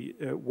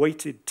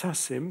weighted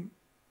TASIM,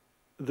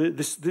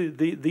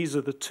 these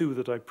are the two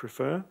that I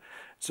prefer.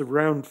 It's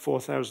around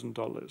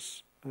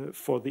 $4,000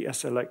 for the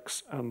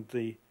SLX and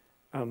the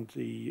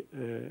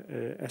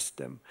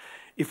SDEM.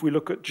 If we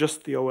look at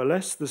just the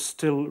OLS, there's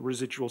still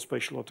residual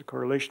spatial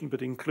autocorrelation,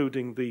 but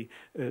including the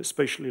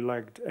spatially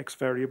lagged X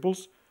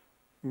variables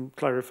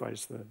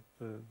clarifies the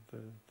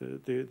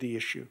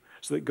issue.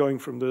 So that going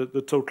from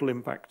the total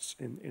impacts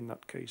in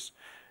that case,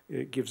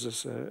 it gives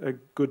us a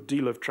good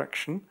deal of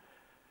traction.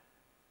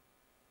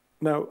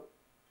 Now,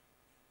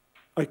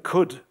 I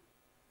could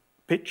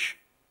pitch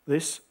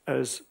this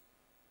as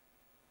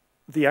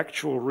the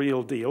actual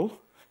real deal,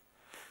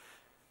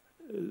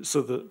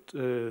 so that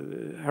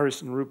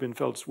Harrison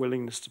Rubinfeld's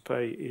willingness to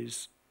pay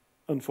is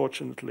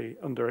unfortunately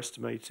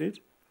underestimated.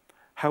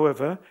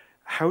 However,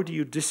 how do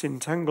you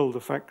disentangle the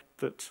fact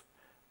that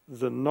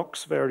the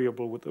NOx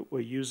variable that we're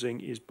using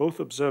is both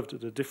observed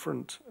at a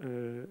different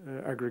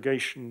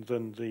aggregation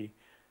than the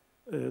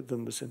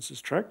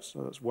census tract?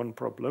 So that's one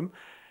problem.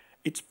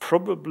 It's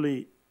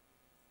probably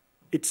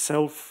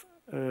itself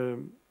I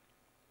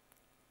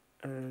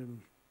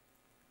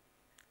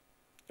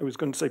was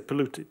going to say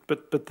polluted,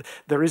 but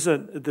there's a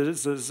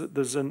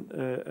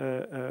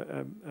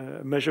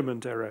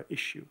measurement error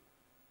issue.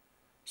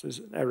 So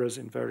there's errors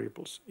in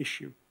variables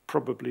issue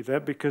probably there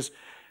because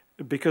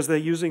they're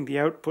using the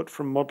output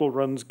from model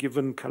runs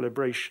given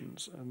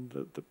calibrations, and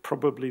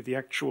probably the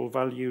actual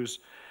values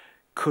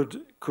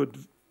could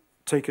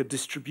take a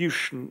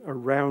distribution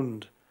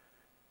around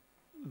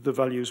the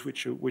values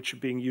which are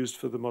being used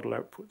for the model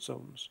output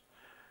zones.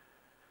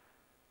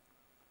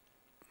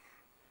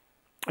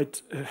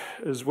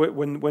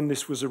 When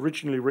this was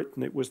originally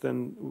written, it was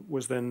then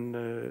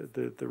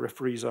the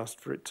referees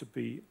asked for it to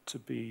be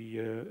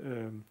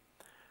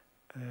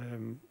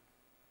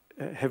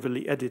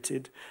heavily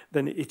edited.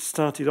 Then it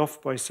started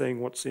off by saying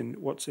what's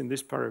in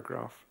this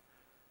paragraph.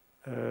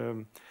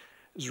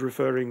 Is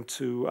referring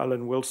to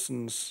Alan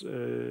Wilson's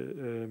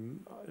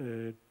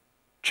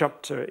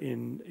chapter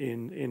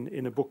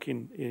in a book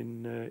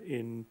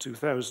in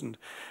 2000,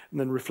 and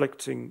then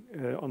reflecting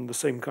on the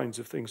same kinds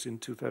of things in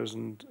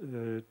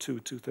 2002,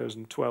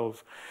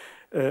 2012.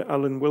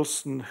 Alan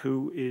Wilson,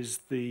 who is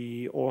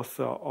the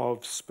author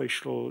of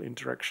spatial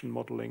interaction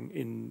modeling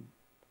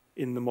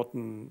in the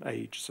modern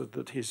age, so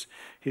that his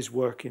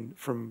work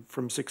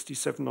from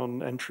 67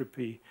 on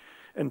entropy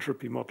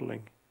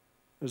modeling.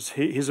 As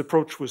his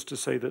approach was to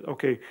say that,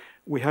 okay,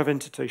 we have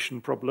entation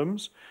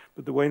problems,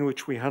 but the way in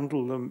which we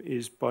handle them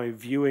is by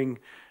viewing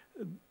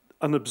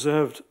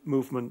unobserved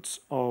movements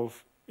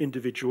of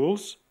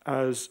individuals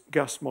as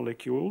gas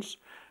molecules,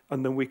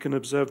 and then we can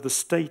observe the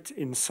state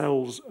in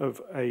cells of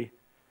a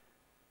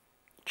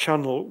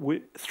channel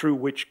through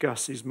which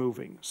gas is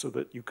moving, so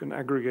that you can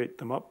aggregate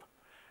them up,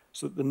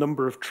 so that the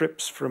number of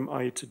trips from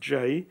I to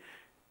J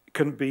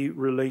can be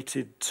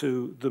related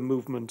to the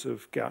movement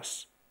of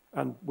gas.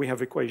 And we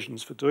have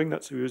equations for doing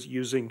that. So he was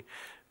using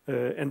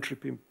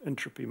entropy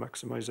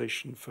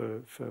maximization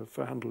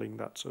for handling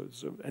that. So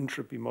it's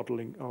entropy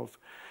modeling of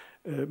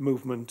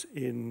movement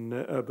in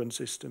urban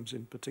systems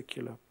in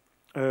particular.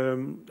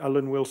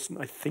 Alan Wilson,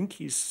 I think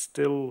he's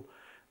still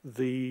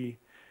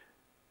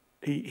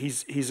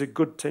he's a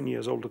good 10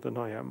 years older than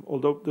I am.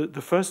 Although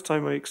the first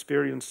time I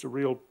experienced a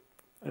real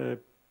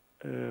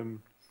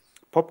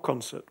pop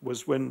concert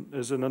was when,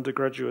 as an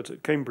undergraduate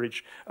at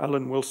Cambridge,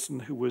 Alan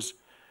Wilson, who was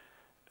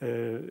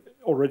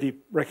already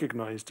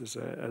recognized as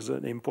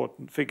an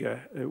important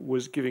figure,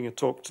 was giving a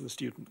talk to the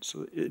students.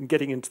 So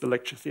getting into the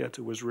lecture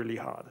theatre was really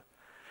hard.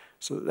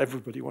 So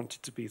everybody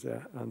wanted to be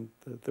there, and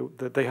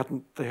they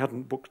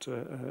hadn't booked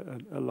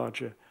a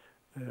larger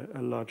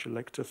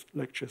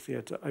lecture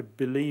theatre. I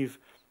believe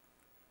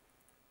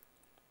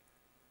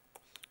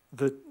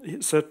that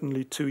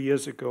certainly 2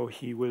 years ago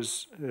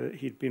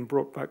he'd been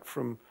brought back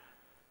from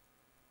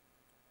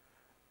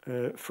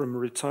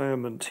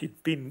retirement.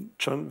 He'd been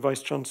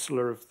vice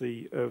chancellor of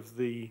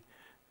the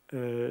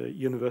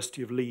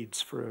University of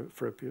Leeds for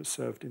a period,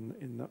 served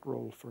in that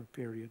role for a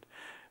period,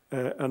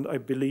 and I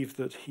believe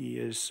that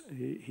he's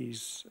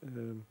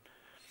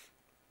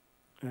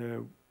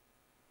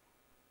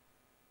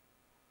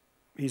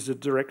a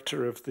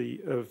director of the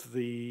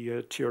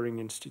Turing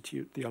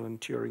Institute, the Alan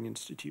Turing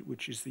Institute,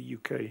 which is the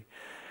UK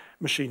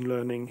machine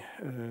learning,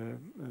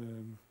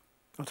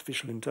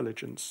 artificial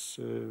intelligence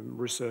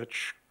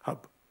research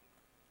hub.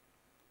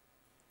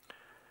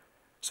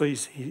 So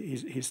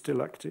he's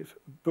still active.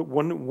 But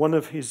one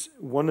of his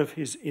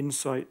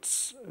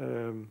insights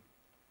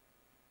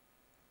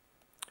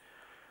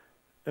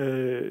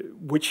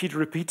which he'd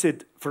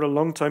repeated for a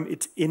long time.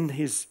 It's in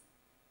his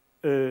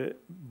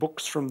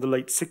books from the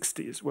late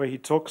 60s, where he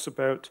talks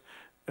about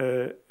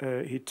the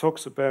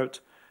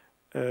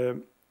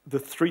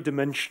three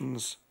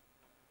dimensions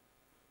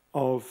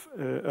of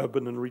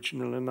urban and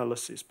regional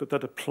analysis, but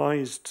that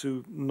applies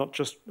to not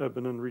just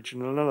urban and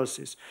regional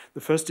analysis. The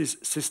first is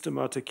system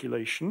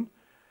articulation,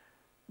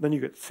 then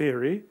you get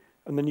theory,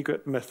 and then you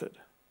get method.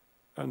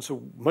 And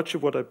so much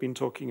of what I've been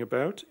talking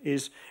about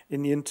is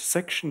in the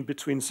intersection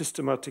between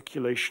system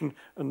articulation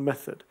and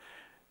method.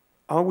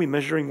 Are we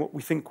measuring what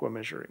we think we're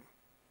measuring?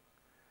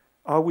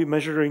 Are we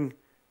measuring,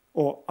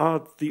 or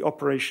are the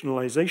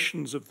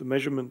operationalizations of the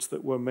measurements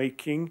that we're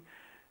making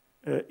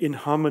in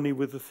harmony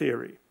with the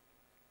theory?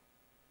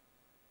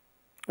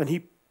 And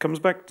he comes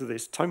back to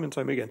this time and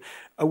time again.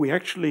 Are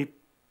the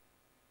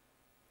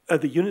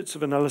units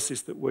of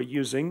analysis that we're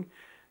using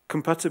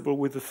compatible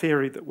with the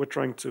theory that we're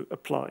trying to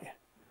apply?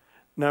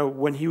 Now,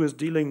 when he was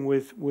dealing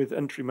with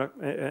entropy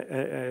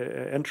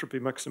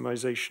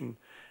maximization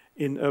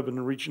in urban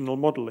and regional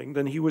modeling,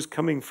 then he was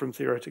coming from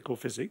theoretical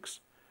physics.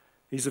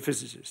 He's a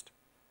physicist.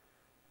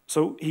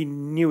 So he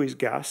knew his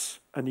gas,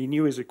 and he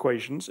knew his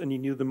equations, and he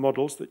knew the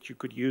models that you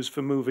could use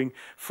for moving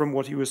from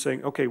what he was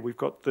saying, okay, we've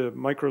got the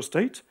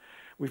microstate,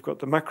 we've got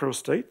the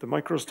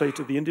macrostate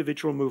of the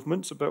individual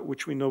movements about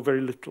which we know very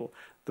little.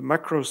 The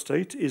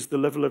macrostate is the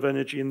level of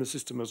energy in the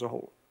system as a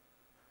whole.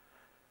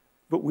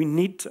 But we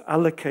need to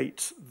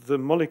allocate the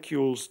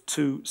molecules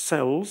to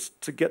cells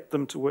to get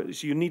them to where,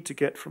 so you need to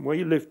get from where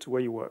you live to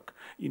where you work.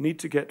 You need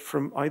to get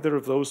from either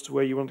of those to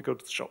where you want to go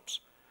to the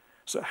shops.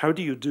 So how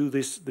do you do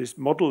this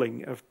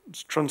modeling of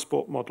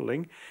transport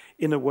modeling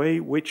in a way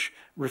which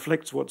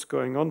reflects what's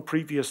going on?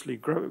 Previously,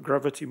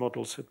 gravity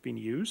models had been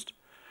used,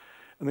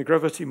 and the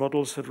gravity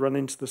models had run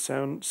into the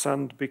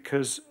sand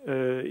because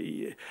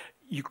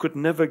you could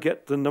never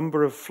get the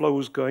number of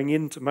flows going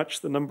in to match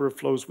the number of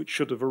flows which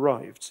should have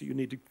arrived. So you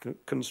needed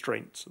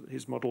constraints.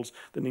 His models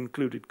then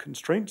included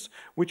constraints,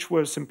 which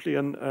were simply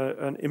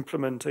an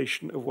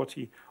implementation of what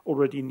he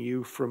already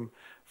knew from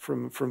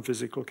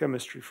physical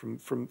chemistry,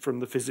 from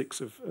the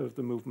physics of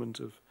the movement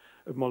of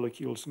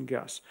molecules and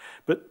gas.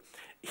 But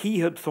he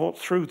had thought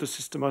through the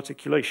system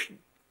articulation,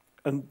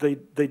 and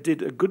they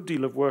did a good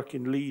deal of work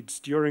in Leeds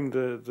during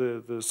the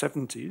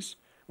 70s,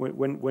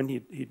 when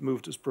he'd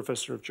moved as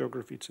professor of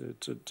geography to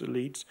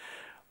Leeds,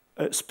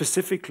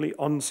 specifically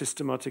on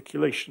system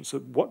articulation. So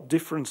what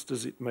difference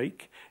does it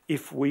make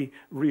if we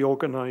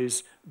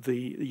reorganize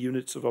the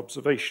units of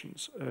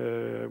observations?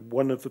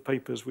 One of the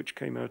papers which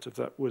came out of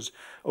that was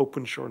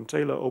Openshaw and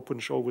Taylor.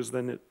 Openshaw was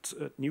then at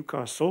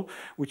Newcastle,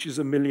 which is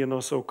 1 million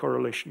or so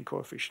correlation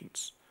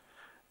coefficients,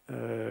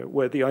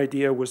 where the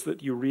idea was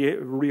that you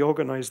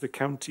reorganize the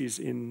counties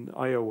in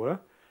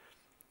Iowa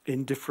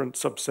in different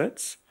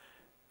subsets,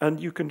 and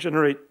you can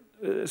generate,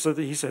 so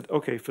that he said,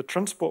 okay, for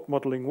transport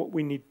modeling, what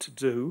we need to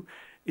do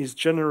is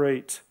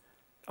generate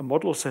a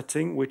model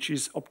setting which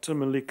is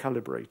optimally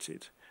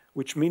calibrated,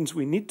 which means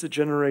we need to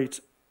generate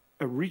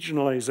a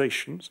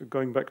regionalization, so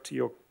going back to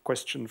your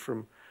question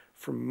from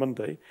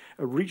Monday,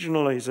 a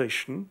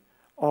regionalization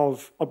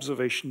of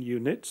observation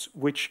units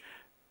which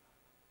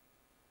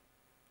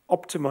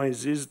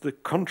optimizes the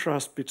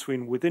contrast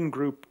between within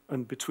group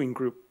and between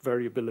group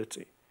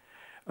variability.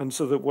 And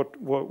so that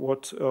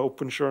what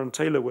Openshaw and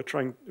Taylor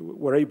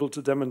were able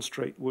to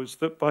demonstrate was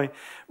that by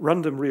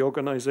random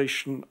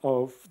reorganization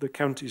of the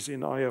counties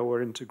in Iowa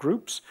into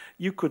groups,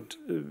 you could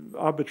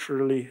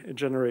arbitrarily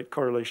generate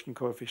correlation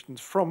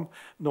coefficients from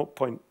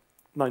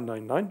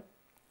 0.999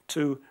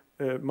 to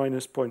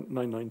minus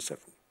 0.997.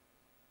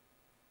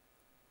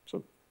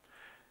 So,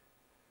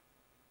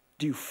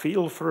 do you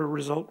feel for a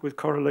result with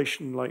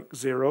correlation like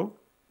 0?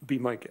 Be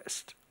my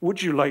guest.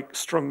 Would you like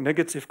strong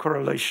negative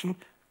correlation?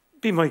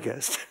 Be my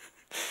guest.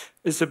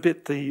 It's a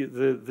bit the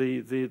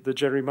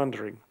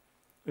gerrymandering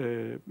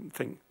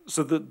thing.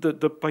 So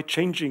that by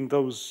changing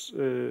those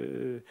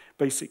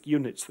basic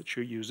units that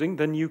you're using,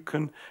 then you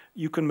can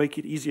make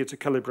it easier to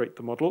calibrate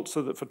the model.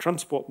 So that for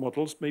transport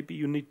models, maybe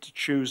you need to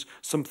choose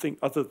something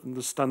other than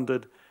the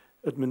standard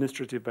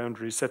administrative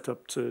boundaries set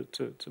up to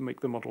make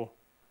the model,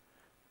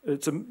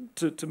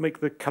 to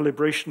make the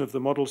calibration of the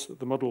models that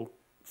the model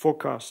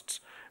forecasts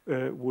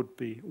would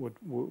be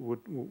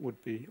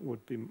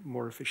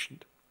more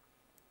efficient.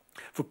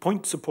 For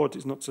point support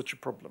is not such a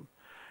problem,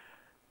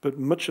 but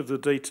much of the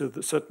data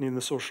that certainly in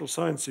the social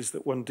sciences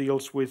that one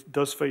deals with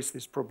does face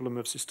this problem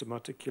of system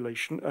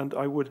articulation, and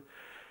I would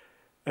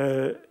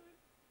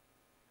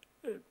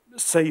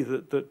say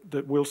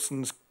that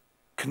Wilson's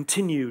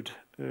continued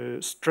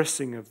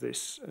stressing of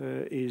this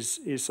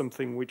is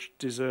something which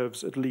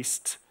deserves at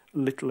least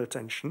little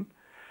attention.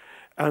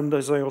 And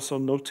as I also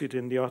noted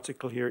in the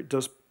article here, it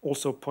does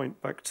also point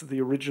back to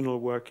the original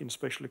work in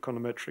spatial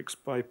econometrics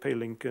by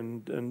Palink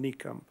and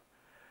Niekamp.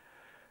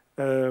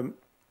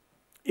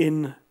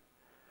 In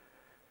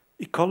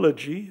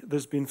ecology,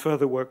 there's been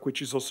further work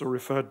which is also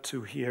referred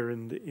to here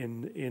in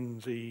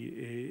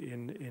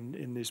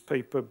this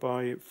paper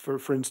by,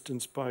 for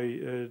instance,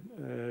 by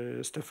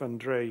Stefan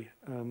Drey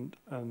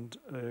and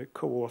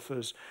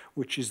co-authors,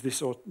 which is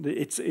this.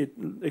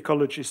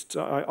 Ecologists.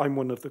 I'm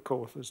one of the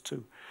co-authors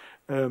too.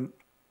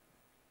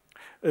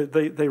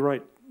 They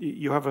write.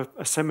 You have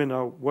a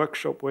seminar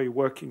workshop where you're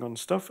working on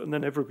stuff, and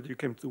then everybody who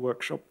came to the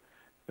workshop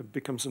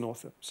becomes an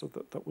author, so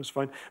that was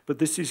fine. But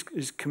this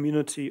is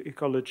community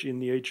ecology in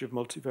the age of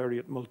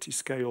multivariate,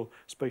 multi-scale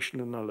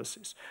spatial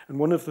analysis. And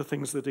one of the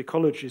things that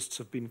ecologists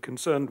have been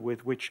concerned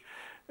with, which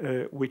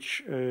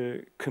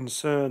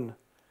concerns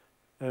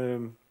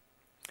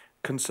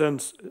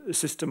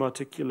system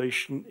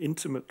articulation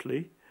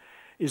intimately,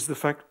 is the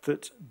fact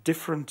that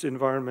different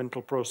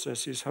environmental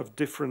processes have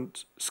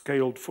different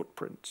scaled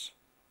footprints.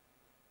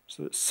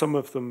 So that some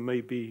of them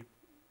may be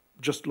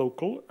just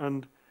local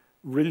and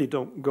really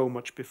don't go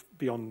much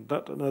beyond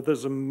that, and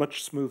others are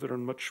much smoother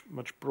and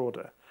much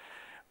broader.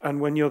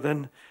 And when you're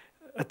then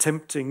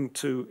attempting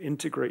to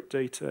integrate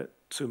data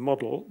to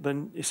model,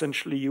 then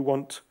essentially you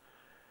want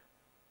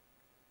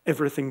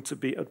everything to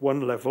be at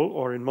one level,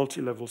 or in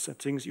multi-level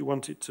settings, you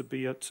want it to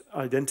be at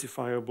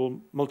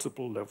identifiable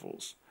multiple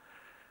levels.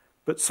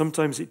 But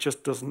sometimes it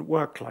just doesn't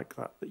work like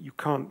that you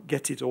can't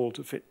get it all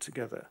to fit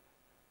together.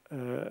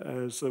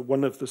 So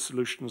one of the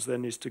solutions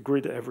then is to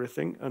grid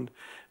everything and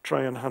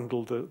try and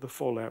handle the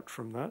fallout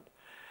from that.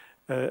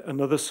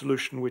 Another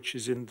solution, which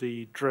is in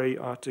the Drey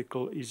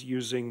article, is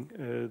using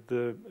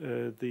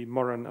the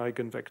Moran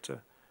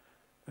eigenvector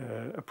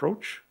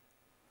approach.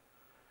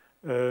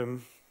 I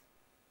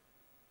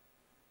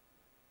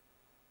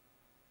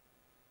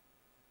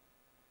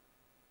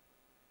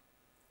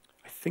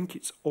think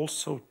it's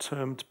also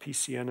termed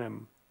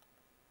PCNM. I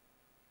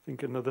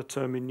think another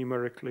term in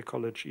numerical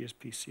ecology is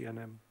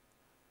PCNM.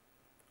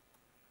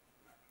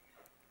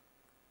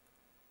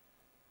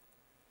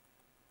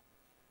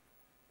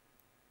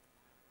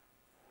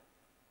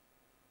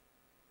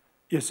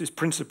 Yes, it's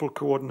principal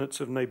coordinates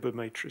of neighbor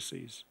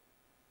matrices,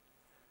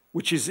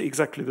 which is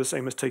exactly the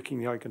same as taking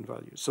the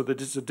eigenvalues. So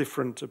that it's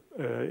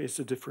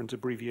a different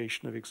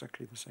abbreviation of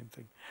exactly the same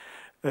thing.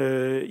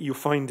 You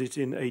find it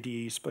in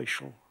ADE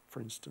spatial,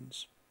 for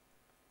instance.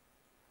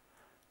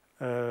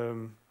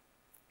 And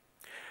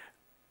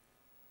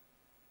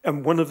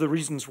one of the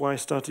reasons why I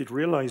started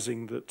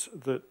realizing that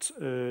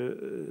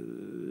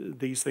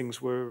these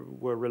things were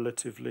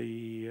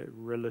relatively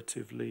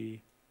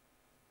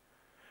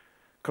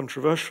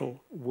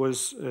controversial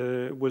was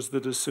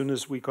that as soon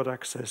as we got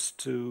access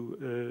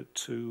to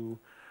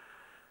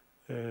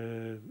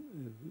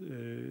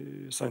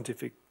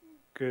scientific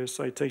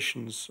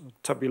citations,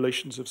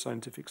 tabulations of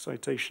scientific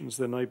citations,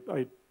 then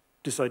I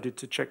decided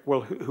to check,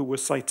 well, who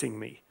was citing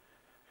me.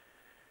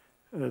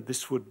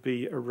 This would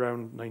be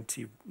around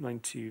 90,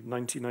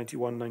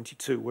 91,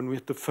 92, when we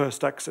had the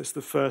first access,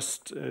 the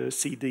first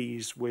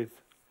CDs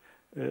with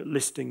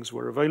listings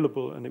were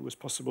available, and it was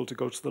possible to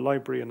go to the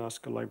library and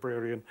ask a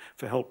librarian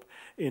for help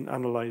in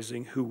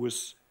analyzing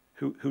who's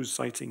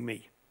citing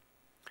me.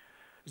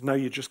 Now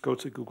you just go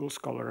to Google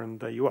Scholar and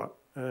there you are,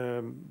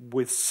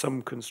 with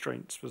some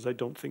constraints, because I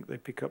don't think they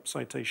pick up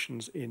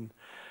citations in,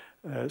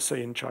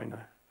 say, in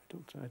China.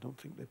 I don't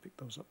think they pick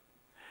those up.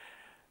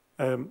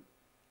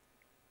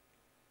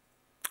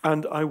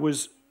 And I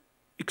was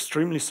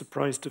extremely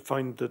surprised to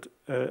find that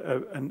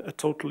a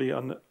totally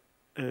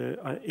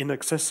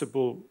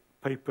inaccessible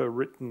paper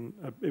written,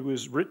 it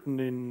was written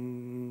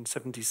in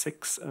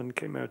 76 and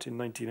came out in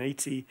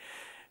 1980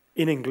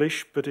 in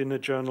English, but in a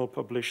journal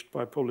published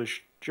by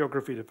Polish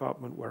geography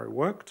department where I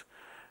worked,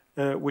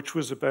 which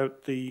was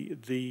about the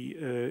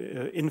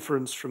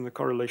inference from the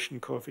correlation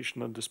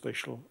coefficient under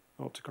spatial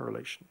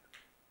autocorrelation.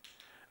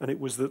 And it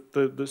was that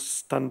the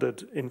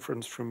standard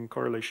inference from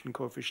correlation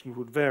coefficient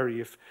would vary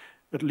if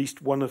at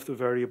least one of the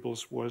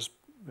variables was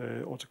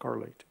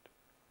autocorrelated.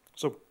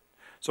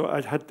 So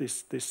I'd had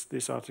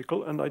this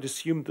article, and I'd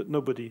assumed that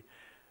nobody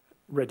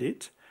read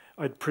it.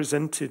 I'd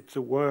presented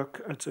the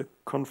work at a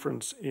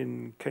conference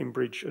in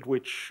Cambridge at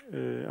which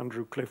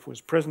Andrew Cliff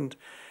was present,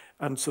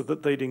 and so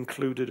that they'd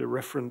included a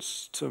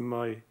reference to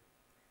my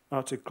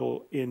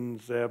article in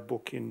their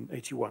book in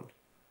 '81.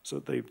 So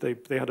they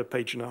had a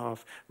page and a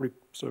half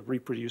sort of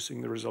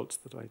reproducing the results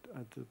that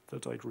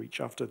I'd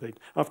reached after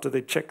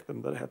they'd checked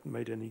them, that I hadn't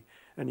made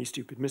any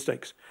stupid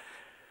mistakes.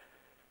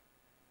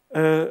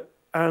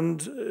 And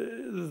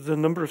the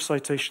number of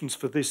citations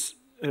for this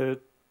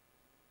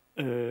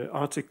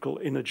article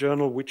in a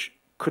journal which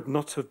could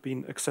not have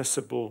been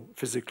accessible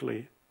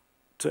physically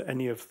to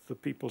any of the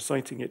people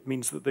citing it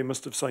means that they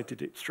must have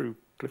cited it through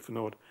Cliff and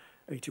Ord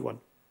 81.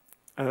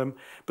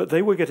 But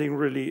they were getting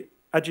really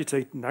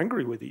agitated and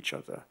angry with each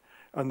other.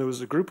 And there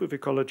was a group of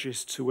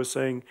ecologists who were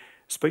saying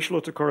spatial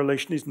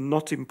autocorrelation is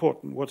not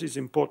important. What is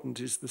important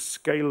is the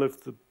scale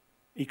of the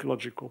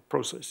ecological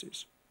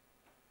processes.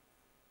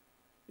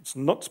 It's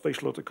not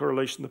spatial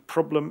autocorrelation. The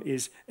problem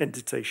is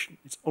entitation.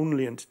 It's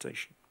only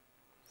entitation.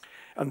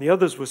 And the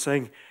others were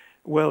saying,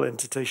 well,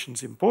 entitation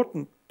is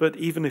important, but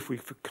even if we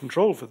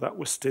control for that,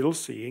 we're still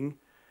seeing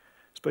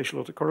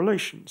spatial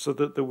autocorrelation. So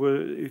that there were,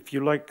 if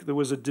you like, there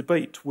was a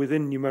debate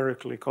within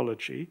numerical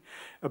ecology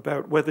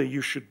about whether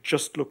you should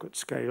just look at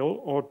scale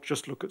or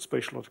just look at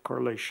spatial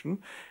autocorrelation.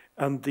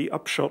 And the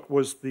upshot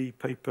was the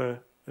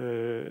paper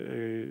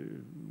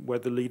where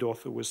the lead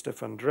author was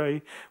Stefan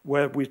Drey,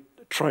 where we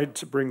tried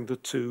to bring the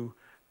two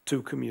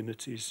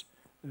communities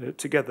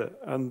together.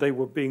 And they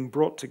were being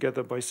brought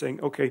together by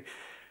saying, okay,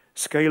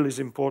 scale is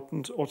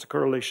important,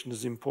 autocorrelation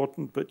is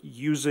important, but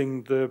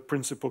using the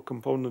principal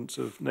components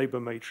of neighbor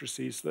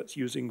matrices, that's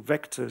using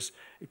vectors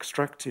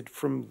extracted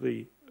from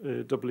the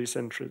doubly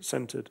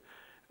centered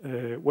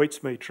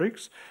weights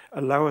matrix,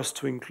 allow us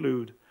to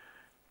include,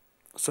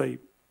 say,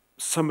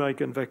 some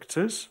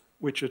eigenvectors,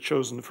 which are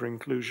chosen for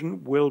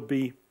inclusion, will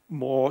be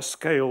more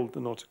scaled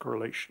than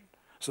autocorrelation.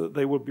 So that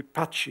they will be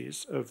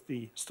patches of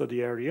the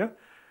study area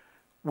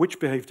which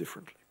behave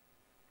differently.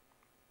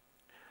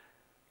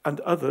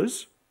 And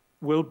others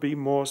will be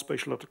more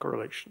spatial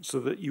autocorrelation, so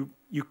that you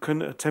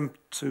can attempt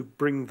to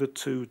bring the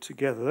two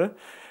together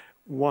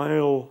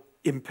while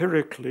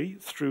empirically,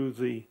 through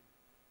the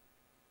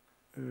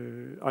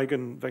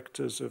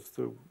eigenvectors of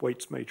the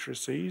weights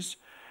matrices,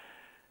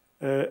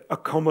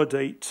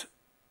 accommodate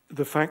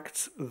the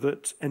fact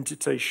that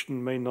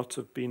entitation may not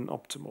have been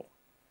optimal.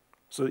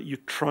 So that you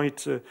try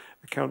to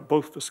account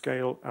both for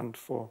scale and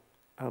for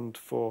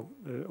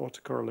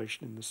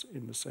autocorrelation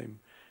in the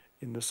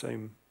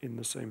same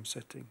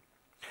setting.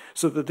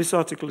 So that this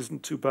article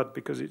isn't too bad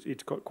because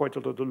it's got quite a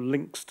lot of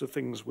links to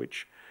things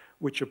which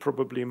are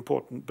probably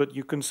important. But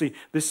you can see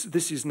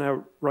this is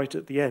now right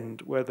at the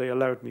end where they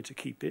allowed me to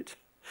keep it.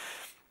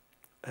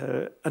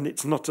 And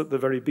it's not at the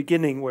very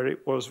beginning where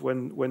it was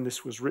when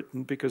this was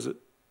written, because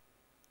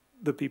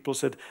the people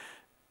said,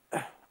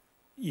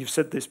 "You've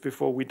said this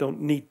before. We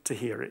don't need to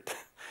hear it."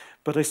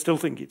 But I still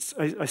think it's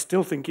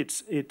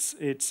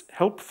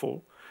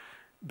helpful,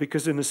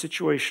 because in a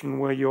situation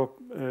where your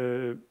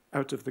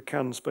out of the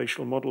can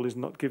spatial model is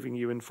not giving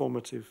you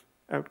informative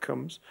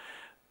outcomes,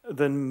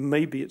 then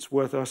maybe it's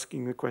worth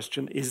asking the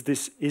question: Is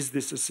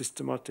this a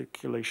system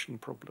articulation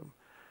problem?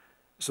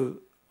 So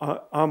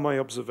are my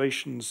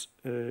observations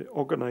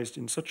organized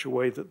in such a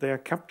way that they are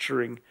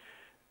capturing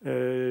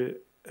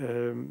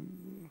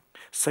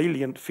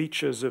salient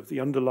features of the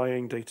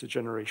underlying data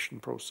generation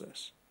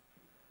process?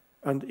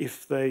 And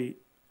if they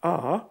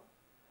are,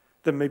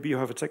 then maybe you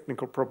have a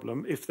technical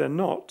problem. If they're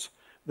not,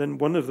 then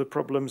one of the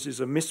problems is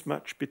a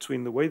mismatch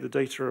between the way the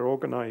data are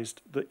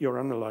organized that you're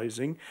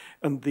analyzing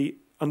and the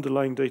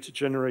underlying data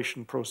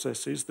generation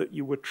processes that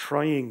you were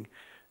trying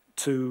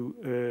to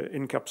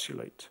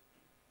encapsulate.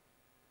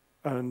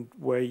 And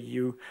where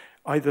you,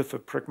 either for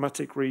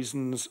pragmatic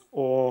reasons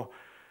or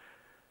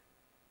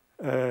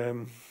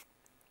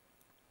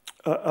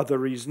other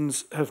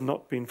reasons, have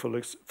not been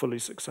fully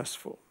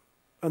successful.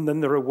 And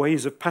then there are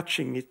ways of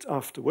patching it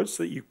afterwards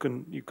that you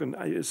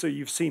can. So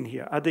you've seen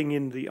here, adding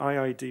in the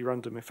IID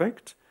random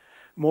effect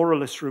more or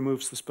less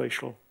removes the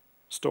spatial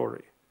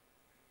story.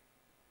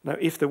 Now,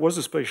 if there was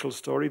a spatial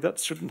story,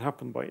 that shouldn't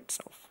happen by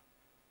itself.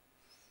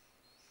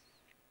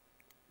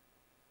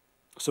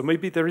 So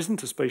maybe there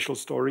isn't a spatial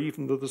story,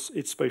 even though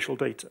it's spatial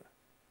data.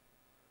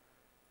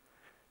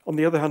 On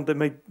the other hand,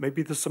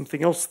 maybe there's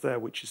something else there,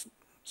 which is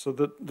so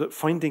that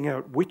finding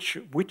out which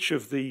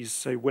of these,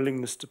 say,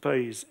 willingness to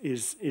pays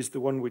is the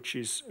one which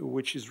is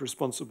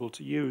responsible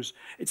to use.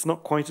 It's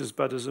not quite as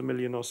bad as 1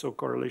 million or so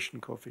correlation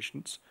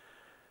coefficients.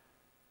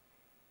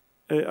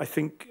 I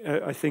think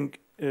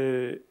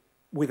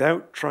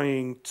without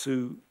trying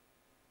to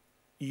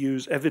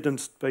use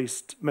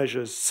evidence-based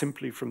measures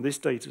simply from this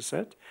data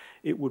set,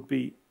 it would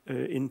be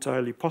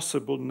entirely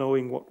possible,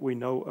 knowing what we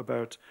know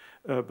about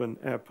urban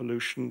air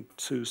pollution,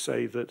 to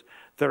say that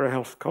there are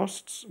health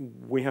costs.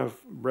 We have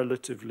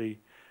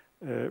relatively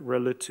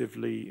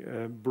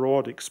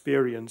broad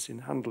experience in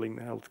handling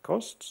the health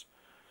costs.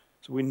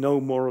 So we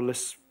know more or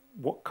less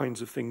what kinds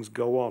of things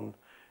go on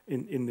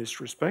in this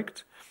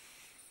respect.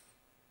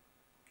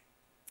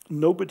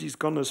 Nobody's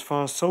gone as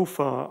far so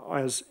far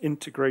as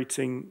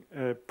integrating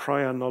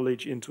prior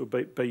knowledge into a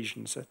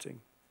Bayesian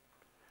setting,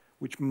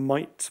 which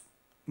might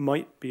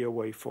be a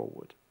way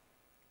forward.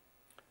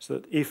 So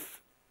that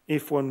if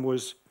one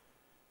was,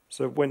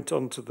 so went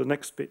on to the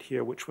next bit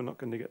here, which we're not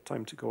going to get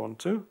time to go on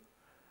to.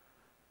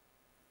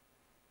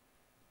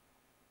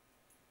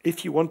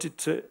 If you wanted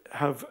to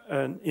have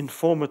an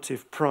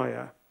informative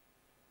prior,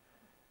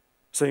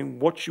 saying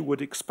what you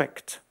would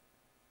expect,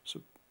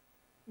 so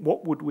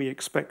what would we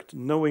expect,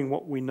 knowing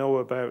what we know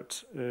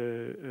about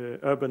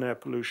urban air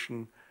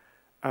pollution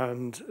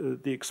and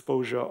the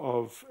exposure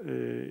of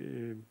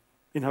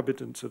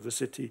inhabitants of the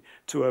city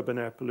to urban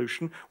air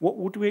pollution, what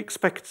would we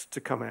expect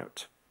to come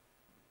out?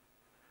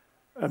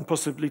 And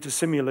possibly to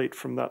simulate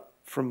from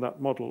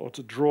that model, or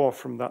to draw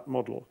from that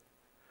model,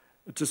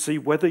 to see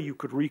whether you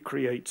could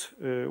recreate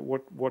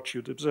what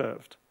you'd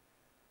observed.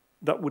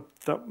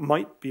 That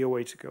might be a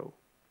way to go.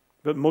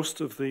 But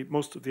most of the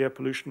air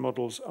pollution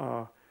models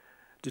are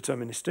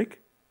deterministic.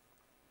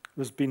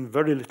 There's been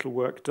very little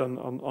work done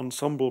on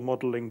ensemble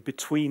modeling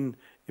between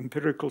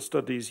empirical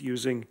studies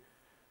using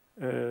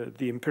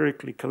the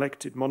empirically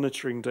collected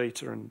monitoring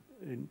data and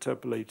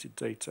interpolated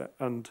data,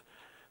 and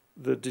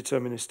the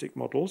deterministic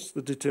models.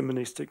 The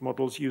deterministic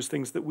models use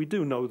things that we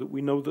do know, that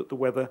we know that the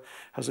weather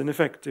has an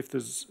effect. If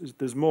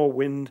there's more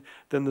wind,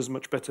 then there's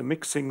much better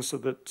mixing, so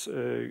that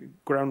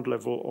ground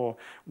level, or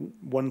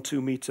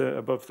 1-2 meter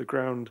above the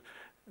ground,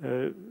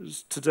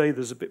 today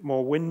there's a bit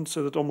more wind,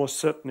 so that almost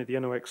certainly the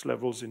NOx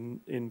levels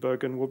in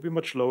Bergen will be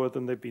much lower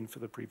than they've been for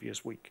the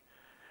previous week,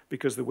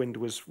 because the wind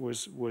was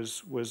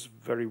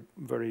very,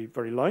 very,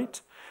 very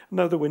light.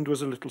 Now the wind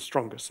was a little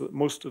stronger, so that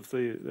most of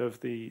the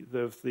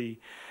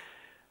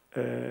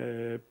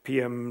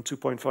PM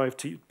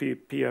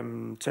 2.5,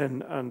 PM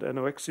 10, and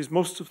NOx's,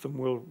 most of them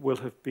will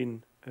have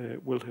been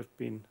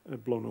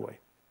blown away.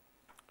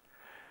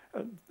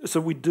 So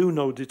we do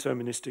know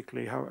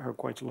deterministically how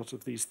quite a lot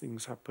of these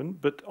things happen,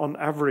 but on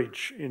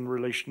average, in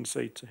relation,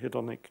 say, to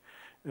hedonic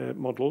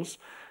models,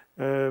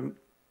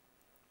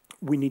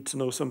 we need to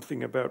know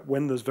something about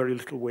when there's very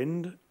little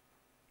wind.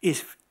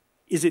 Is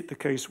it the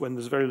case when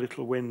there's very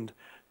little wind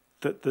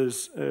that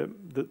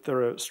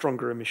there are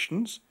stronger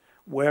emissions?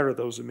 Where are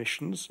those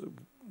emissions?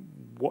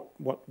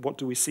 What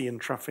do we see in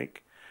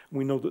traffic?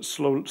 We know that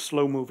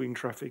slow moving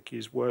traffic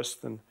is worse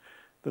than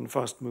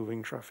fast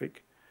moving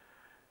traffic.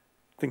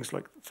 Things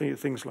like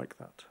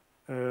that.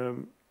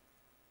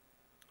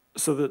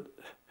 So that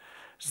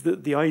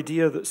the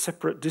idea that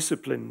separate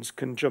disciplines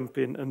can jump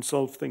in and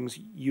solve things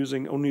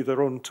using only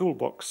their own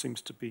toolbox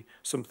seems to be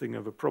something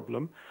of a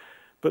problem.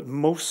 But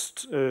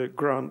most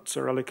grants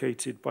are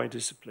allocated by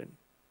discipline,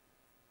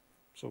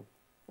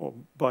 or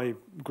by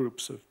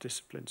groups of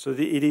disciplines. So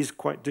it is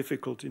quite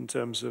difficult in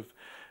terms of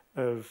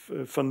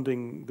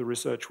funding the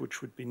research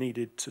which would be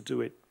needed to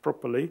do it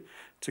properly,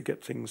 to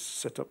get things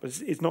set up.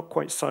 It's not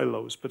quite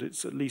silos, but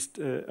it's at least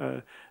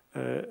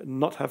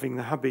not having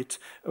the habit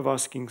of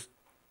asking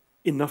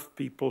enough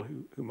people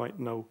who might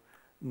know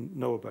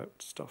about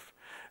stuff.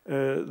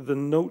 The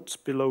notes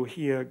below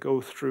here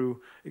go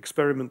through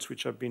experiments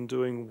which I've been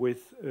doing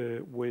with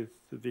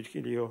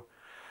Virgilio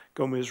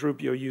Gomez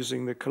Rubio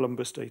using the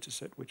Columbus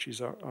dataset, which is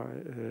our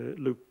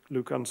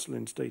Luke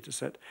Anselin's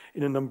dataset,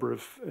 in a number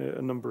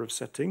of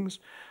settings.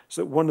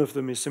 So one of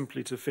them is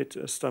simply to fit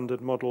a standard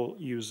model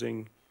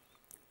using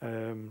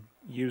among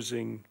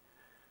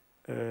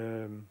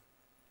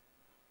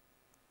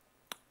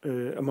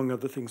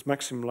other things,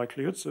 maximum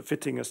likelihood. So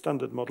fitting a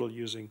standard model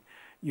using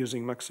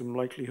maximum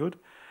likelihood,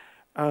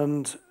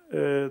 and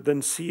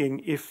then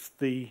seeing if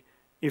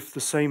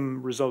the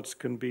same results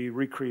can be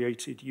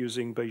recreated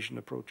using Bayesian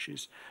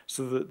approaches,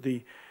 so that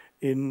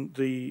in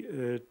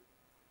the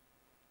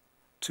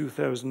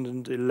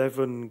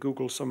 2011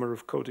 Google Summer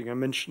of Coding, I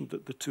mentioned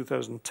that the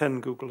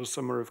 2010 Google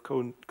Summer of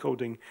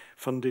Coding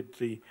funded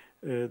the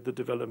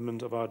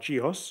development of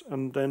ArcGeos,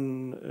 and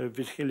then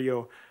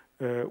Virgilio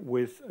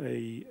with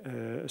a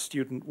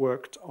student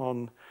worked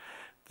on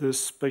the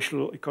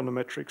Spatial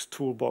Econometrics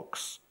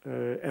Toolbox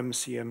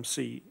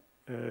MCMC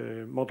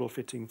model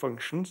fitting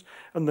functions,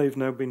 and they've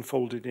now been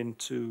folded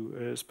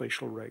into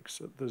spatial regs.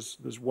 So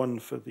there's one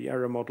for the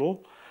error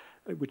model,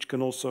 which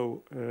can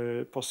also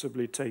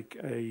possibly take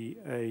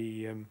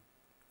a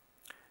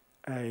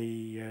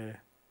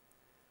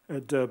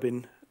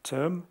Durbin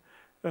term,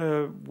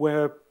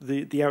 where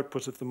the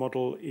output of the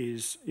model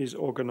is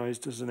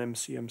organized as an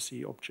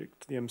MCMC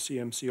object. The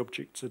MCMC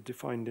objects are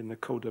defined in the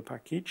coda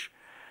package,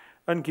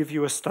 and give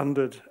you a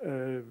standard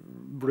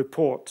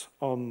report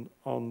on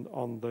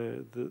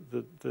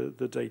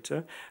the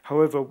data.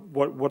 However,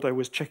 what I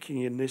was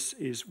checking in this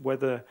is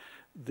whether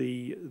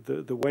the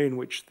way in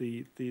which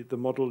the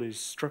model is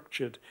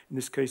structured. In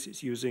this case,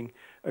 it's using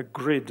a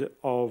grid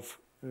of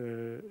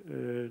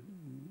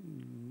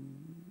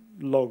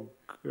log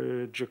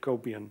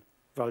Jacobian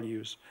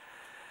values.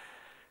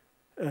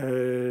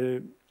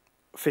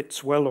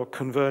 Fits well or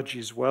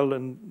converges well,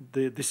 and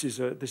this is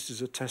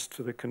a test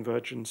for the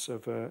convergence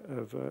of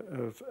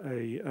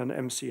an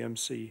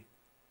MCMC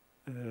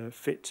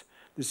fit.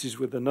 This is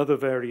with another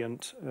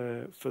variant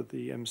for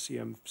the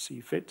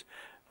MCMC fit,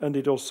 and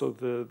it also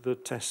the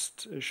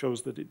test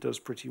shows that it does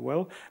pretty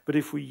well. But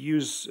if we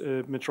use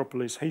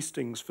Metropolis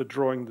Hastings for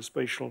drawing the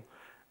spatial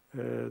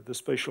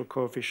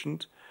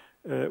coefficient,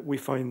 we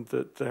find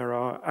that there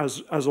are,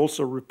 as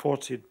also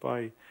reported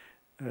by.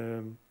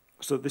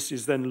 So this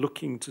is then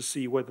looking to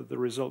see whether the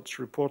results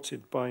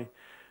reported by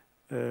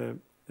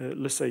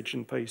Lesage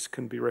and Pace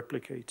can be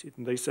replicated.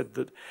 And they said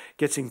that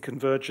getting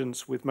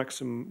convergence with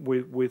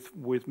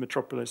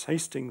Metropolis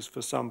Hastings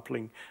for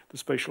sampling the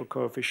spatial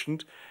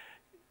coefficient,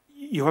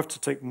 you have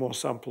to take more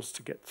samples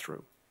to get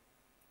through.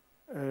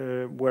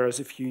 Whereas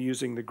if you're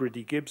using the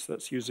griddy Gibbs,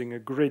 that's using a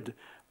grid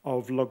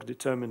of log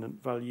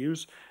determinant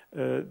values,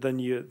 then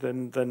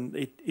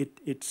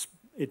it's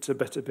a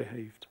better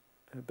behaved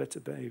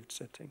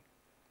setting.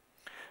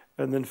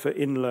 And then for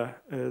Inler,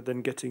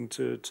 then getting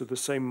to the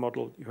same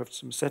model, you have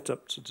some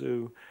setup to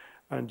do,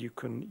 and you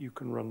can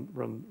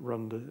run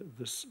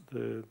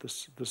the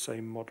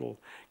same model,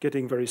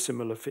 getting very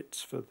similar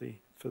fits for the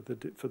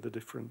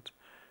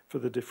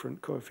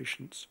different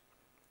coefficients.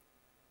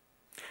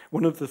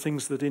 One of the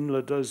things that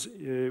INLA does,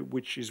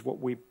 which is what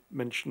we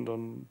mentioned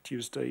on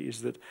Tuesday,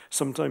 is that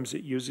sometimes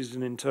it uses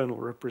an internal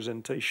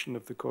representation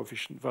of the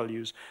coefficient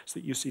values so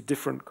that you see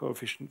different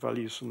coefficient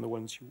values from the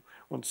ones you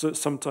want. So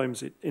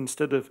sometimes it,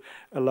 instead of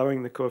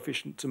allowing the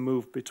coefficient to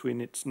move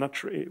between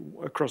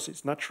across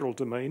its natural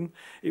domain,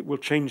 it will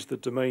change the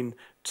domain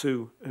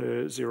to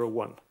 0,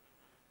 1.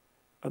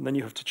 And then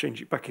you have to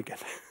change it back again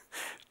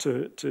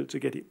to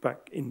get it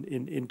back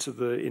into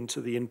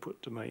the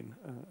input domain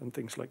and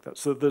things like that.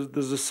 So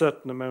there's a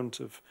certain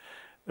amount of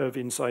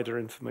insider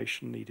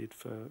information needed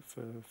for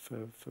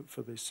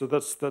this. So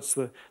that's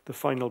the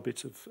final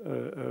bit of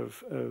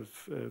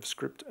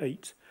script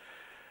 8.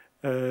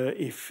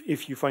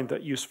 If you find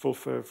that useful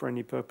for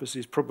any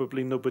purposes,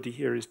 probably nobody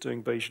here is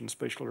doing Bayesian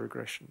spatial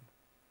regression.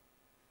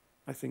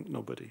 I think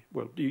nobody.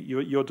 Well,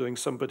 you're doing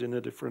some, but in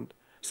a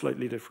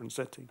slightly different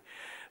setting.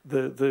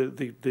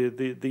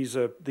 These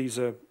are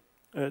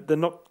they're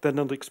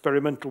not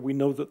experimental. We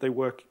know that they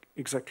work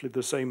exactly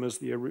the same as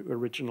the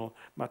original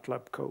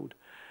MATLAB code,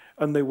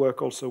 and they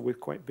work also with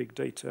quite big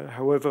data.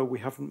 However, we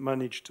haven't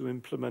managed to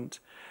implement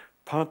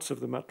parts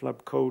of the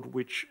MATLAB code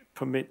which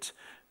permit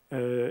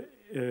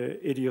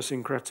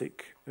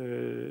idiosyncratic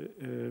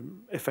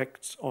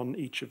effects on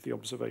each of the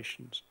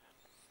observations,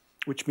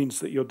 which means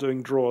that you're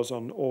doing draws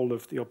on all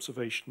of the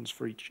observations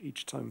for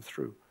each time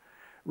through,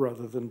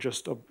 rather than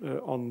just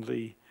on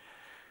the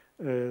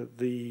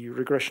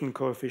regression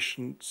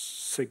coefficients,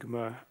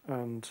 sigma,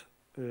 and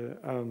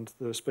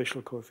the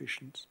spatial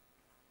coefficients.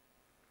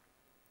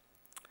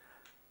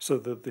 So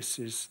that this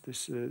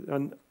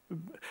and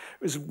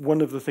is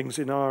one of the things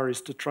in R is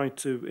to try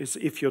to, is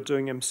if you're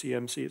doing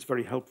MCMC, it's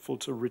very helpful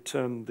to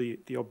return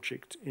the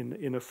object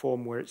in a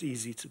form where it's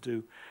easy to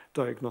do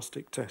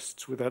diagnostic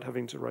tests without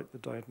having to write the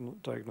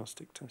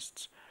diagnostic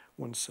tests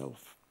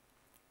oneself.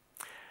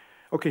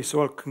 Okay,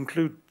 so I'll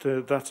conclude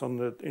that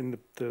in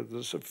the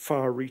sort of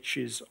far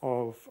reaches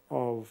of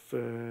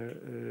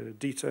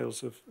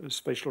details of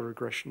spatial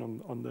regression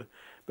on the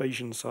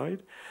Bayesian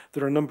side.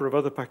 There are a number of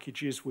other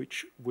packages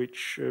which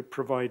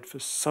provide for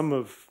some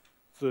of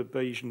the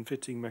Bayesian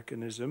fitting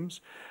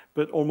mechanisms,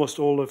 but almost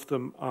all of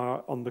them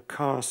are on the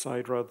car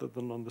side rather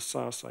than on the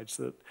SAR side.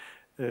 So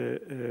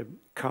that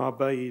car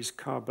Bayes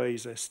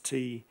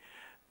ST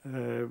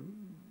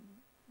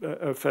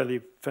are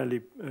fairly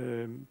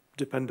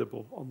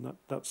dependable on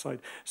that side.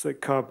 So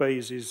car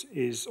Bayes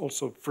is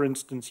also, for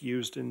instance,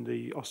 used in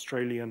the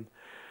Australian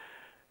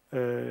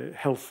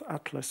health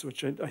atlas,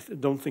 which I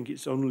don't think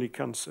it's only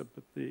cancer,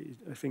 but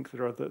I think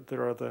there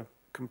are other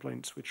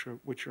complaints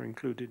which are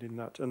included in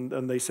that.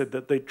 And they said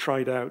that they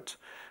tried out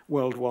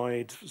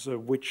worldwide, so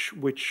which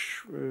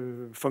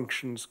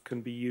functions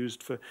can be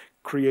used for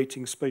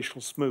creating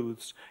spatial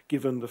smooths,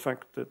 given the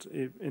fact that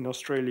in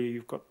Australia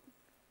you've got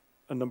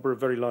a number of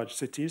very large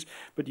cities,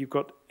 but you've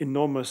got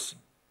enormous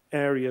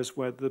areas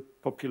where the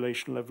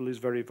population level is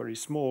very, very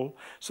small,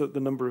 so the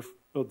number of,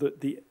 or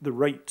the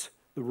rate,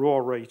 the raw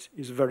rate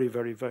is very,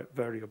 very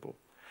variable.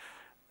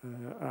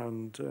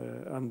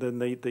 And then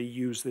they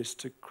use this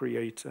to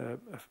create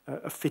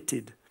a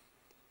fitted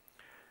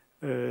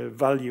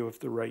value of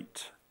the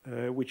rate,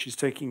 which is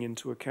taking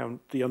into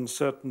account the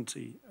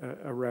uncertainty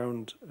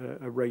around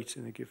a rate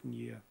in a given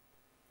year.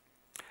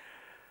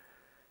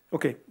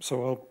 Okay,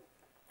 so I'll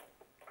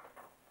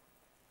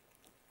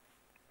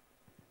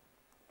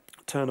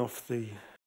turn off the